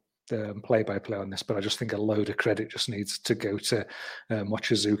full play-by-play on this, but I just think a load of credit just needs to go to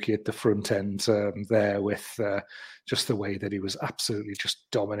Mochizuki at the front end there with just the way that he was absolutely just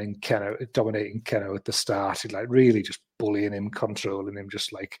dominating Kenoh at the start. He like really just bullying him, controlling him,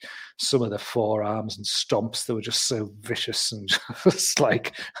 just like some of the forearms and stomps that were just so vicious, and just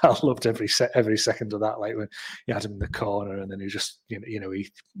like I loved every second of that. Like when he had him in the corner, and then he just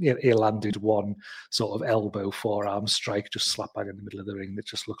he landed one sort of elbow forearm strike just slap bang in the middle of the ring that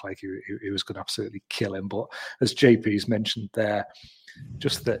just looked like he was going to absolutely kill him. But as JP's mentioned there,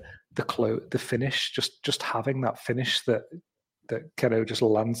 just the finish, just having that finish that Kenoh just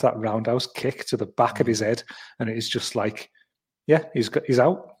lands that roundhouse kick to the back of his head, and it's just like, yeah, he's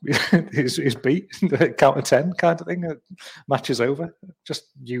out, he's beat, count of 10 kind of thing. Match is over. Just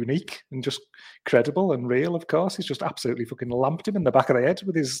unique and just credible and real. Of course, he's just absolutely fucking lamped him in the back of the head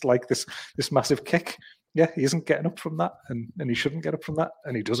with his like this massive kick. Yeah, he isn't getting up from that, and he shouldn't get up from that,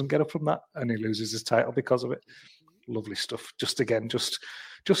 and he doesn't get up from that, and he loses his title because of it. Lovely stuff. Just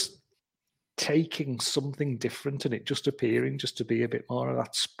taking something different and it just appearing just to be a bit more of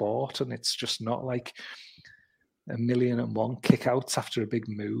that sport, and it's just not like 1,000,001 kickouts after a big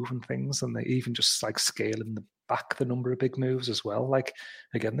move and things, and they even just like scaling back the number of big moves as well. Like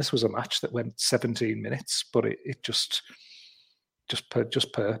again, this was a match that went 17 minutes, but it just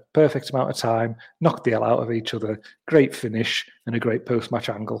perfect amount of time, knocked the hell out of each other, great finish and a great post-match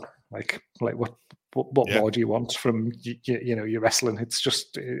angle. Like what more do you want from your wrestling? It's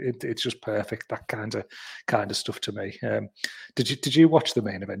just perfect. That kind of stuff to me. Did you watch the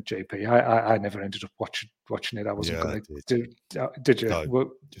main event, JP? I never ended up watching it. I wasn't going to. Did you?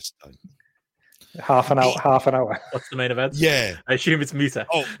 No, just don't. Half an hour. What's the main event? Yeah, I assume it's Muta.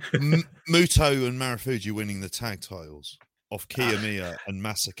 Oh, Muto and Marufuji winning the tag titles off Kiyomiya and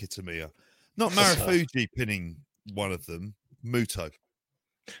Masa Kitamiya. Not Marufuji pinning one of them. Muto.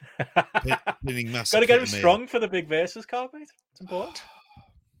 Pinning Masa. Got to get him strong for the big versus card, mate. It's important.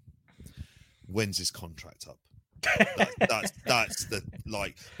 When's his contract up? That's the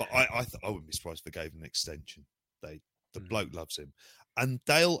like. But I wouldn't be surprised if they gave him an extension. The bloke loves him, and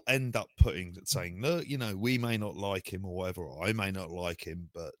they'll end up saying, look, we may not like him or whatever, or I may not like him,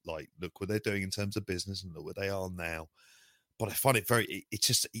 but like, look what they're doing in terms of business and look where they are now. But I find it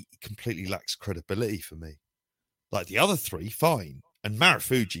it completely lacks credibility for me. Like the other three, fine. And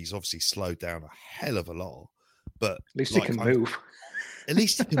Marufuji's obviously slowed down a hell of a lot, but at least he can move. At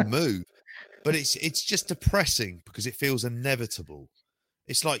least he can move. But it's just depressing because it feels inevitable.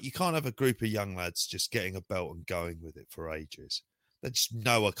 It's like you can't have a group of young lads just getting a belt and going with it for ages. They just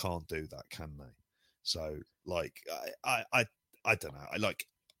know I can't do that, can they? So like I don't know.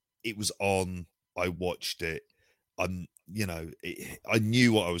 It was on. I watched it. I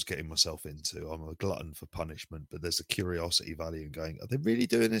knew what I was getting myself into. I'm a glutton for punishment, but there's a curiosity value in going, are they really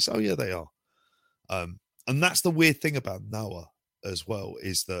doing this? Oh yeah, they are. And that's the weird thing about Noah as well,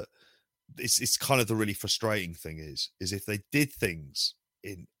 is that it's kind of the really frustrating thing is if they did things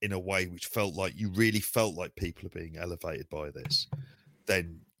in a way which felt like you really felt like people are being elevated by this,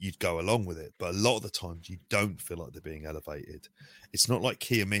 then you'd go along with it. But a lot of the times you don't feel like they're being elevated. It's not like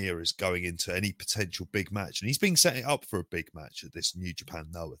Kiyomiya is going into any potential big match, and he's being setting up for a big match at this New Japan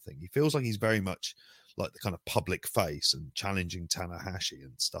Noah thing. He feels like he's very much like the kind of public face and challenging Tanahashi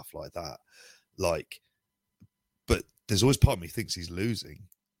and stuff like that. But there's always part of me thinks he's losing.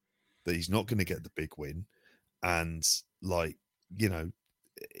 that he's not going to get the big win, and like, you know,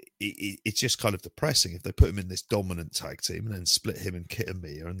 it's just kind of depressing if they put him in this dominant tag team and then split him and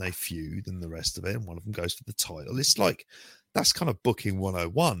Kitamiya and they feud and the rest of it, and one of them goes for the title. It's like, that's kind of booking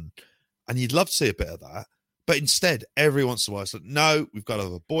 101, and you'd love to see a bit of that, but instead every once in a while it's like, no, we've got to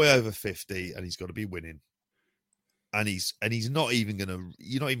have a boy over 50 and he's got to be winning, and he's not even gonna,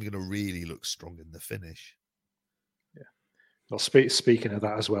 you're not even gonna really look strong in the finish. Well, speaking of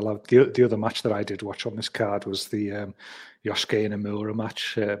that as well, the other match that I did watch on this card was the Yosuke Inamura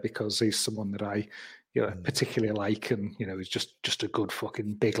match, because he's someone that I particularly like, and he's just a good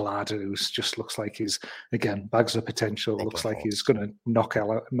fucking big lad who's just looks like he's, again, bags of potential. Looks like he's going to knock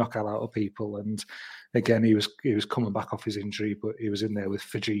out of people. And again, he was coming back off his injury, but he was in there with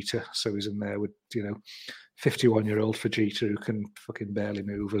Fujita, so he's in there with 51-year-old Fujita who can fucking barely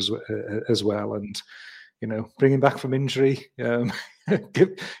move as well, and bring him back from injury,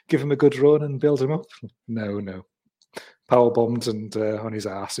 give him a good run and build him up. No. Power bombed and on his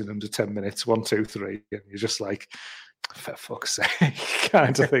ass in under 10 minutes, 1, 2, 3. And you're just like, for fuck's sake,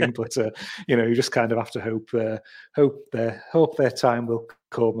 kind of thing. But, you just kind of have to hope their time will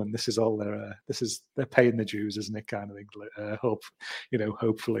come, and this is all they're paying the dues, isn't it, kind of thing.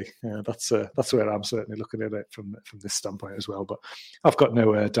 Hopefully. That's where I'm certainly looking at it from this standpoint as well. But I've got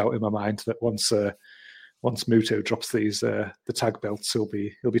no doubt in my mind that once Muto drops the tag belts, he'll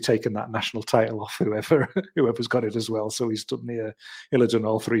be taking that national title off whoever's got it as well. So he'll have done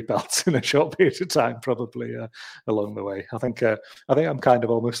all 3 belts in a short period of time, probably along the way. I think I'm kind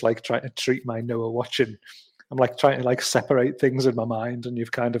of almost like trying to treat my Noah watching. I'm like trying to like separate things in my mind, and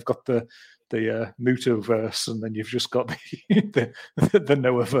you've kind of got the Muto verse, and then you've just got the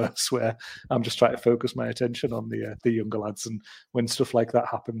Noah verse, where I'm just trying to focus my attention on the younger lads. And when stuff like that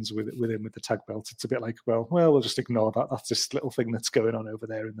happens with him with the tag belt, it's a bit like, well, we'll just ignore that. That's this little thing that's going on over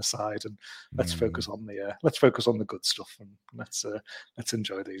there in the side, and let's focus on the good stuff, and let's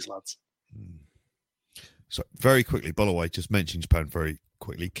enjoy these lads. So very quickly, by the way, just mention Japan very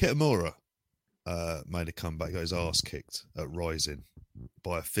quickly. Kitamura made a comeback, got his ass kicked at Rising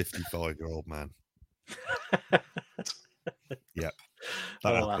by a 55-year-old man. Yeah.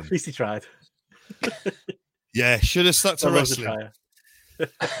 Well, at least he tried. Yeah, should have stuck to wrestling.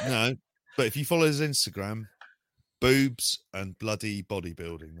 No, but if you follow his Instagram, boobs and bloody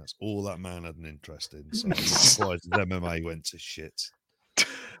bodybuilding, that's all that man had an interest in. So I'm surprised his MMA went to shit.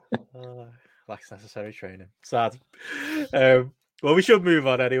 Lacks necessary training. Sad. Well, we should move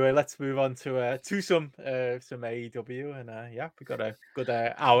on anyway. Let's move on to some AEW, and we've got a good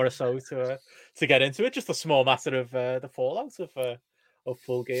hour or so to get into it. Just a small matter of the fallout of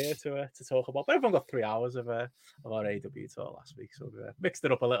Full Gear to talk about. But everyone got 3 hours of our AEW talk last week, so we mixed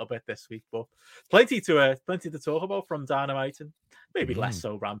it up a little bit this week. But plenty to talk about from Dynamite, and maybe less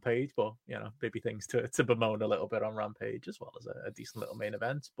so Rampage. But maybe things to bemoan a little bit on Rampage, as well as a decent little main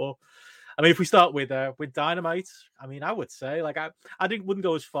event. But I mean, if we start with Dynamite, I mean, I would say, like, I wouldn't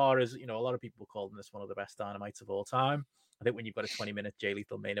go as far as, a lot of people call this one of the best Dynamites of all time. I think when you've got a 20-minute Jay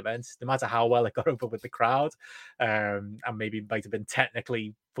Lethal main event, no matter how well it got over with the crowd, and maybe might have been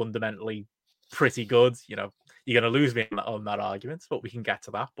technically, fundamentally pretty good, you're going to lose me on that argument, but we can get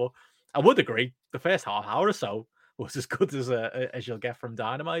to that. But I would agree, the first half hour or so was as good as you'll get from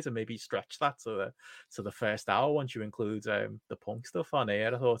Dynamite, and maybe stretch that to the first hour once you include the Punk stuff on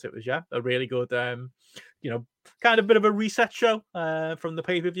here. I thought it was a really good kind of bit of a reset show from the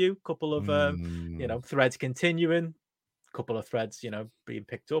pay-per-view. Couple of threads continuing, couple of threads being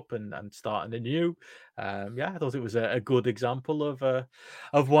picked up and starting anew. I thought it was a good example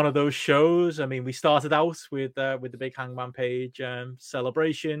of one of those shows. I mean, we started out with the big Hangman Page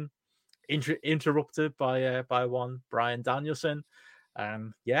celebration, interrupted by one Bryan Danielson.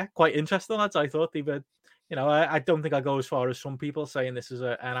 Quite interesting, lads. I thought they were, I don't think I go as far as some people saying this is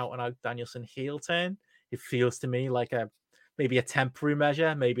an out-and-out Danielson heel turn. It feels to me like maybe a temporary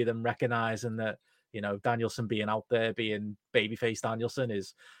measure, maybe them recognizing that Danielson being out there, being babyface Danielson,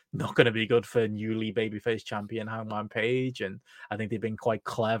 is not going to be good for newly babyface champion Hangman Page. And I think they've been quite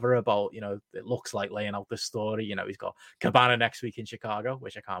clever about, it looks like laying out the story. He's got Cabana next week in Chicago,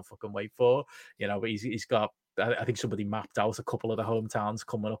 which I can't fucking wait for. But he's got, I think somebody mapped out a couple of the hometowns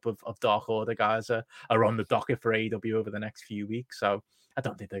coming up of Dark Order guys are on the docket for AEW over the next few weeks. So I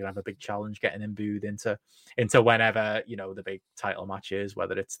don't think they're gonna have a big challenge getting imbued into whenever the big title match is,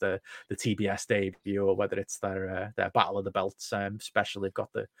 whether it's the TBS debut or whether it's their Battle of the Belts special they've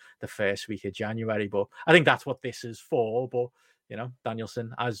got the first week of January. But I think that's what this is for. But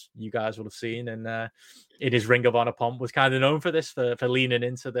Danielson, as you guys would have seen, and in his Ring of Honor pomp, was kind of known for this, for leaning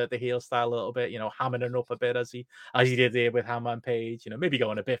into the heel style a little bit, hamming it up a bit as he did there with Hangman Page, maybe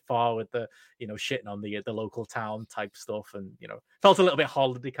going a bit far with the, shitting on the local town type stuff, and felt a little bit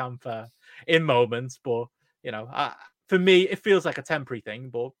holiday camp in moments, but for me, it feels like a temporary thing,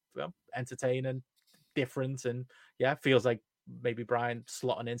 but entertaining, different, and feels like maybe Brian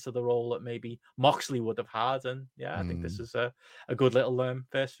slotting into the role that maybe Moxley would have had, and I think this is a good little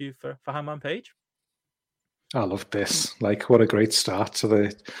first view for Hangman Page. I love this. Like, what a great start to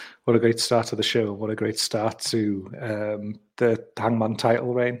the show. What a great start to the Hangman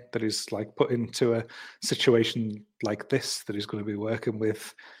title reign, that is like put into a situation like this, that he's going to be working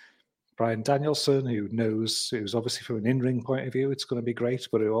with Bryan Danielson, who's obviously from an in-ring point of view, it's going to be great,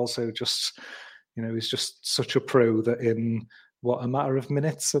 but who also just, he's just such a pro that in a matter of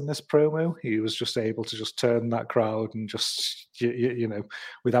minutes in this promo, he was just able to just turn that crowd and just,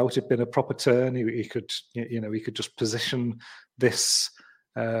 without it being a proper turn, he could just position this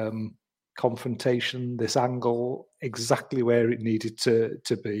confrontation, this angle, exactly where it needed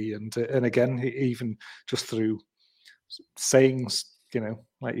to be. And again, even just through saying,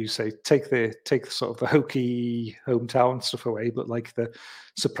 like you say, take the sort of the hokey hometown stuff away, but like the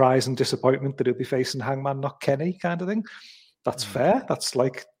surprise and disappointment that he'll be facing Hangman, not Kenny, kind of thing. That's fair. That's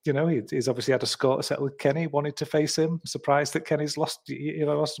like, he's obviously had a score to settle with Kenny, wanted to face him, surprised that Kenny's lost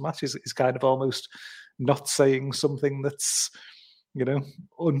a match. Is kind of almost not saying something that's,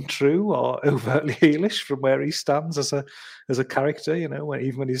 untrue or overtly heelish from where he stands as a character,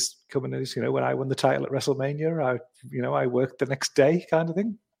 when he's coming as, when I won the title at WrestleMania, I worked the next day, kind of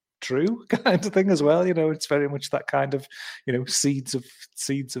thing. True, kind of thing as well. It's very much that kind of, seeds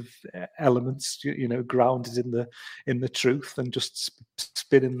of elements, grounded in the truth, and just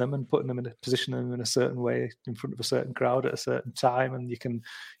spinning them and putting them in a position in a certain way in front of a certain crowd at a certain time, and you can,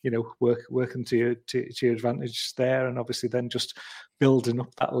 working to your advantage there, and obviously then just building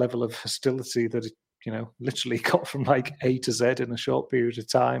up that level of hostility that it, literally got from like A to Z in a short period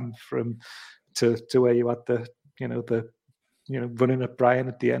of time, from to where you had the running at Brian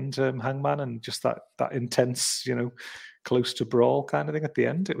at the end, Hangman, and just that intense, close to brawl kind of thing at the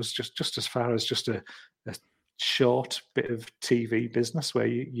end. It was just as far as just a short bit of TV business where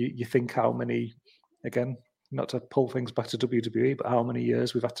you think how many, again, not to pull things back to WWE, but how many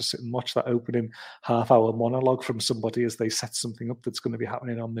years we've had to sit and watch that opening half-hour monologue from somebody as they set something up that's going to be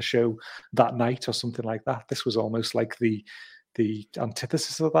happening on the show that night or something like that. This was almost like the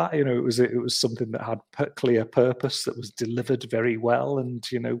antithesis of that. It was something that had clear purpose, that was delivered very well, and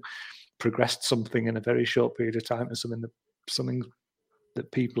progressed something in a very short period of time, and something that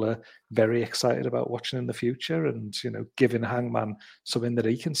people are very excited about watching in the future, and giving Hangman something that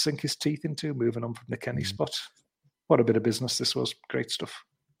he can sink his teeth into, moving on from the Kenny spot. What a bit of business this was. Great stuff.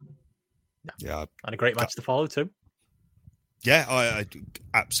 Yeah, and a great match to follow too. Yeah, I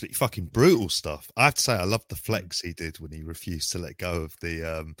absolutely fucking brutal stuff. I have to say, I loved the flex he did when he refused to let go of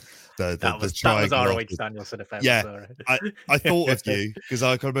the that was ROH Danielson effect. Yeah, I thought of you because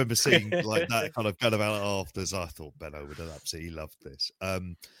I can remember seeing like that kind of going about it afterwards. I thought Benno would have absolutely loved this.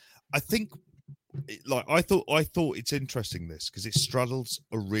 I think, I thought it's interesting this because it straddles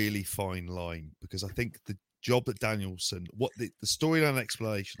a really fine line, because I think the job that Danielson, what the storyline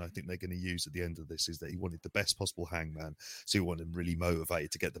explanation I think they're going to use at the end of this is that he wanted the best possible Hangman, so he wanted him really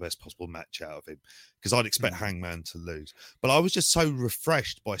motivated to get the best possible match out of him, because I'd expect Hangman to lose. But I was just so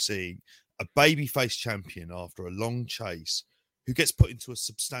refreshed by seeing a babyface champion after a long chase who gets put into a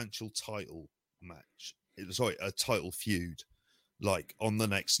substantial title match, a title feud, like on the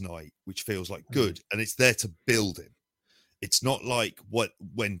next night, which feels like good, and it's there to build him. It's not like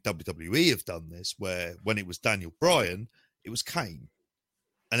when WWE have done this, where when it was Daniel Bryan, it was Kane.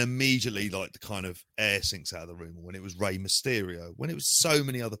 And immediately, like, the kind of air sinks out of the room. When it was Rey Mysterio, when it was so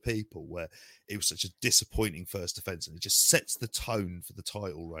many other people, where it was such a disappointing first defense, and it just sets the tone for the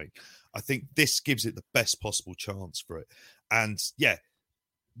title reign. I think this gives it the best possible chance for it. And yeah,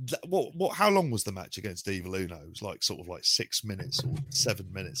 how long was the match against Evil Uno? It was like sort of like 6 minutes or 7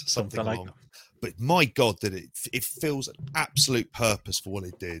 minutes or something long. Like, but my God, that it feels an absolute purpose for what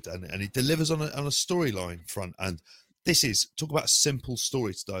it did, and it delivers on a storyline front. And this is, talk about a simple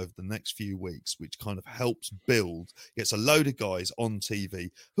story to do over the next few weeks, which kind of helps build, gets a load of guys on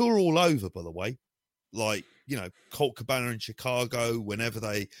TV who are all over, by the way. Like, Colt Cabana in Chicago, whenever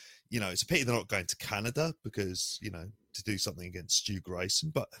they, it's a pity they're not going to Canada because, to do something against Stu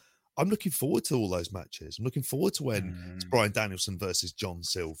Grayson. But I'm looking forward to all those matches. I'm looking forward to when it's Bryan Danielson versus John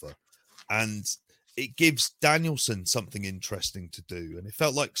Silver. And it gives Danielson something interesting to do. And it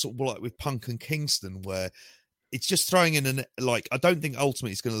felt like sort of like with Punk and Kingston, where it's just throwing in I don't think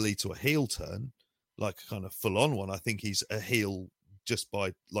ultimately it's going to lead to a heel turn, like a kind of full on one. I think he's a heel just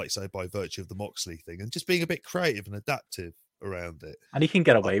by, like say, by virtue of the Moxley thing and just being a bit creative and adaptive around it. And he can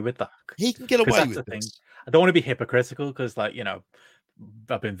get away with that. He can get away with this. I don't want to be hypocritical because, like, you know,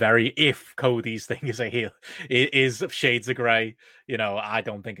 I've been if Cody's thing is a heel, it is shades of grey. You know, I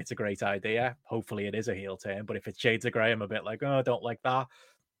don't think it's a great idea. Hopefully it is a heel turn, but if it's shades of grey, I'm a bit like, oh, I don't like that.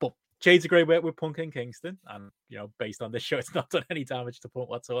 But shades of grey with Punk and Kingston, and, you know, based on this show, it's not done any damage to Punk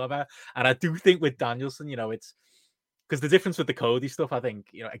whatsoever. And I do think with Danielson, you know, it's because the difference with the Cody stuff, I think,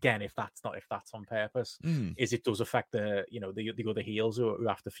 you know, again, if that's on purpose, is it does affect the, you know, the other heels who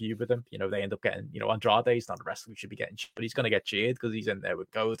have to feud with them. You know, they end up getting, you know, Andrade's not a wrestler who should be getting, but he's going to get cheered because he's in there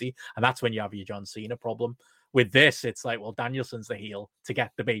with Cody, and that's when you have your John Cena problem. With this, it's like, well, Danielson's the heel to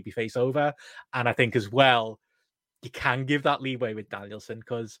get the babyface over, and I think as well, you can give that leeway with Danielson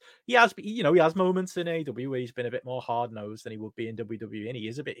because he has moments in AEW where he's been a bit more hard-nosed than he would be in WWE, and he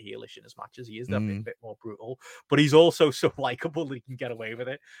is a bit heelish in his matches. He is a bit more brutal, but he's also so likable that he can get away with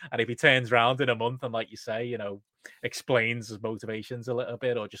it. And if he turns around in a month and, like you say, you know, explains his motivations a little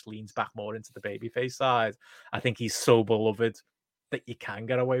bit or just leans back more into the babyface side, I think he's so beloved that you can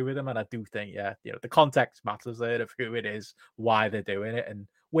get away with him. And I do think, yeah, you know, the context matters there of who it is, why they're doing it, and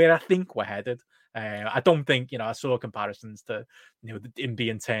where I think we're headed. I don't think, you know, I saw comparisons to, you know, him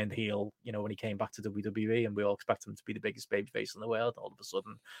being turned heel, you know, when he came back to WWE, and we all expect him to be the biggest babyface in the world. All of a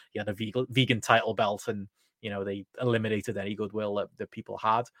sudden, he had a vegan title belt, and, you know, they eliminated any goodwill that people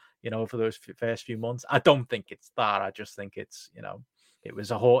had, you know, for those first few months. I don't think it's that. I just think it's, you know, they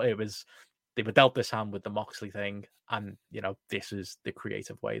were dealt this hand with the Moxley thing, and, you know, this is the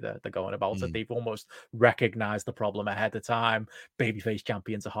creative way that they're going about it. They've almost recognized the problem ahead of time. Babyface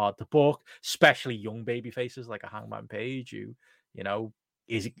champions are hard to book, especially young babyfaces like a Hangman Page, who, you know,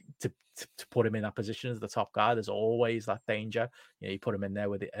 is to put him in that position as the top guy. There's always that danger. You know, you put him in there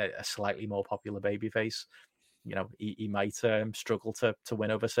with a slightly more popular babyface, you know, he might struggle to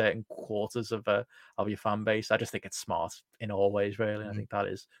win over certain quarters of your fan base. I just think it's smart in all ways, really. I think that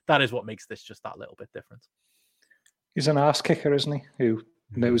is what makes this just that little bit different. He's an ass kicker, isn't he? Who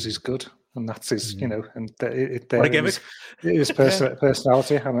knows he's good, and that's his, you know, and his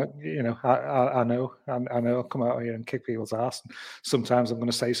personality. You know, I know I'll come out here and kick people's ass. And sometimes I'm going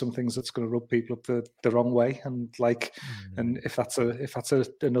to say some things that's going to rub people up the wrong way, and like, and if that's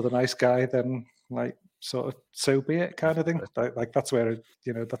another nice guy, then, like, sort of so be it, kind of thing. Like that's where it,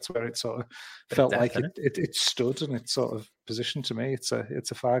 you know, that's where it sort of felt like it stood, and it sort of positioned to me. It's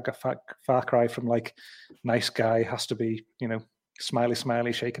a far cry from, like, nice guy has to be, you know,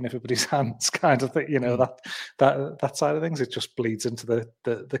 smiley shaking everybody's hands kind of thing, you know, that side of things. It just bleeds into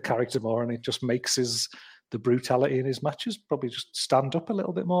the character more, and it just makes the brutality in his matches probably just stand up a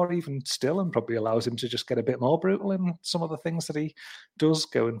little bit more even still, and probably allows him to just get a bit more brutal in some of the things that he does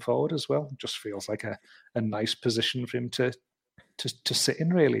going forward as well. It just feels like a nice position for him to sit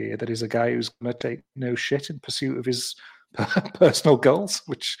in, really, that he's a guy who's going to take no shit in pursuit of his personal goals,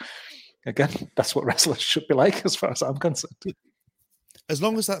 which, again, that's what wrestlers should be like as far as I'm concerned. As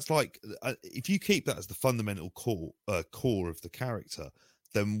long as that's like, if you keep that as the fundamental core of the character,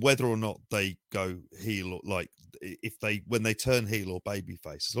 then whether or not they go heel, or, like, when they turn heel or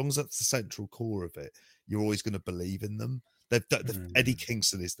babyface, as long as that's the central core of it, you're always going to believe in them. Eddie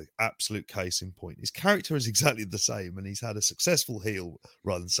Kingston is the absolute case in point. His character is exactly the same, and he's had a successful heel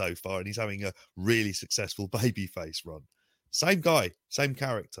run so far, and he's having a really successful babyface run. Same guy, same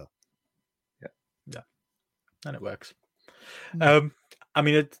character. Yeah, and it works. I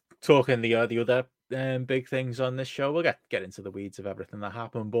mean, talking the other big things on this show, we'll get into the weeds of everything that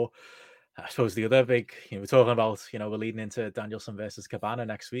happened, but I suppose the other big, you know, we're talking about, you know, we're leading into Danielson versus Cabana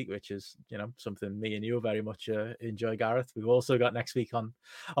next week, which is, you know, something me and you very much enjoy, Gareth. We've also got next week on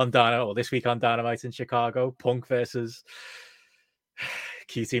this week on Dynamite in Chicago, Punk versus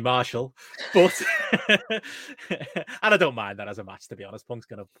QT Marshall, but and I don't mind that as a match, to be honest. Punk's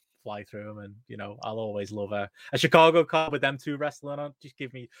gonna fly through him, and, you know, I'll always love a Chicago card with them two wrestling on. Just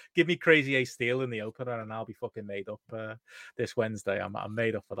give me Crazy Ace Steel in the opener, and I'll be fucking made up this Wednesday. I'm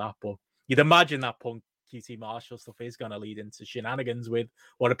made up for that. But you'd imagine that Punk QT Marshall stuff is going to lead into shenanigans with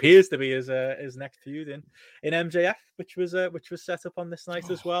what appears to be his next feud in MJF, which was set up on this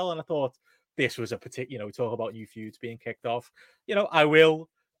night as well. And I thought this was a particular, you know, talk about new feuds being kicked off. You know, I will,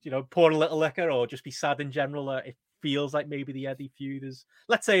 you know, pour a little liquor or just be sad in general. It feels like maybe the Eddie feud is,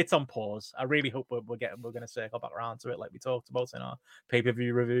 let's say, it's on pause. I really hope we're going to circle back around to it, like we talked about in our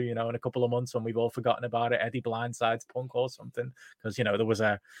pay-per-view review, you know, in a couple of months when we've all forgotten about it. Eddie blindsides Punk or something, because, you know, there was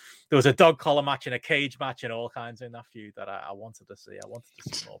a dog collar match and a cage match and all kinds in that feud that I wanted to see. I wanted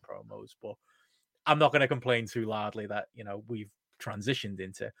to see more promos, but I'm not going to complain too loudly that, you know, we've transitioned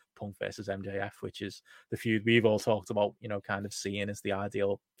into Punk versus MJF, which is the feud we've all talked about, you know, kind of seeing as the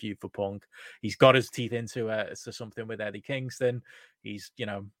ideal feud for Punk. He's got his teeth into something with Eddie Kingston. He's, you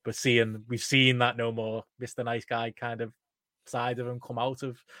know, we've seen that no more Mr. Nice Guy kind of side of him come out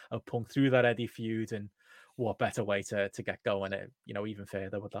of Punk through that Eddie feud, and what better way to get going it, you know, even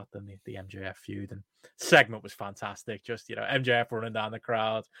further with that than the MJF feud. And segment was fantastic. Just, you know, MJF running down the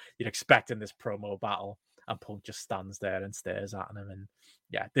crowd. You'd expect in this promo battle, and Punk just stands there and stares at him. And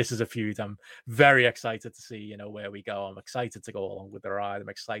yeah, this is a feud I'm very excited to see, you know, where we go. I'm excited to go along with the ride. I'm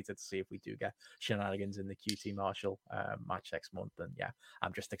excited to see if we do get shenanigans in the QT Marshall match next month. And yeah,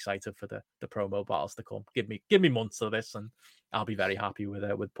 I'm just excited for the promo battles to come. Give me months of this, and I'll be very happy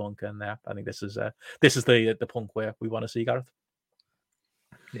with Punk. And I think this is the Punk where we want to see, Gareth.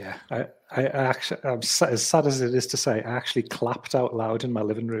 Yeah, I actually, as sad as it is to say, I actually clapped out loud in my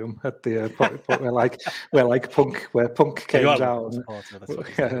living room at the point where Punk came down.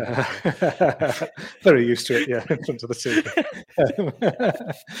 Very used to it, yeah, in front of the TV.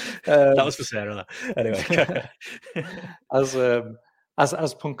 That was for Sarah, though. Anyway,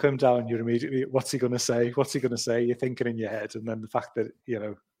 as Punk came down, you're immediately, what's he going to say? What's he going to say? You're thinking in your head, and then the fact that, you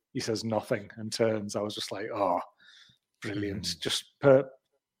know, he says nothing and turns, I was just like, oh, brilliant, just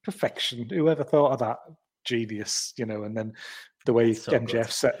perfection. Whoever thought of that? Genius, you know. And then the way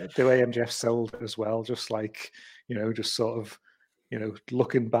MJF sold it as well, just like, you know, just sort of, you know,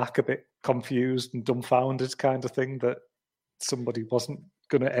 looking back a bit confused and dumbfounded kind of thing, that somebody wasn't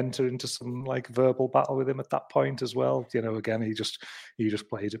going to enter into some like verbal battle with him at that point as well. You know, again, he just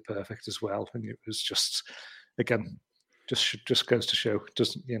played it perfect as well, and it was just, again, just goes to show,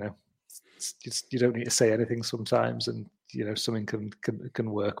 doesn't, you know, you don't need to say anything sometimes, and you know, something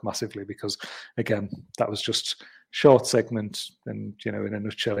can work massively, because again, that was just short segment, and you know, in a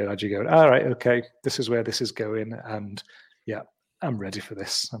nutshell, it had you going, all right, okay, this is where this is going, and yeah, I'm ready for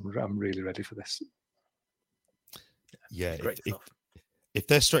this. I'm really ready for this. Yeah, if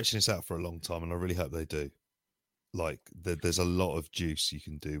they're stretching this out for a long time, and I really hope they do, like there's a lot of juice you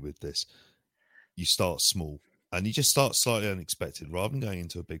can do with this. You start small. And you just start slightly unexpected. Rather than going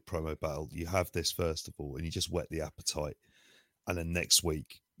into a big promo battle, you have this first of all, and you just whet the appetite. And then next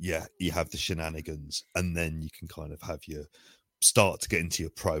week, yeah, you have the shenanigans. And then you can kind of have your start to get into your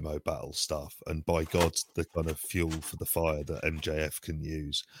promo battle stuff. And by God, the kind of fuel for the fire that MJF can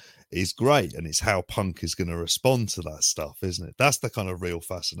use is great. And it's how Punk is going to respond to that stuff, isn't it? That's the kind of real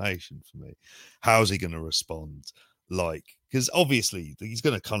fascination for me. How's he going to respond? Like, because obviously he's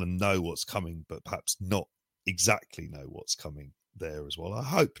going to kind of know what's coming, but perhaps not exactly know what's coming there as well. I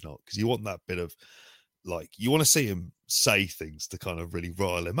hope not, because you want that bit of, like, you want to see him say things to kind of really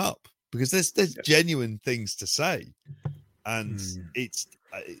rile him up, because there's genuine things to say, and it's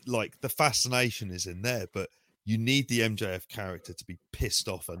like the fascination is in there, but you need the MJF character to be pissed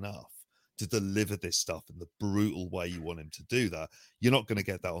off enough to deliver this stuff in the brutal way you want him to do that. You're not going to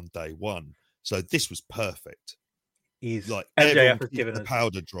get that on day one, so this was perfect. He's like MJF has given the us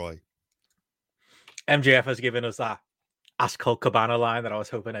powder dry. MJF has given us that Ask Colt Cabana line that I was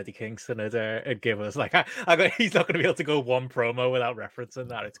hoping Eddie Kingston would give us. Like, he's not going to be able to go one promo without referencing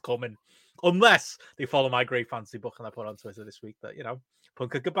that. It's coming. Unless they follow my great fantasy book and I put on Twitter this week that, you know,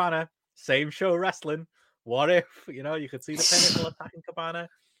 Punk and Cabana, same show wrestling. What if, you know, you could see the Pinnacle attacking Cabana,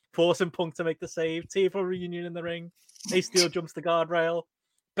 forcing Punk to make the save, TFO reunion in the ring, Ace Steel jumps the guardrail,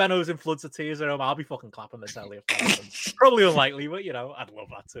 Benno's in floods of tears at home. I'll be fucking clapping this early if that happens. Probably unlikely, but you know, I'd love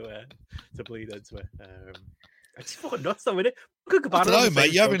that to bleed into it. It's fucking nuts, though, isn't it? I don't know,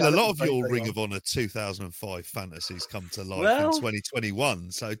 mate. You're having a lot of your Ring of Honor 2005 fantasies come to life in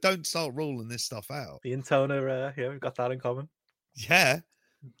 2021, so don't start ruling this stuff out. The Intona, yeah, we've got that in common. Yeah,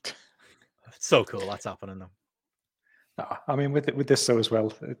 it's so cool that's happening though. I mean, with this though as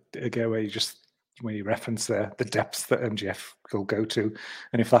well, again, when you reference the depths that MJF will go to,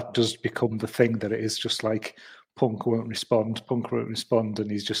 and if that does become the thing that it is, just like Punk won't respond,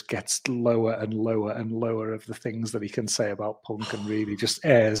 and he just gets lower and lower and lower of the things that he can say about Punk, and really just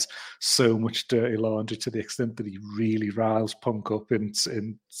airs so much dirty laundry to the extent that he really riles Punk up and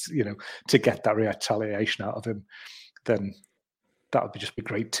you know, to get that retaliation out of him, then that would just be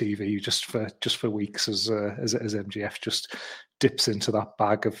great TV just for weeks as MJF just dips into that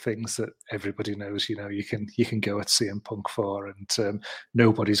bag of things that everybody knows, you know, you can go at CM Punk for, and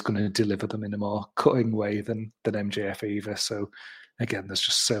nobody's going to deliver them in a more cutting way than MJF either. So again, there's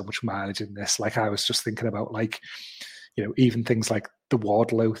just so much mileage in this. Like, I was just thinking about, like, you know, even things like the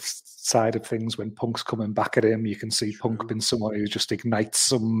Wardlow side of things, when Punk's coming back at him, you can see Punk being someone who just ignites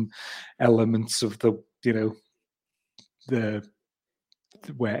some elements of the, you know,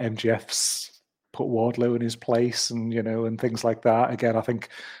 where MJF's put Wardlow in his place, and and things like that. Again, I think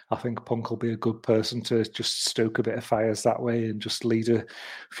Punk will be a good person to just stoke a bit of fires that way, and just leave a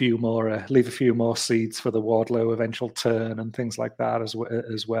few more seeds for the Wardlow eventual turn and things like that as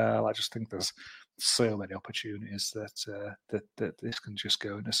well. I just think there's so many opportunities that this can just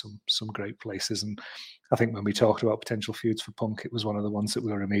go into some great places. And I think when we talked about potential feuds for Punk, it was one of the ones that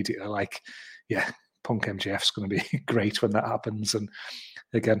we were immediately like, yeah, Punk MJF's going to be great when that happens. And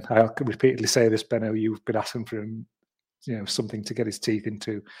again, I'll repeatedly say this, Benno, you've been asking for him, something to get his teeth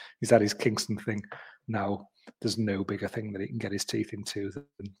into. He's had his Kingston thing. Now, there's no bigger thing that he can get his teeth into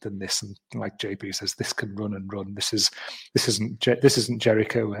than this. And like JP says, this can run and run. This isn't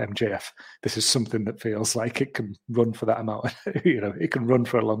Jericho MJF. This is something that feels like it can run for that amount. It can run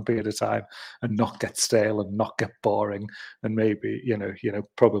for a long period of time and not get stale and not get boring, and maybe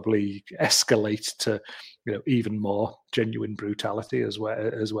probably escalate to even more genuine brutality as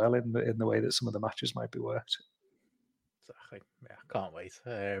well in the way that some of the matches might be worked. Exactly. Yeah, can't wait.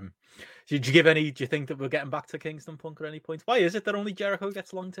 Do you think that we're getting back to Kingston Punk at any point? Why is it that only Jericho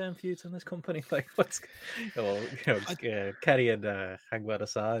gets long-term feuds in this company? Like, Kenny and Hangman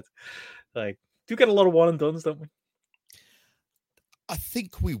aside, like, do get a lot of one and dones, don't we? I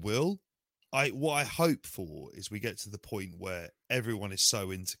think we will. What I hope for is we get to the point where everyone is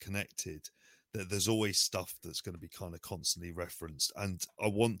so interconnected that there's always stuff that's going to be kind of constantly referenced. And I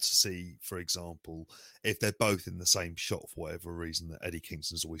want to see, for example, if they're both in the same shot for whatever reason, that Eddie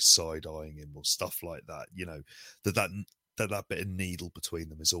Kingston's always side-eyeing him or stuff like that, that bit of needle between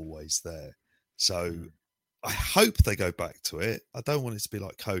them is always there. So I hope they go back to it. I don't want it to be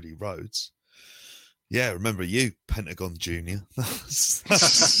like Cody Rhodes. Yeah, remember you, Pentagon Jr.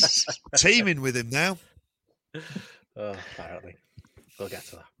 Teaming with him now. Oh, apparently. We'll get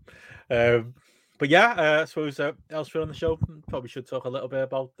to that. But yeah, I suppose elsewhere on the show, probably should talk a little bit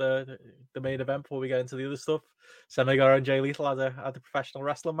about the main event before we get into the other stuff. Sammy Guevara and Jay Lethal had a professional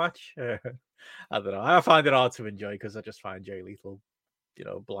wrestling match. I don't know. I find it hard to enjoy because I just find Jay Lethal,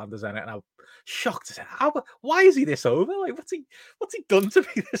 bland as anything. And I'm shocked. Why is he this over? Like, what's he done to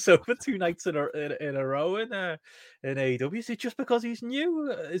be this over 2 nights in a row in AEW? Is it just because he's new?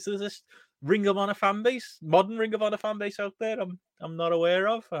 Is there this Ring of Honor fan base, modern Ring of Honor fan base out there I'm not aware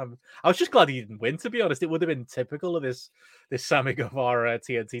of? I was just glad he didn't win, to be honest. It would have been typical of this Sammy Guevara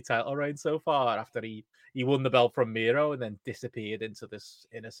TNT title reign so far, after he won the belt from Miro and then disappeared into this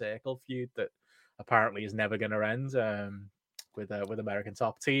Inner Circle feud that apparently is never going to end with American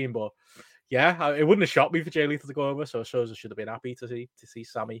Top Team. But yeah, it wouldn't have shocked me for Jay Lethal to go over, so it shows I should have been happy to see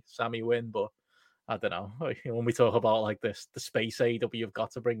Sammy win. But I don't know. When we talk about like this, the space AEW have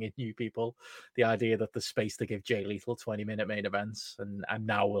got to bring in new people. The idea that the space to give Jay Lethal 20-minute main events and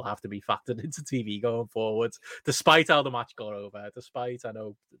now will have to be factored into TV going forwards, despite how the match got over. Despite, I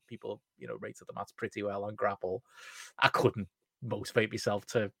know people rated the match pretty well on Grapple. I couldn't motivate myself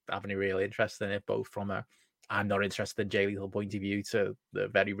to have any real interest in it, both from I'm not interested in Jay Lethal point of view to the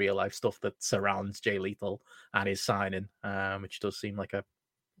very real life stuff that surrounds Jay Lethal and his signing, which does seem like a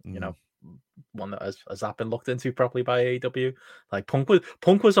one that has that been looked into properly by AEW. Like Punk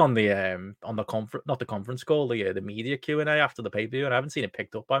was on the conference, not the conference call, the media Q&A after the pay-per-view, and I haven't seen it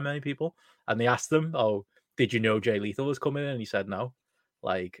picked up by many people. And they asked him, "Oh, did you know Jay Lethal was coming in?" And he said no.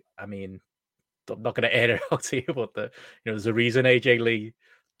 Like, I mean, I'm not going to air it out to you, but there's a reason AJ Lee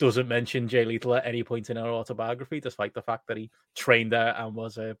doesn't mention Jay Lethal at any point in her autobiography, despite the fact that he trained her and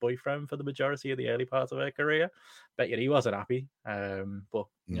was a boyfriend for the majority of the early part of her career. But he wasn't happy. But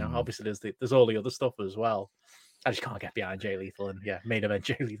obviously there's all the other stuff as well. I just can't get behind Jay Lethal, and main event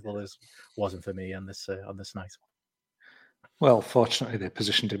Jay Lethal wasn't for me on this night. Well, fortunately, they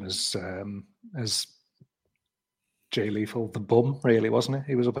positioned him as Jay Lethal, the bum, really, wasn't it?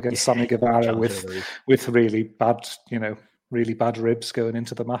 He was up against Sammy Guevara with really bad ribs going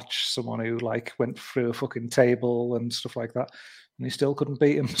into the match. Someone who went through a fucking table and stuff like that, and he still couldn't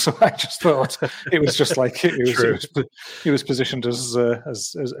beat him. So I just thought it was just like he was positioned as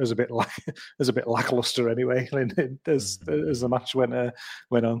a bit lackluster anyway as the match went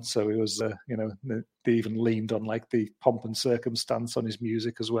on. So he was they even leaned on the pomp and circumstance on his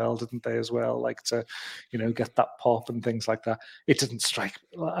music as well, didn't they? As well, to get that pop and things like that. It didn't strike.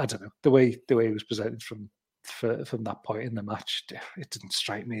 I don't know, the way he was presented from that point in the match, it didn't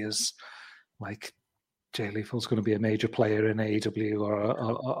strike me as like Jay Lethal's going to be a major player in AEW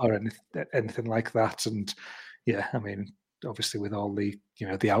or anything like that. And I mean, obviously with all the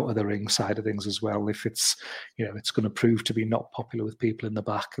the out of the ring side of things as well. If it's it's going to prove to be not popular with people in the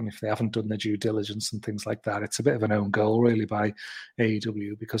back, and if they haven't done their due diligence and things like that, it's a bit of an own goal really by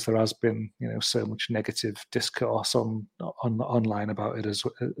AEW, because there has been so much negative discourse online about it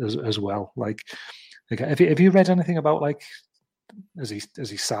as well. Like, have you read anything about, like, has he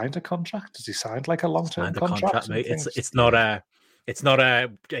signed a contract? Has he signed like a long-term contract? Mate. It's not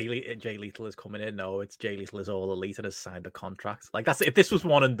a Jay Lethal is coming in. No, it's Jay Lethal is All Elite and has signed a contract. Like, that's, if this was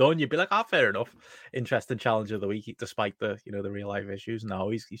one and done, you'd be like, fair enough. Interesting challenge of the week, despite the the real life issues. No,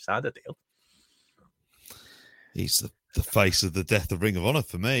 he's signed a deal. He's the face of the death of Ring of Honor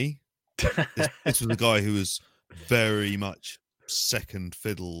for me. This was a guy who was very much second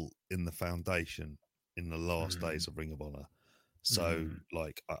fiddle in the foundation in the last days of Ring of Honor. So,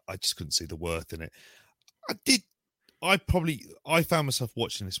 like, I just couldn't see the worth in it. I found myself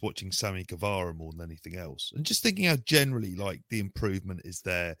watching Sammy Guevara more than anything else, and just thinking how generally, like, the improvement is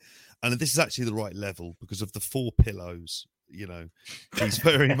there, and this is actually the right level because of the 4 pillows. He's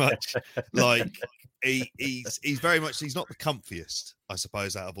very much like he's very much, he's not the comfiest, I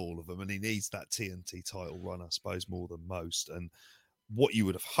suppose, out of all of them, and he needs that TNT title run, I suppose, more than most. And what you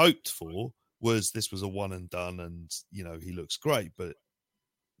would have hoped for was this was a one and done, and he looks great, but it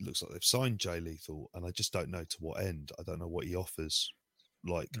looks like they've signed Jay Lethal, and I just don't know to what end. I don't know what he offers,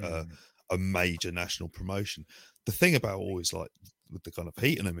 like a major national promotion. The thing about always, like, with the kind of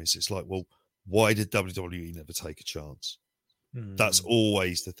heat in him is, it's like, well, why did WWE never take a chance? That's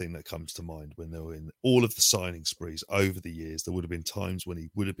always the thing that comes to mind when they were in all of the signing sprees over the years. There would have been times when he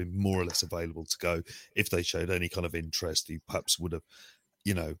would have been more or less available to go. If they showed any kind of interest, he perhaps would have,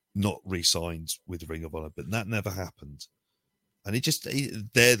 not re-signed with Ring of Honor, but that never happened. And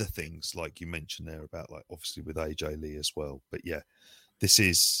they're the things, like you mentioned there, about, like, obviously with AJ Lee as well. But yeah, this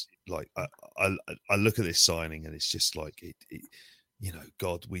is like, I look at this signing and it's just like,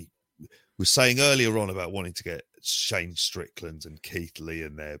 God, we were saying earlier on about wanting to get Shane Strickland and Keith Lee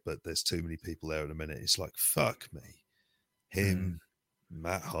in there, but there's too many people there in a minute. It's like, fuck me. Him,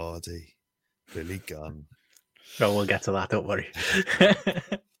 Matt Hardy, Billy Gunn. No, we'll get to that, don't worry.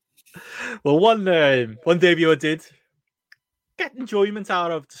 Well, one debut I did get enjoyment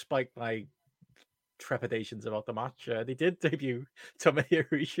out of, despite my trepidations about the match. They did debut Tomohiro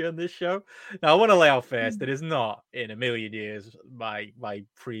Ishii on this show. Now, I want to lay out first, it is not in a million years my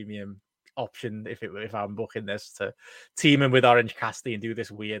premium option if I'm booking this to team him with Orange Cassidy and do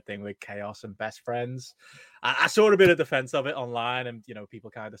this weird thing with Chaos and Best Friends. I saw a bit of defense of it online, and people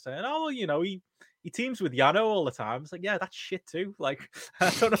kind of saying, oh, he teams with Yano all the time. It's like, yeah, that's shit too. Like, I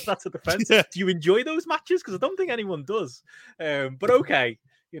don't know if that's a defense. Yeah. Do you enjoy those matches? Because I don't think anyone does. But okay,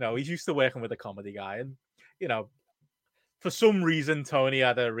 he's used to working with a comedy guy, and for some reason Tony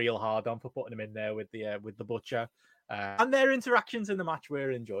had a real hard on for putting him in there with the Butcher. And their interactions in the match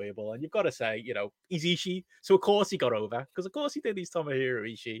were enjoyable. And you've got to say, he's Ishii, so of course he got over, because of course he did. He's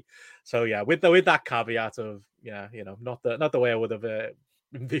Tomohiro Ishii. So yeah, with that caveat of not the way I would have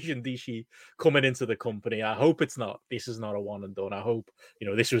envisioned Ishii coming into the company. I hope this is not a one and done. I hope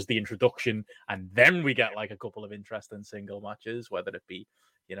this was the introduction, and then we get like a couple of interesting single matches, whether it be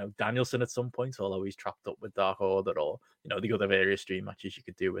Danielson at some point, although he's trapped up with Dark Order, or the other various dream matches you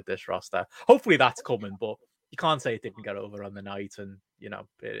could do with this roster. Hopefully that's coming, but you can't say it didn't get over on the night, and it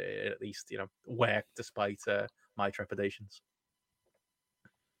at least worked despite my trepidations.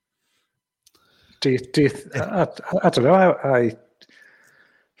 I don't know.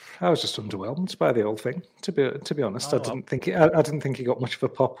 I was just underwhelmed by the whole thing. To be honest, I didn't think he got much of a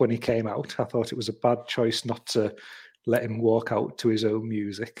pop when he came out. I thought it was a bad choice not to let him walk out to his own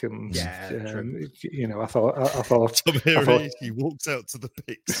music, and I thought he walked out to the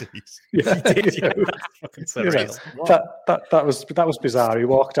Pixies. Yeah, he did. That was bizarre. He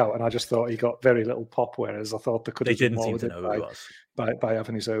walked out, and I just thought he got very little pop. Whereas I thought they could have done more with it by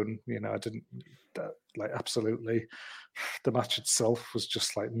having his own. I didn't absolutely. The match itself was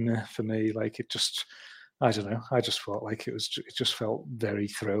just like meh for me. Like, it just, I don't know. I just felt like it just felt very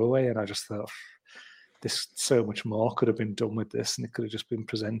throwaway, and I just thought, this so much more could have been done with this, and it could have just been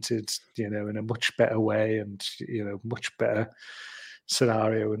presented, in a much better way, and much better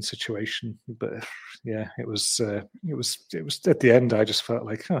scenario and situation. But yeah, it was at the end. I just felt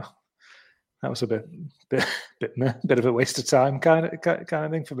like, that was a bit of a waste of time kind of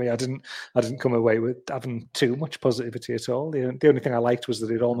thing for me. I didn't come away with having too much positivity at all. The only thing I liked was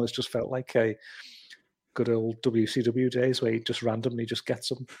that it almost just felt like a good old WCW days where you just randomly just get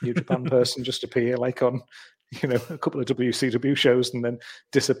some New Japan person just appear like on a couple of WCW shows and then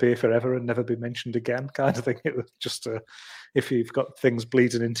disappear forever and never be mentioned again, kind of thing. It was just if you've got things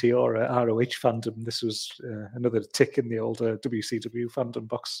bleeding into your ROH fandom, this was another tick in the old WCW fandom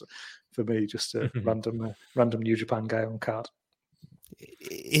box for me. Just a random New Japan guy on card.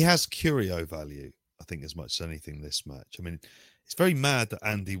 It has curio value, I think, as much as anything. This match, I mean, it's very mad that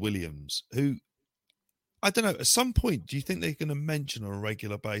Andy Williams, who, I don't know, at some point, do you think they're going to mention on a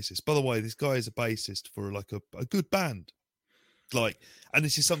regular basis? By the way, this guy is a bassist for like a good band. And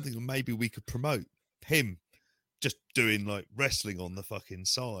this is something that maybe we could promote. Him just doing like wrestling on the fucking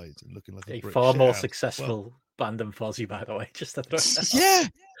side and looking like a far more successful band than Fozzy, by the way. Just to throw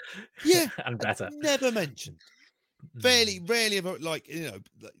yeah. And better. Never mentioned. Rarely ever, like,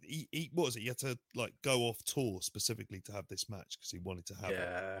 he what was it? He had to like go off tour specifically to have this match because he wanted to have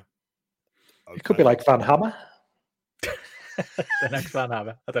it. Okay. It could be like Van Hammer. The next Van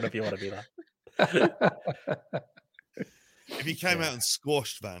Hammer. I don't know if you want to be that. If he came out and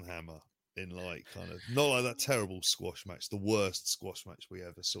squashed Van Hammer in like kind of not like that terrible squash match, the worst squash match we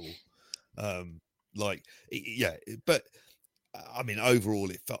ever saw. But I mean, overall,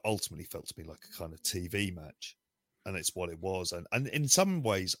 it ultimately felt to me like a kind of TV match. And it's what it was. And in some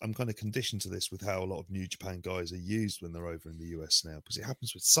ways, I'm kind of conditioned to this with how a lot of New Japan guys are used when they're over in the US now, because it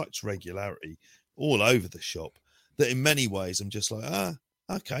happens with such regularity all over the shop that in many ways, I'm just like,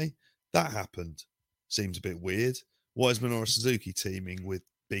 okay, that happened. Seems a bit weird. Why is Minoru Suzuki teaming with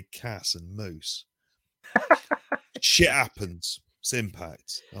Big Cass and Moose? Shit happens. It's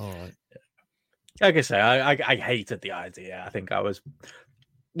Impact. All right. Like I say, I hated the idea. I think I was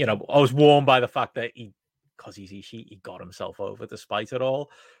warned by the fact that because he's Ishii, he got himself over despite it all.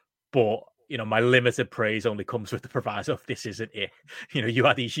 But, my limited praise only comes with the proviso of this isn't it. You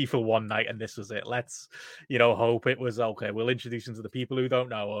had Ishii for one night and this was it. Let's, hope it was okay. We'll introduce him to the people who don't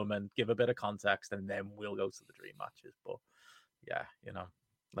know him and give a bit of context and then we'll go to the dream matches. But yeah,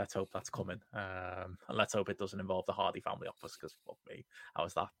 let's hope that's coming. And let's hope it doesn't involve the Hardy family office because fuck me, how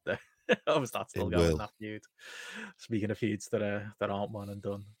was that still going, that feud? Speaking of feuds that aren't one and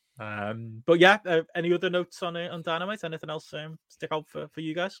done. But yeah, any other notes on Dynamite? Anything else stick out for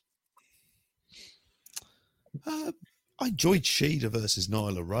you guys? I enjoyed Shida versus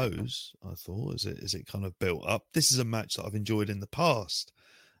Nyla Rose. I thought as it kind of built up. This is a match that I've enjoyed in the past,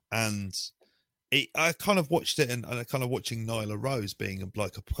 and I kind of watched it and I kind of watching Nyla Rose being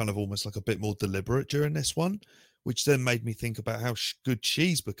like a kind of almost like a bit more deliberate during this one, which then made me think about how good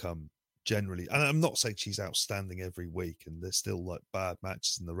she's become. Generally, and I'm not saying she's outstanding every week and there's still like bad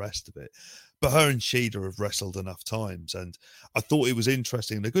matches and the rest of it, but her and Shida have wrestled enough times and I thought it was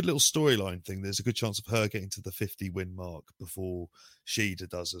interesting and a good little storyline thing. There's a good chance of her getting to the 50 win mark before Shida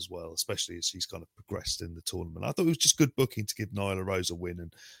does as well, especially as she's kind of progressed in the tournament. I thought it was just good booking to give Nyla Rose a win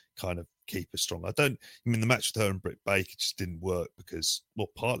and kind of keep her strong. The match with her and Britt Baker just didn't work because, well,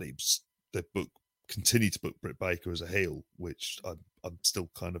 partly it was the book continue to book Britt Baker as a heel, which I'm still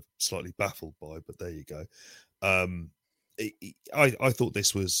kind of slightly baffled by, but there you go. I thought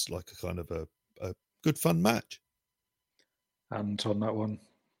this was like a kind of a good fun match. And on that one,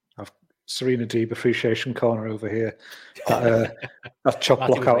 I've Serena Deeb appreciation corner over here. That chop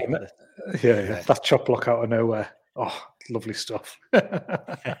block out. That chop block out of nowhere. Oh, lovely stuff.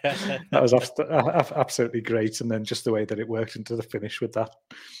 That was absolutely great. And then just the way that it worked into the finish with that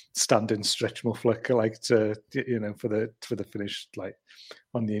standing stretch muffler, like to for the finish, like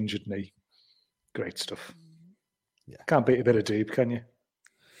on the injured knee. Great stuff. Yeah, can't beat a bit of Deeb, can you?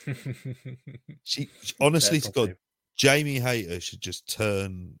 She honestly, God, Jamie Hayter should just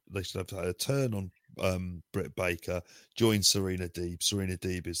turn. They should have a turn on Britt Baker, join Serena Deeb. Serena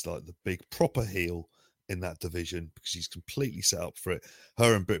Deeb is like the big proper heel in that division because she's completely set up for it.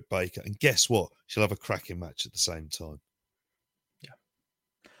 Her and Britt Baker, and guess what? She'll have a cracking match at the same time. Yeah.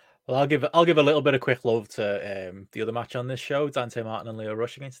 Well, I'll give a little bit of quick love to the other match on this show, Dante Martin and Lio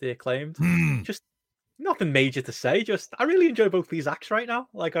Rush against the Acclaimed. Just nothing major to say. Just I really enjoy both these acts right now.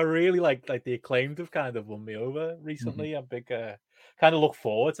 Like I really like the Acclaimed have kind of won me over recently. I'm big kind of look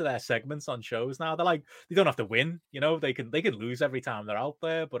forward to their segments on shows now. They're like they don't have to win, they can lose every time they're out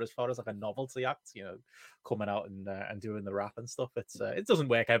there. But as far as like a novelty act, coming out and doing the rap and stuff, it doesn't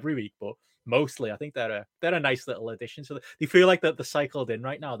work every week, but mostly I think they're a nice little addition. So they feel like that they're cycled in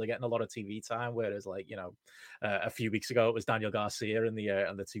right now. They're getting a lot of TV time, whereas like a few weeks ago it was Daniel Garcia and the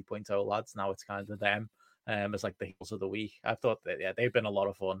 2.0 lads. Now it's kind of them. As like the heels of the week. I thought that they've been a lot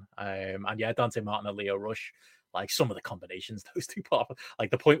of fun. And Dante Martin and Lio Rush, like some of the combinations those two pop,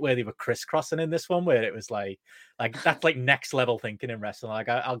 like the point where they were crisscrossing in this one, where it was like that's like next level thinking in wrestling. Like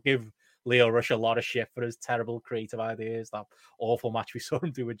I'll give Leo Rush a lot of shit for his terrible creative ideas. That awful match we saw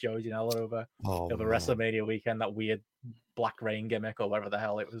him do with Joe Janela over WrestleMania weekend, that weird Black Rain gimmick or whatever the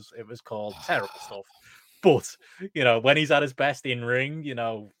hell it was called. Terrible stuff. But, you know, when he's at his best in ring, you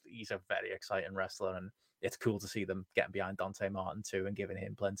know, he's a very exciting wrestler, and it's cool to see them getting behind Dante Martin too and giving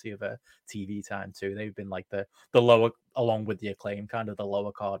him plenty of TV time too. They've been like the lower, along with the Acclaim, kind of the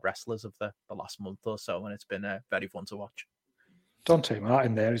lower card wrestlers of the last month or so, and it's been very fun to watch. Dante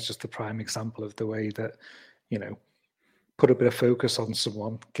Martin there is just the prime example of the way that, you know, put a bit of focus on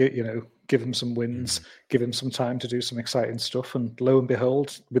someone, give him some wins, give him some time to do some exciting stuff, and lo and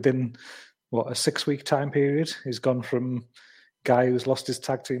behold, within a 6-week time period, he's gone from guy who's lost his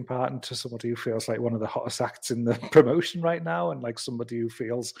tag team partner to somebody who feels like one of the hottest acts in the promotion right now, and like somebody who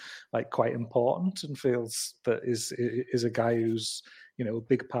feels like quite important and feels that is a guy who's, you know, a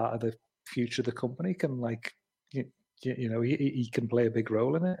big part of the future of the company, can like, you know, he can play a big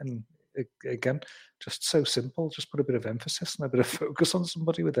role in it. And again, just so simple, just put a bit of emphasis and a bit of focus on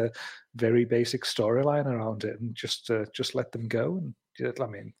somebody with a very basic storyline around it, and just let them go. And I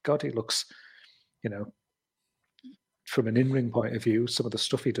mean, God, he looks, you know, from an in-ring point of view, some of the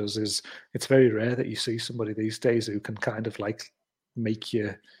stuff he does is, it's very rare that you see somebody these days who can kind of like make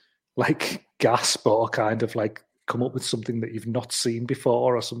you like gasp or kind of like come up with something that you've not seen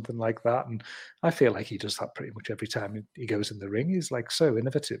before or something like that. And I feel like he does that pretty much every time he goes in the ring. He's like so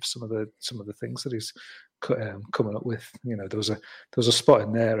innovative. Some of the things that he's coming up with. You know, there was a spot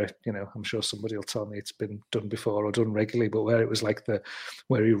in there. You know, I'm sure somebody will tell me it's been done before or done regularly, but where it was like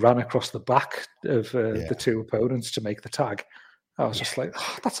where he ran across the back of the two opponents to make the tag. I was just like,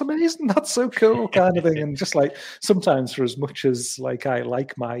 oh, that's amazing. That's so cool, kind of thing. And just like, sometimes for as much as like I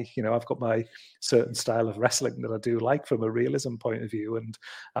like my, you know, I've got my certain style of wrestling that I do like from a realism point of view, and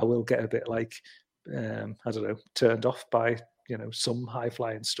I will get a bit like, I don't know, turned off by, you know, some high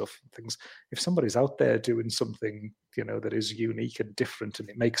flying stuff and things. If somebody's out there doing something, you know, that is unique and different, and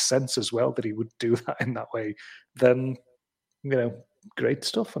it makes sense as well that he would do that in that way, then, you know, great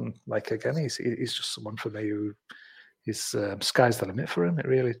stuff. And like, again, he's just someone for me who, his sky's the limit for him. It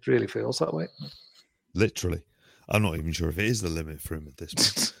really feels that way. Literally. I'm not even sure if it is the limit for him at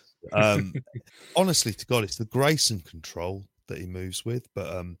this point. Honestly, to God, it's the grace and control that he moves with.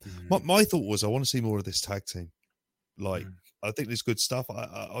 But my thought was, I want to see more of this tag team. Like, I think there's good stuff.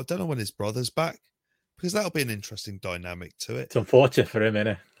 I don't know when his brother's back, because that'll be an interesting dynamic to it. It's unfortunate for him,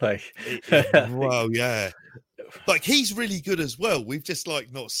 innit? Like, well, yeah. Like, he's really good as well. We've just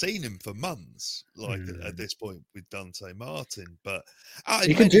like not seen him for months. Like at this point with Dante Martin, but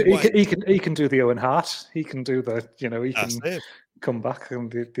he can do the Owen Hart. He can do the, you know, he can come back on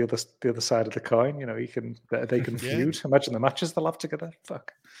the other side of the coin. You know, they can feud. Imagine the matches they'll have together.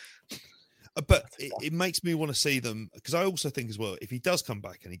 Fuck. But it makes me want to see them, because I also think as well, if he does come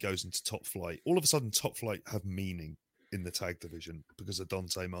back and he goes into Top Flight, all of a sudden Top Flight have meaning in the tag division because of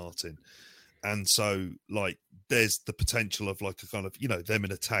Dante Martin. And so, like, there's the potential of like a kind of, you know, them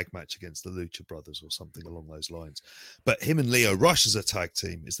in a tag match against the Lucha Brothers or something along those lines. But him and Leo Rush as a tag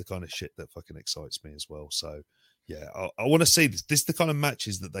team is the kind of shit that fucking excites me as well. So, yeah, I want to see this. This is the kind of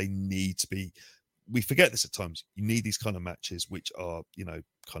matches that they need to be. We forget this at times. You need these kind of matches which are, you know,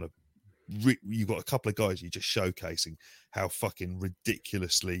 kind of, you've got a couple of guys you're just showcasing how fucking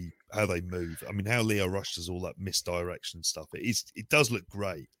ridiculously how they move. I mean, how Leo Rush does all that misdirection stuff. It does look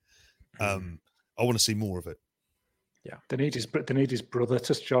great. I want to see more of it. Yeah, they need his brother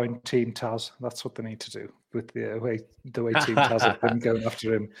to join Team Taz. That's what they need to do with the way Team Taz have been going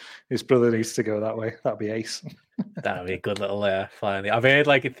after him. His brother needs to go that way. That'd be ace. That'd be a good little flying. I've heard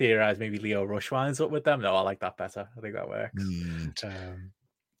like it theorized maybe Leo Rush winds up with them. No, I like that better. I think that works.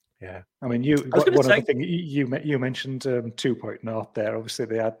 Yeah, I mean, one other thing you mentioned 2.0 North there. Obviously,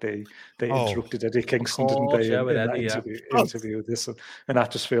 they interrupted Eddie Kingston, didn't they? In that interview with this, and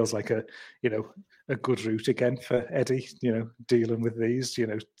that just feels like a good route again for Eddie. You know, dealing with these, you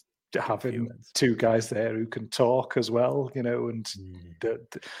know, having two guys there who can talk as well, you know, and there'll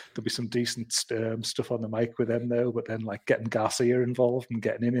be some decent stuff on the mic with them though. But then like getting Garcia involved and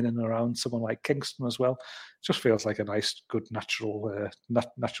getting him in and around someone like Kingston as well, just feels like a nice, good, natural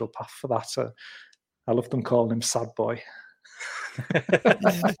path for that. I love them calling him Sad Boy.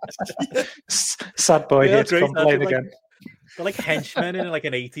 Sad Boy here to complain again. They're like henchmen in like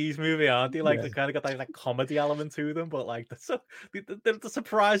an 80s movie, aren't they? Like they kind of got that comedy element to them, but like they're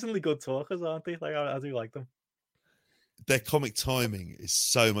surprisingly good talkers, aren't they? Like I do like them. Their comic timing is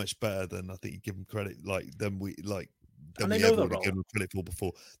so much better than I think you give them credit. Than we ever would have given them credit for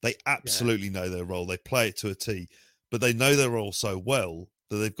before. They absolutely know their role. They play it to a T, but they know their role so well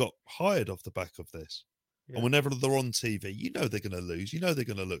that they've got hired off the back of this. Yeah. And whenever they're on TV, you know they're going to lose. You know they're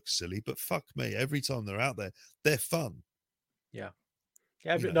going to look silly. But fuck me, every time they're out there, they're fun. Yeah.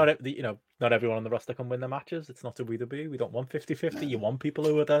 Yeah, You but know. not everyone on the roster can win the matches. It's not a WWE. We don't want 50-50. You want people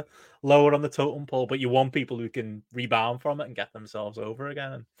who are the lower on the totem pole, but you want people who can rebound from it and get themselves over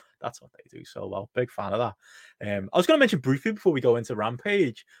again. And that's what they do so well. Big fan of that. I was going to mention briefly before we go into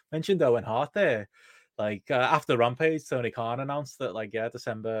Rampage, mentioned Owen Hart there. Like after Rampage, Tony Khan announced that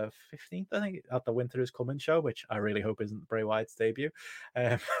December 15th, I think, at the Winter Is Coming show, which I really hope isn't Bray Wyatt's debut,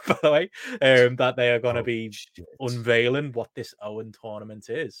 by the way, that they are going to be unveiling what this Owen tournament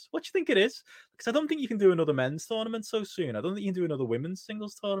is. What do you think it is? Because I don't think you can do another men's tournament so soon. I don't think you can do another women's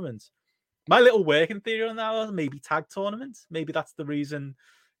singles tournament. My little working theory on that is maybe tag tournaments. Maybe that's the reason,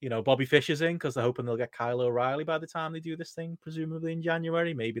 Bobby Fish is in, because they're hoping they'll get Kyle O'Reilly by the time they do this thing, presumably in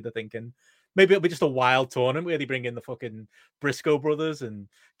January. Maybe they're thinking, maybe it'll be just a wild tournament where they bring in the fucking Briscoe brothers and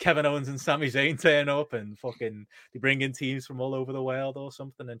Kevin Owens and Sami Zayn turn up, and fucking they bring in teams from all over the world or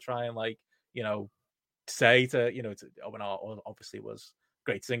something and try and say to Owen Hart obviously was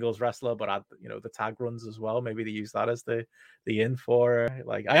great singles wrestler, but had the tag runs as well. Maybe they use that as the in for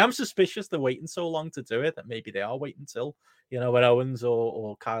I am suspicious they're waiting so long to do it that maybe they are waiting till when Owens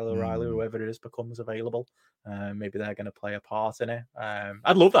or Kyle O'Reilly, whoever it is, becomes available. Maybe they're going to play a part in it.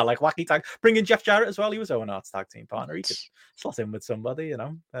 I'd love that, wacky tag. Bring in Jeff Jarrett as well. He was Owen Hart's tag team partner. He could slot in with somebody.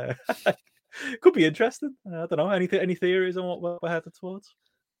 Could be interesting. I don't know. Any theories on what we're headed towards?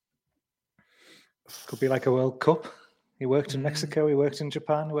 Could be like a World Cup. He worked in Mexico, he worked in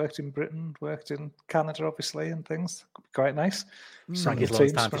Japan, worked in Britain, worked in Canada, obviously, and things. Could be quite nice. Frankie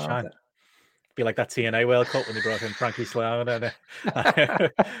Sloan's time to shine. Be like that TNA World Cup when they brought in Frankie Sloan and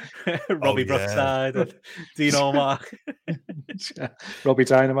Robbie Brookside and Dean Allmark. Robbie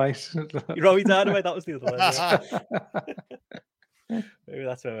Dynamite. Robbie Dynamite, that was the other one. Maybe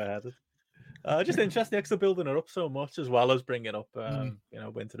that's where we're headed. Just interesting because they're building it up so much, as well as bringing up,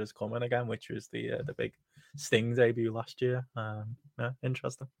 Winter Is Coming again, which was the big Sting debut last year.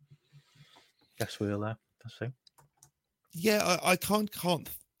 Interesting. Guess we'll see. Yeah, I can't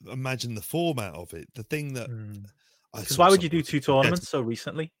imagine the format of it. The thing that because why would you do two tournaments so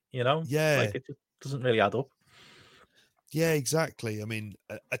recently? Yeah, it just doesn't really add up. Yeah, exactly. I mean,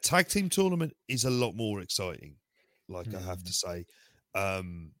 a tag team tournament is a lot more exciting. I have to say.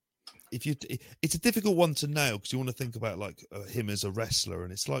 It's a difficult one to nail because you want to think about him as a wrestler,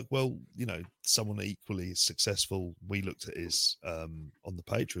 and it's someone equally successful. We looked at his on the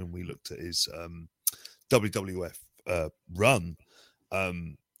Patreon. We looked at his WWF run.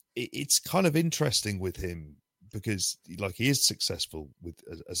 It's kind of interesting with him because he is successful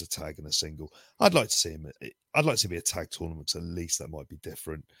as a tag and a single. I'd like to see him. I'd like to be a tag tournament because at least that might be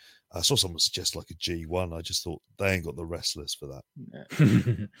different. I saw someone suggest a G1. I just thought they ain't got the wrestlers for that.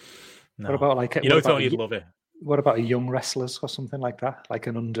 Yeah. No. What about Tony'd love it. What about a young wrestlers or something like that, like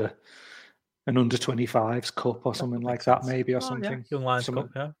an under 25s cup or something like that, maybe, or something. Yeah. Young Lions Cup,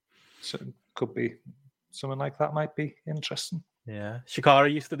 yeah. So could be something like that. Might be interesting. Yeah,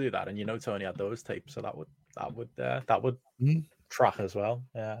 Shikara used to do that, and Tony had those tapes, so that would track as well.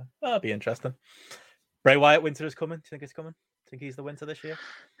 Yeah, that'd be interesting. Bray Wyatt Winter Is Coming. Do you think it's coming? Think he's the winter this year?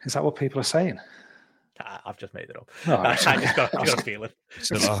 Is that what people are saying? I've just made it up. Oh, I just got a feeling.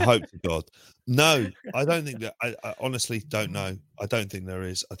 So I hope to God. No, I don't think that. I honestly don't know. I don't think there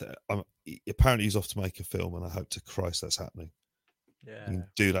is. Apparently, he's off to make a film, and I hope to Christ that's happening. Yeah, you can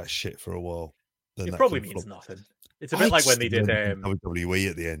do that shit for a while. Then it probably means nothing. It's a bit like when they did WWE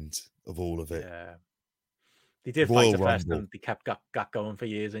at the end of all of it. Yeah, they did Fight Fest, and they got going for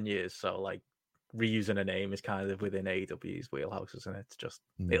years and years. So reusing a name is kind of within AEW's wheelhouse, isn't it? It's just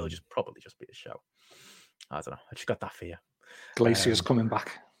it'll probably just be a show. I don't know. I just got that for you. Glacier's coming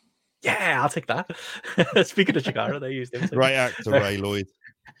back. Yeah, I'll take that. Speaking of Chikara, they used him. Great actor, Ray Lloyd.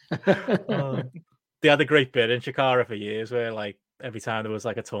 They had a great bit in Chikara for years where every time there was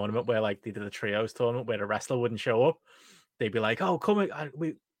a tournament where they did a trios tournament where the wrestler wouldn't show up, they'd be like, "Oh, coming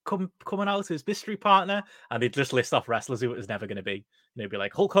out as mystery partner," and they'd just list off wrestlers who it was never going to be. It'd be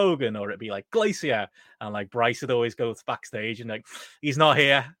like Hulk Hogan, or it'd be like Glacier, and Bryce would always go backstage and he's not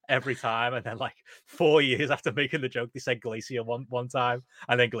here every time. And then 4 years after making the joke, they said Glacier one time,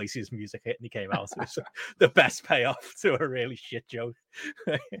 and then Glacier's music hit and he came out. So it's the best payoff to a really shit joke.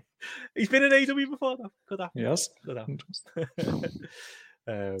 He's been in AEW before, though. Could happen. Yes. Could happen.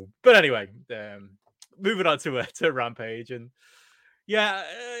 But anyway, moving on to Rampage. And yeah,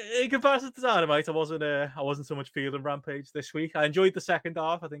 in comparison to Dynamite, I wasn't so much feeling Rampage this week. I enjoyed the second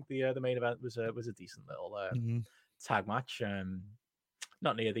half. I think the main event was a decent little tag match.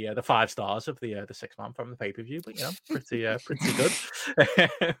 not near the 5 stars of the 6-man from the pay-per-view, but pretty good.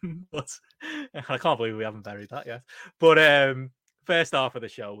 But I can't believe we haven't buried that yet. But first half of the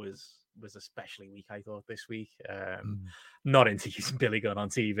show was especially weak, I thought, this week. Not into using Billy Gunn on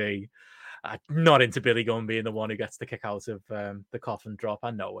TV. Not into Billy Gunn being the one who gets the kick out of the coffin drop.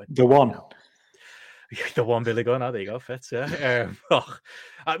 I know it. The one. The one Billy Gunn. Oh, there you go, Fitz. Yeah.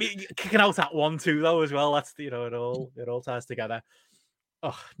 I mean, kicking out that one too, though, as well. That's it all ties together.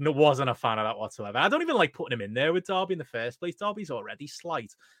 Wasn't a fan of that whatsoever. I don't even like putting him in there with Darby in the first place. Darby's already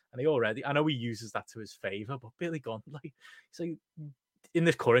slight, and I know he uses that to his favor. But Billy Gunn, so in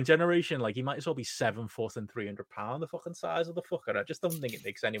this current generation, he might as well be 7 foot and 300 pounds, the fucking size of the fucker. I just don't think it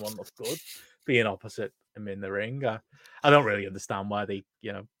makes anyone look good being opposite him in the ring. I don't really understand why they,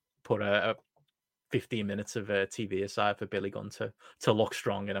 put a 15 minutes of TV aside for Billy Gunn to look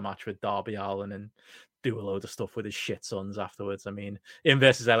strong in a match with Darby Allin and do a load of stuff with his shit sons afterwards. I mean, in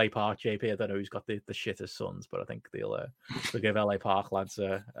versus LA Park, JP, I don't know who's got the shittest sons, but I think they'll give LA Park lads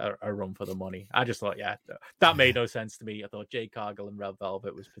a run for the money. I just thought, that made no sense to me. I thought Jade Cargill and Red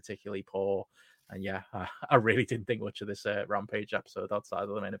Velvet was particularly poor. And I really didn't think much of this Rampage episode outside of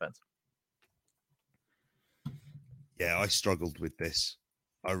the main event. Yeah, I struggled with this.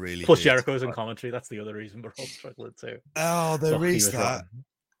 I really Plus did. Jericho's in commentary. That's the other reason we're all struggling too. Oh, there is that.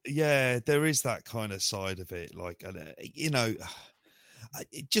 Yeah, there is that kind of side of it.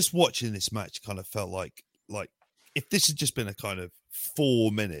 Just watching this match kind of felt like if this had just been a kind of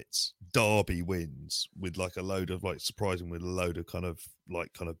 4 minutes, Darby wins with a load of surprising with a load of kind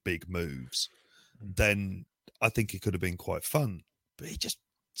of big moves, then I think it could have been quite fun. But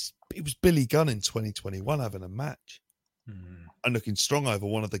it was Billy Gunn in 2021 having a match and looking strong over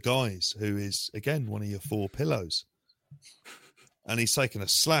one of the guys who is again one of your 4 pillows. And he's taken a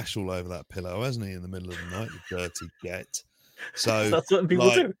slash all over that pillow, hasn't he, in the middle of the night, you dirty get. So that's what people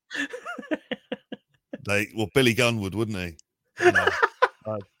do. Billy Gunn would, wouldn't he?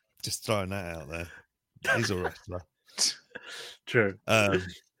 Just throwing that out there. He's a wrestler. True.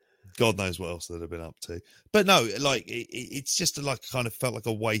 God knows what else they'd have been up to. But no, it's just kind of felt like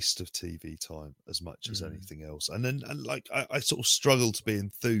a waste of TV time as much as anything else. And then I sort of struggled to be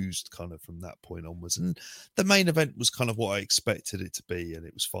enthused kind of from that point onwards. And the main event was kind of what I expected it to be, and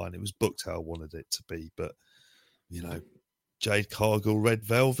it was fine. It was booked how I wanted it to be. But, Jade Cargill, Red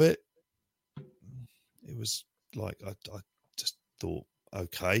Velvet, it was I just thought,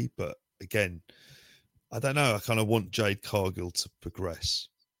 okay. But again, I don't know. I kind of want Jade Cargill to progress.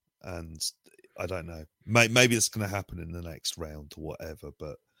 And I don't know. Maybe it's going to happen in the next round or whatever.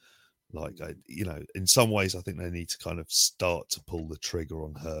 But in some ways, I think they need to kind of start to pull the trigger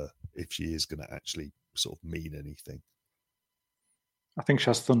on her if she is going to actually sort of mean anything. I think she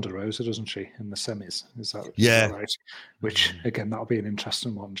has Thunder Rosa, doesn't she, in the semis? Is that right? Which again, that'll be an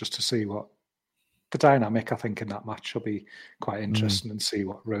interesting one just to see what the dynamic. I think in that match will be quite interesting and see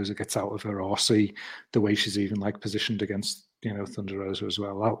what Rosa gets out of her, or see the way she's even positioned against Thunder Rosa as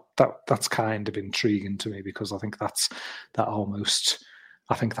well. That's kind of intriguing to me, because I think that's almost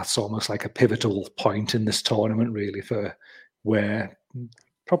like a pivotal point in this tournament, really, for where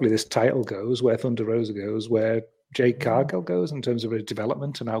probably this title goes, where Thunder Rosa goes, where Jade Cargill goes in terms of her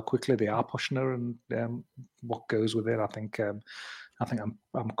development and how quickly they are pushing her and what goes with it. I think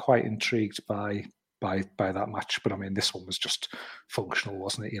I'm quite intrigued by that match, but I mean, this one was just functional,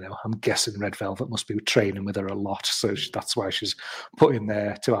 wasn't it? I'm guessing Red Velvet must be training with her a lot, so that's why she's put in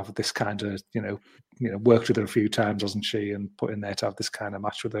there to have this kind of, worked with her a few times, hasn't she? And put in there to have this kind of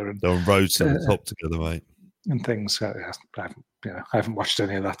match with her. And they're on road to the top together, mate. And things. I haven't watched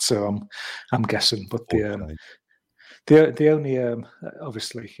any of that, so I'm guessing. But the only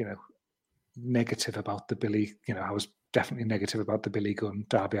obviously negative about the Billy, I was definitely negative about the Billy Gunn,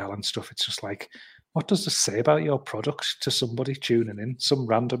 Darby Allin stuff. It's just what does this say about your product to somebody tuning in, some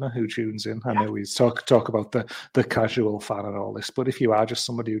randomer who tunes in? I know we talk about the casual fan and all this, but if you are just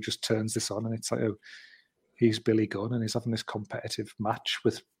somebody who just turns this on and it's oh, he's Billy Gunn and he's having this competitive match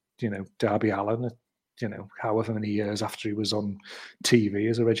with, Darby Allin at, however many years after he was on TV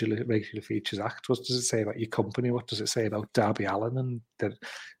as a regular features act. What does it say about your company? What does it say about Darby Allin? And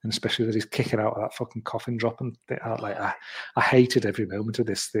especially that he's kicking out of that fucking coffin drop. And I hated every moment of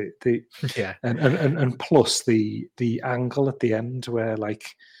this. And plus the angle at the end where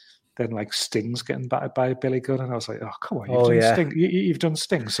then Sting's getting battered by Billy Gunn, and I was like, oh come on, you've done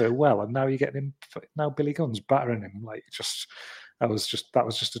Sting so well, and now you're getting him. Now Billy Gunn's battering him. That was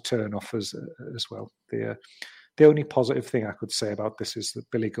just a turn off as well. The only positive thing I could say about this is that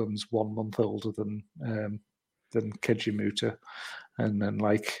Billy Gunn's 1 month older than Keiji Muta, and then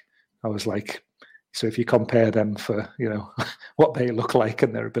I was like, So if you compare them for, what they look like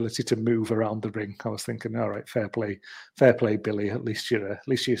and their ability to move around the ring, I was thinking, all right, fair play, Billy. At least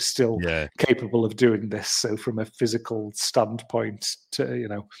you're still capable of doing this. So from a physical standpoint,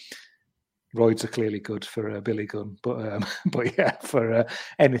 roids are clearly good for Billy Gunn, but yeah, for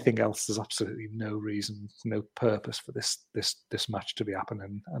anything else, there's absolutely no reason, no purpose for this match to be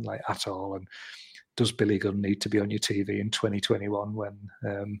happening, and like at all. And does Billy Gunn need to be on your TV in 2021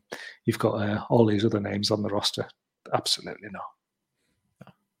 when you've got all these other names on the roster? Absolutely not.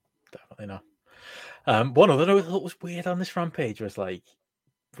 No, definitely not. One other note I thought was weird on this Rampage was like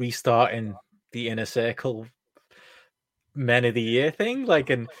restarting the Inner Circle Men of the Year thing,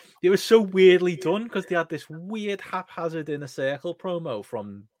 and it was so weirdly done because they had this weird haphazard Inner Circle promo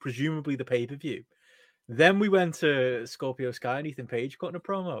from presumably the pay-per-view. Then we went to Scorpio Sky and Ethan Page cutting a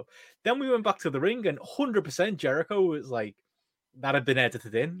promo. Then we went back to the ring and 100% Jericho was like, that had been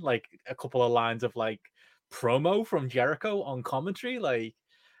edited in, like a couple of lines of like promo from Jericho on commentary. Like,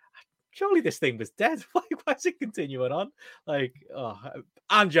 surely this thing was dead. Why is it continuing on?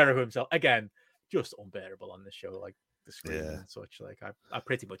 And Jericho himself, again, just unbearable on this show. Like, the screen and such. Like, I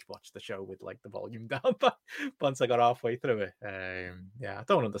pretty much watched the show with like the volume down, but once I got halfway through it, I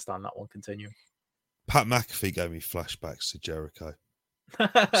don't understand that one continuing. Pat McAfee gave me flashbacks to Jericho.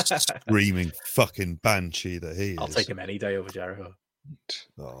 Screaming fucking banshee that he is. I'll take him any day over Jericho.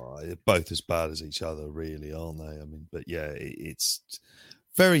 Oh, they're both as bad as each other, really, aren't they? I mean, but yeah, it's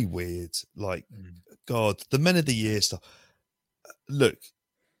very weird. Like, God, the Men of the Year stuff. Look,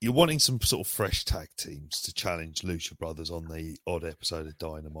 you're wanting some sort of fresh tag teams to challenge Lucha Brothers on the odd episode of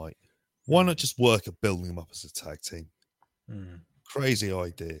Dynamite. Why not just work at building them up as a tag team? Crazy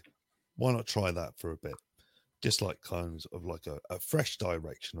idea. Why not try that for a bit? Just like kind of like a fresh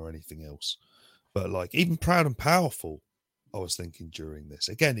direction or anything else. But like even Proud and Powerful, I was thinking during this.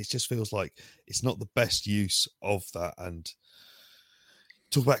 Again, it just feels like it's not the best use of that. And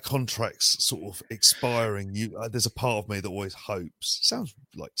talk about contracts sort of expiring. There's a part of me that always hopes. Sounds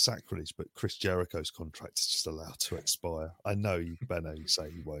like sacrilege, but Chris Jericho's contract is just allowed to expire. I know Benno, you say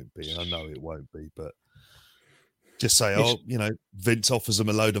he won't be, and I know it won't be, but just say, Vince offers him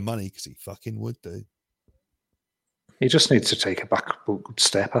a load of money because he fucking would do. He just needs to take a backward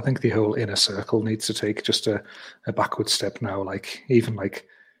step. I think the whole Inner Circle needs to take just a backward step now. Like, even like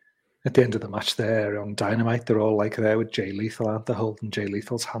at the end of the match there on Dynamite, they're all like there with Jay Lethal, aren't they, holding Jay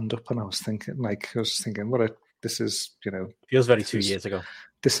Lethal's hand up? And I was thinking, this is, feels very 2 years ago.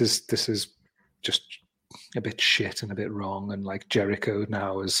 This is just a bit shit and a bit wrong. And like Jericho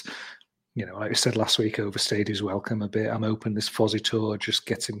now is, like I said last week, overstayed his welcome a bit. I'm hoping this Fozzy tour just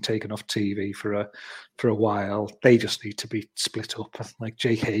gets him taken off TV for a while. They just need to be split up. Like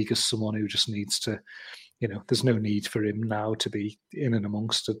Jake Hager's someone who just needs to, there's no need for him now to be in and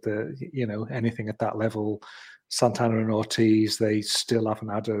amongst anything at that level. Santana and Ortiz, they still haven't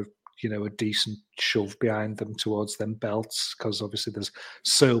had a decent shove behind them towards them belts, because obviously there's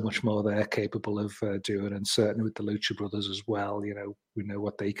so much more they're capable of doing, and certainly with the Lucha Brothers as well. We know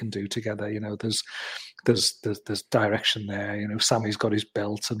what they can do together. There's direction there. Sammy's got his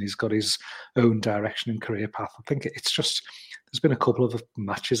belt and he's got his own direction and career path. I think it's just there's been a couple of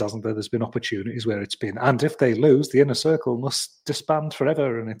matches, hasn't there? There's been opportunities where it's been, and if they lose, the Inner Circle must disband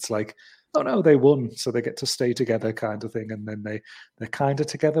forever, and it's like, oh no, they won, so they get to stay together, kind of thing. And then they're kind of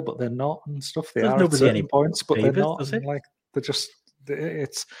together, but they're not, and stuff. They are at certain points, but they're not. Like they're just,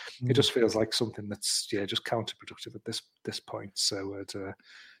 it just feels like something that's just counterproductive at this point. So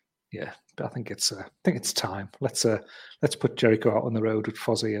but I think it's time. Let's put Jericho out on the road with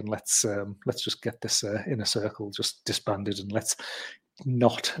Fozzy, and let's just get this Inner Circle just disbanded, and let's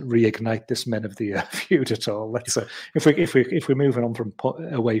not reignite this Men of the Year feud at all. Let's if we're moving on from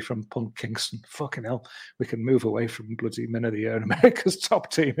away from Punk Kingston, fucking hell, we can move away from bloody Men of the Year and America's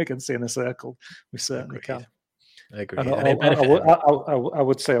top team against the Inner Circle. We certainly can. I agree. I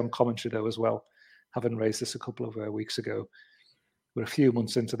would say on commentary though as well, having raised this a couple of weeks ago, we're a few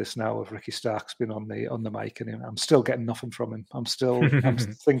months into this now of Ricky Stark's been on the mic, and I'm still getting nothing from him. I'm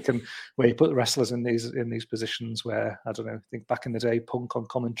thinking where you put the wrestlers in these positions where, I don't know, think back in the day, Punk on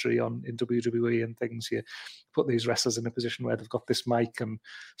commentary in WWE and things, you put these wrestlers in a position where they've got this mic and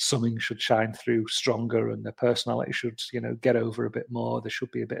something should shine through stronger, and their personality should, get over a bit more. There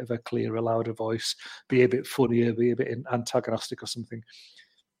should be a bit of a clearer, louder voice, be a bit funnier, be a bit antagonistic or something.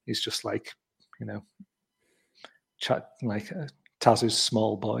 He's just like, chat like Taz's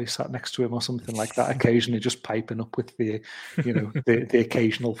small boy sat next to him or something like that, occasionally just piping up with the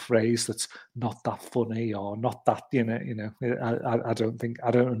occasional phrase that's not that funny or not that,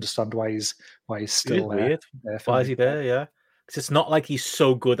 I don't understand why he's still there. Weird. Why is he there? Yeah. it's not like he's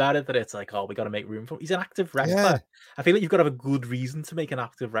so good at it that it's like, oh, we got to make room for him. He's an active wrestler. Yeah. I feel like you've got to have a good reason to make an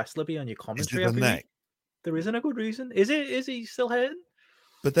active wrestler be on your Is commentary it the every neck? week. There isn't a good reason. Is it? Is he still hurting?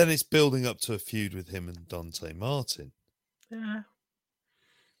 But then it's building up to a feud with him and Dante Martin. Yeah.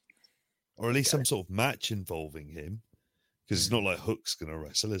 Or at least some sort of match involving him. Because it's not like Hook's going to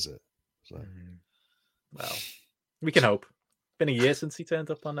wrestle, is it? So. Well, we can hope. Been a year since he turned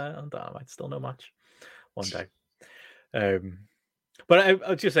up on Dynamite. Still no match. One day. But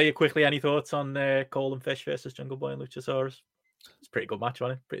I'll just say quickly, any thoughts on Cole and Fish versus Jungle Boy and Luchasaurus? It's a pretty good match,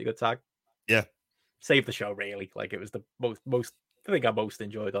 wasn't it? Pretty good tag. Yeah. Saved the show, really. Like, it was the most I think I most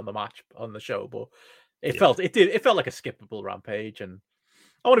enjoyed on the show, but it felt like a skippable Rampage, and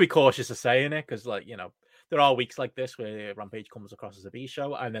I want to be cautious of saying it because, like, you know, there are weeks like this where Rampage comes across as a B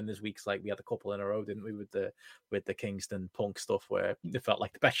show, and then there's weeks like we had a couple in a row, didn't we, with the Kingston Punk stuff where it felt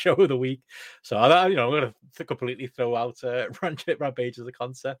like the best show of the week. So I'm going to completely throw out Rampage as a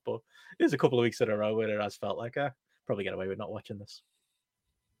concept, but there's a couple of weeks in a row where it has felt like probably get away with not watching this.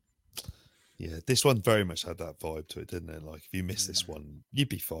 Yeah, this one very much had that vibe to it, didn't it? Like, if you miss this one, you'd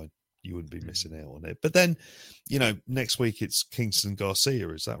be fine. You wouldn't be missing out on it. But then, you know, next week it's Kingston Garcia.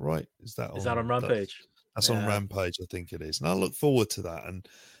 Is that right? Is that on Rampage? That's on Rampage, I think it is. And I look forward to that. And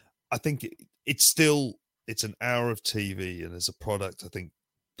I think it's an hour of TV. And as a product, I think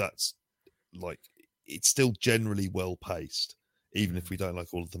that's like, it's still generally well paced. Even if we don't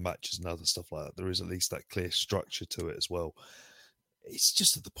like all of the matches and other stuff like that, there is at least that clear structure to it as well. It's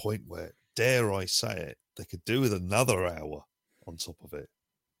just at the point where, dare I say it, they could do with another hour on top of it.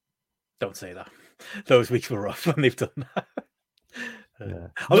 Don't say that. Those weeks were rough when they've done that.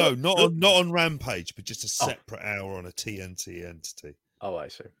 No, not on Rampage, but just a separate hour on a TNT entity. Oh, I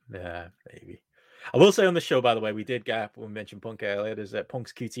see. Yeah, maybe. I will say on the show, by the way, we did get, when we mentioned Punk earlier, there's a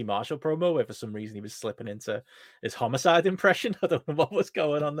Punk's QT Marshall promo where for some reason he was slipping into his homicide impression. I don't know what was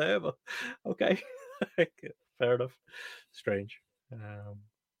going on there, but okay. Fair enough. Strange.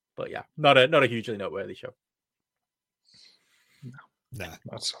 But yeah, not a hugely noteworthy show. No.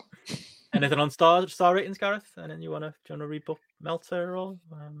 Not so. Anything on star ratings, Gareth? And then you want to read book Meltzer or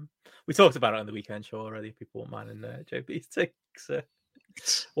we talked about it on the weekend show already. People won't mind in JP's takes.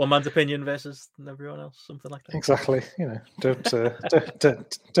 One man's opinion versus everyone else, something like that. Exactly. You know,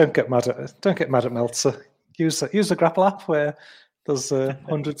 don't get mad at Meltzer. Use the Grapple app where there's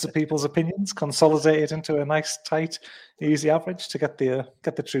hundreds of people's opinions consolidated into a nice, tight, easy average to get the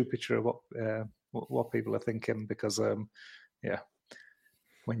true picture of what people are thinking. Because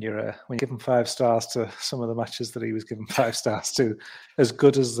when you're giving 5 stars to some of the matches that he was given 5 stars to, as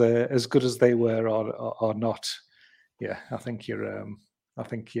good as they were or not, yeah, I think you're in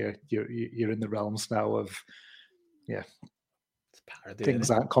the realms now of parody, things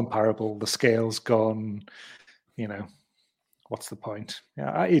aren't comparable. The scale's gone. You know, what's the point?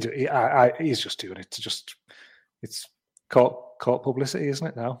 Yeah, he's just doing it to it's caught publicity, isn't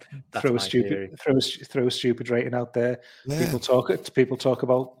it? Now throw a stupid rating out there. Yeah. People talk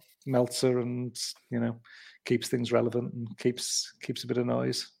about Meltzer, and you know, keeps things relevant and keeps a bit of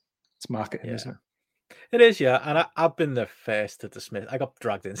noise. It's marketing, isn't it? It is, yeah. And I've been the first to dismiss. I got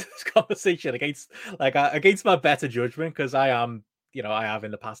dragged into this conversation against my better judgment, because I have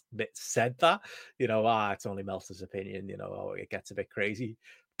in the past said that, it's only Meltzer's opinion, it gets a bit crazy.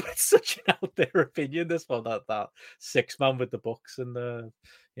 But it's such an out there opinion, this one, that 6-man with the Bucks and the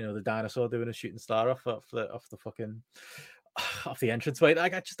dinosaur doing a shooting star off the entranceway.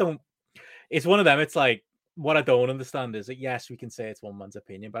 Like, I just don't. It's one of them. It's like, what I don't understand is that, yes, we can say it's one man's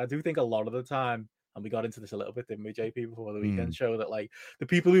opinion, but I do think a lot of the time, and we got into this a little bit, didn't we, JP, before the weekend show, that like the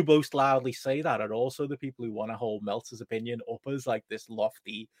people who most loudly say that are also the people who want to hold Meltzer's opinion up as like this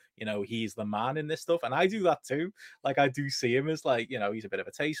lofty, he's the man in this stuff. And I do that too. Like, I do see him as like, he's a bit of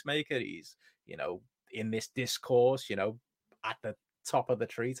a tastemaker. He's, in this discourse, at the top of the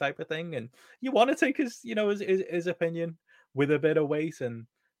tree type of thing. And you want to take his, his opinion with a bit of weight. And,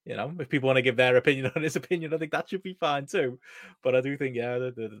 if people want to give their opinion on his opinion, I think that should be fine too. But I do think,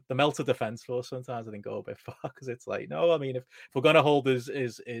 the Meltzer defense force sometimes I think go a bit far, because it's like, no, I mean, if we're going to hold his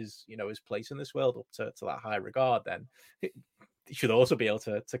place in this world up to that high regard, then he should also be able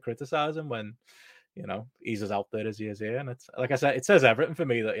to criticize him when, he's as out there as he is here. And it's like I said, it says everything for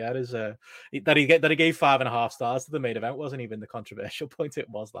me that that he gave 5.5 stars to the main event wasn't even the controversial point. It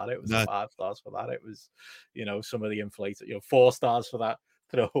was that it was 5 stars for that. It was, some of the inflated, 4 stars for that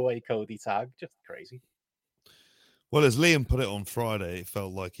throwaway Cody tag. Just crazy. Well, as Liam put it on Friday, it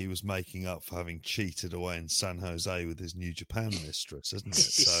felt like he was making up for having cheated away in San Jose with his New Japan mistress, isn't it?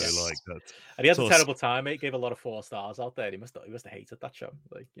 So, Yes. like, that, And he had a sort of- terrible time. He gave a lot of 4 stars out there. He must have hated that show.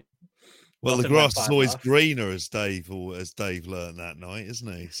 Like, well, the nothing went grass is by always that. greener, as Dave learned that night,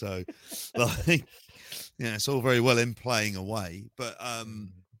 isn't he? So, like, yeah, it's all very well in playing away, but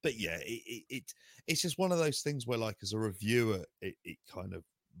yeah, it's just one of those things where, like, as a reviewer, it kind of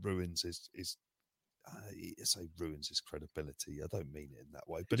ruins his I say ruins his credibility. I don't mean it in that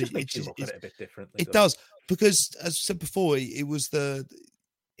way, but it just makes you look at it a bit differently. It does, because as I said before, it was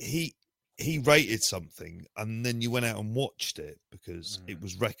he rated something, and then you went out and watched it because it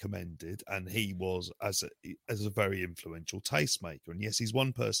was recommended, and he was as a very influential tastemaker. And yes, he's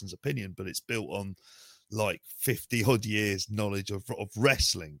one person's opinion, but it's built on like 50 odd years knowledge of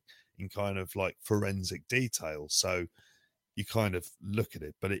wrestling in kind of like forensic detail. So you kind of look at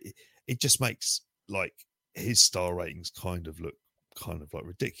it, but it just makes like his star ratings kind of look kind of like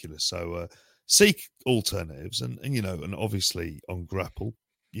ridiculous. So seek alternatives, and you know, and obviously on Grapple,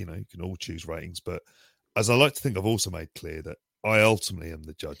 you know, you can all choose ratings, but as I like to think, I've also made clear that I ultimately am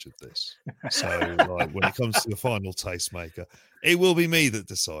the judge of this. So like, when it comes to the final tastemaker, it will be me that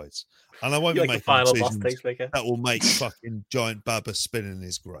decides, and I won't be making final boss decisions tastemaker that will make fucking Giant Baba spin in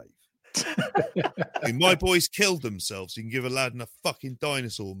his grave. I mean, my boys killed themselves. You can give Aladdin a fucking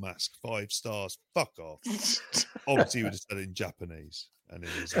dinosaur mask 5 stars. Fuck off. Obviously, you would have said it in Japanese and in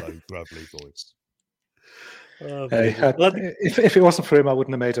his low, gravelly voice. Hey, if it wasn't for him, I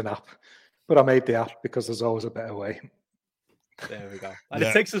wouldn't have made an app. But I made the app because there's always a better way. There we go. And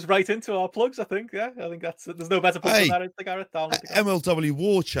it takes us right into our plugs, I think. Yeah, I think there's no better plug than that, is there, Gareth? MLW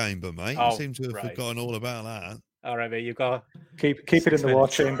War Chamber, mate. Oh, I seem to have forgotten all about that. All right, mate, you got keep it in the War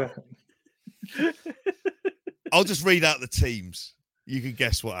Chamber. I'll just read out the teams. You can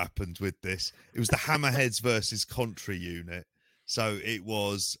guess what happened with this. It was the Hammerheads versus Contrary Unit. So it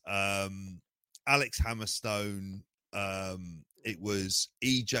was Alex Hammerstone. It was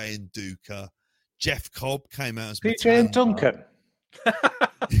EJ and Duca. Jeff Cobb came out as PJ and Duncan.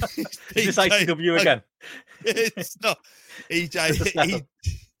 Is this ICW again? It's not EJ.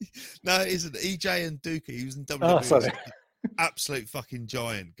 No, it isn't. EJ and Duca. He was in WWE. Oh, sorry. Absolute fucking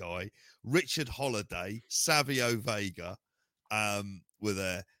giant guy. Richard Holiday, Savio Vega were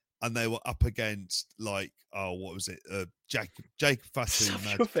there, and they were up against like, what was it? Jacob Fatu,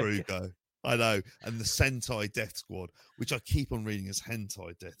 Mads Frugo. I know, and the Sentai Death Squad, which I keep on reading as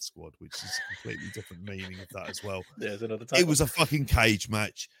Hentai Death Squad, which is a completely different meaning of that as well. There's another title. It was a fucking cage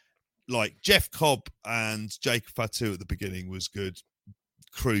match. Like Jeff Cobb and Jacob Fatu at the beginning was good.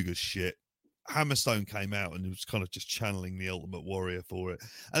 Kruger's shit. Hammerstone came out and was kind of just channeling the Ultimate Warrior for it.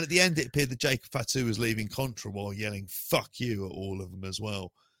 And at the end, it appeared that Jacob Fatu was leaving Contra while yelling "fuck you" at all of them as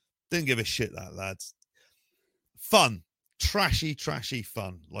well. Didn't give a shit, that lads. Fun. Trashy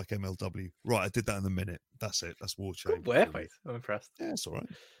fun, like MLW. Right, I did that in a minute. That's it. That's War Chamber. Good work, mate. I'm impressed. Yeah, it's all right.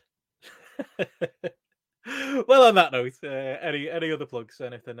 Well, on that note, any other plugs?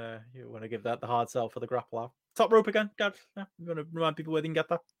 Anything you want to give that the hard sell for the Grapple app? Top Rope again, Gav? Yeah, you want to remind people where they can get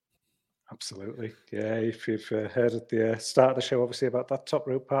that? Absolutely. Yeah, if you've heard at the start of the show, obviously, about that Top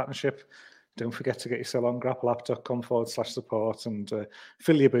Rope partnership, don't forget to get yourself on grappleapp.com/support and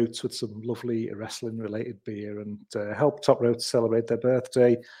fill your boots with some lovely wrestling-related beer and help Top Rope celebrate their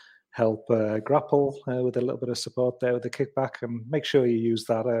birthday, help Grapple with a little bit of support there with the kickback, and make sure you use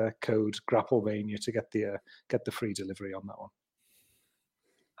that code GrappleMania to get the free delivery on that one.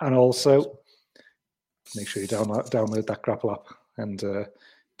 And also, make sure you download that Grapple app and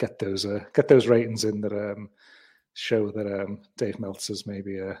get those ratings in that show that Dave Meltzer's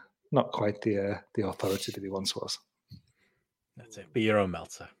maybe not quite the authority that he once was. That's it. Be your own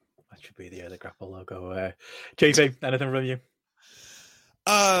Meltzer. That should be the Grapple logo. JV, anything from you?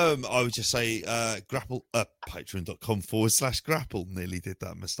 I would just say grapple patreon.com/grapple. Nearly did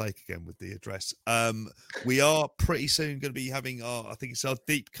that mistake again with the address. We are pretty soon going to be having I think it's our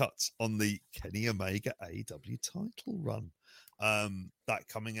deep cuts on the Kenny Omega AEW title run. That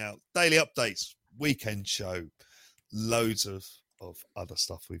coming out, daily updates, weekend show, loads of other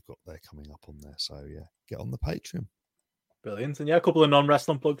stuff we've got there coming up on there. So yeah, get on the Patreon. Brilliant. And yeah, a couple of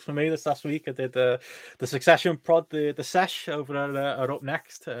non-wrestling plugs for me this last week. I did the Succession prod, the sesh over at Up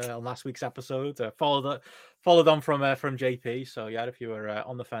Next on last week's episode. Follow followed on from JP. So yeah, if you were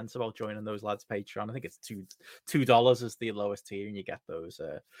on the fence about joining those lads' Patreon, I think it's $2 is the lowest tier, and you get those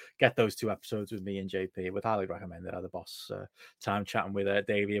 2 episodes with me and JP. Would highly recommend it. The boss time chatting with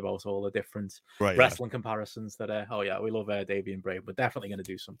Davey about all the different wrestling comparisons that we love Davey and Brave. We're definitely going to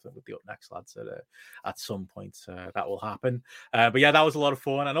do something with the Up Next lads at some point. That will happen. But yeah, that was a lot of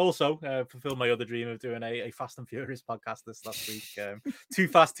fun, and also fulfilled my other dream of doing a Fast and Furious podcast this last week. Too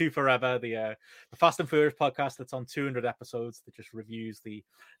Fast, Too Forever, the Fast and Furious podcast that's on 200 episodes that just reviews the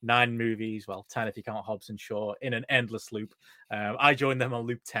 9 movies, well, 10 if you count Hobbs and Shaw, in an endless loop. I joined them on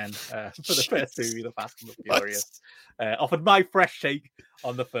loop 10 for the first movie, The Fast and the Furious. Offered my fresh take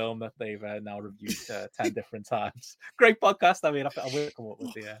on the film that they've now reviewed 10 different times. Great podcast. I mean, I will come up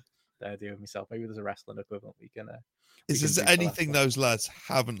with the idea of myself. Maybe there's a wrestling equivalent we can. Is there anything those lads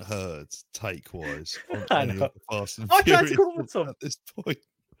haven't heard take-wise on any of the Fast and I Furious tried to come up with some at this point?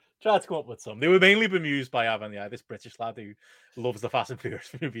 Tried to come up with some. They were mainly bemused by having this British lad who loves the Fast and Furious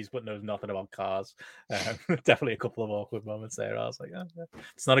movies but knows nothing about cars. Definitely a couple of awkward moments there. I was like, yeah.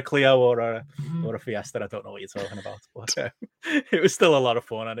 It's not a Clio or a Fiesta. I don't know what you're talking about. But it was still a lot of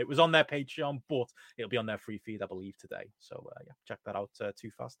fun, and it was on their Patreon, but it'll be on their free feed, I believe, today. So yeah, check that out.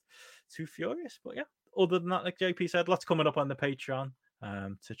 Too Fast, Too Furious. But yeah, other than that, like JP said, lots coming up on the Patreon.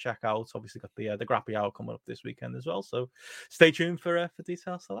 To check out. Obviously got the Grappy Hour coming up this weekend as well, so stay tuned for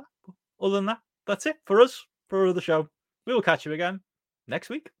details of that. But other than that, that's it for us for the show. We will catch you again next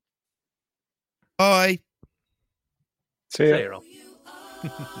week. Bye. See ya. Our radio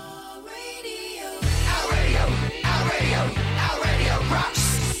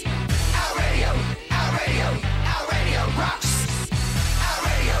rocks. Our radio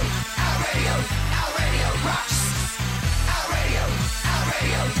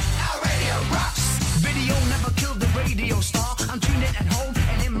rocks. Video never killed the radio star. I'm tuned in at home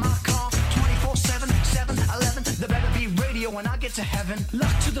and in my car 24/7, 7-11. There better be radio when I get to heaven.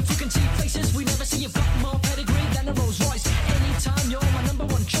 Luck to the frequency places we never see. You've got more pedigree than a Rolls Royce. Anytime you're my number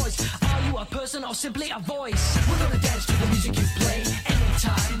one choice. Are you a person or simply a voice? We're gonna dance to the music you play.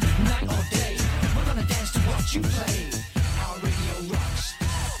 Anytime, night or day. We're gonna dance to what you play. Our radio rocks.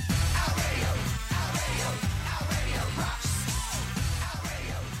 Our radio rocks. Our radio rocks. Here we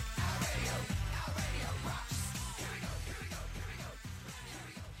go.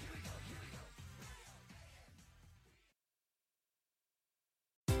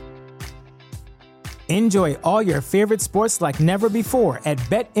 Enjoy all your favorite sports like never before at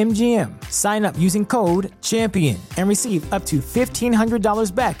BetMGM. Sign up using code CHAMPION and receive up to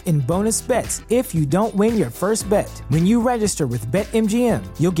 $1,500 back in bonus bets if you don't win your first bet. When you register with BetMGM,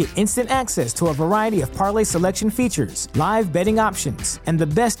 you'll get instant access to a variety of parlay selection features, live betting options, and the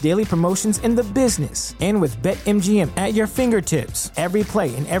best daily promotions in the business. And with BetMGM at your fingertips, every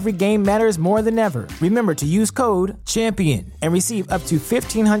play and every game matters more than ever. Remember to use code CHAMPION and receive up to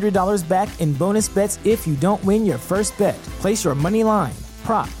 $1,500 back in bonus bets if you don't win your first bet. Place your money line,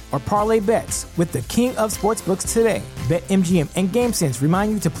 prop, or parlay bets with the king of sportsbooks today. BetMGM and GameSense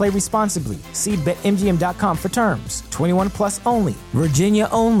remind you to play responsibly. See BetMGM.com for terms. 21 plus only. Virginia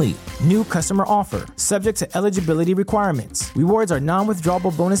only. New customer offer. Subject to eligibility requirements. Rewards are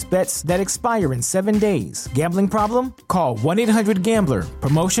non-withdrawable bonus bets that expire in 7 days. Gambling problem? Call 1-800-GAMBLER.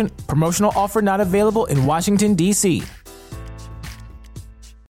 Promotional offer not available in Washington, D.C.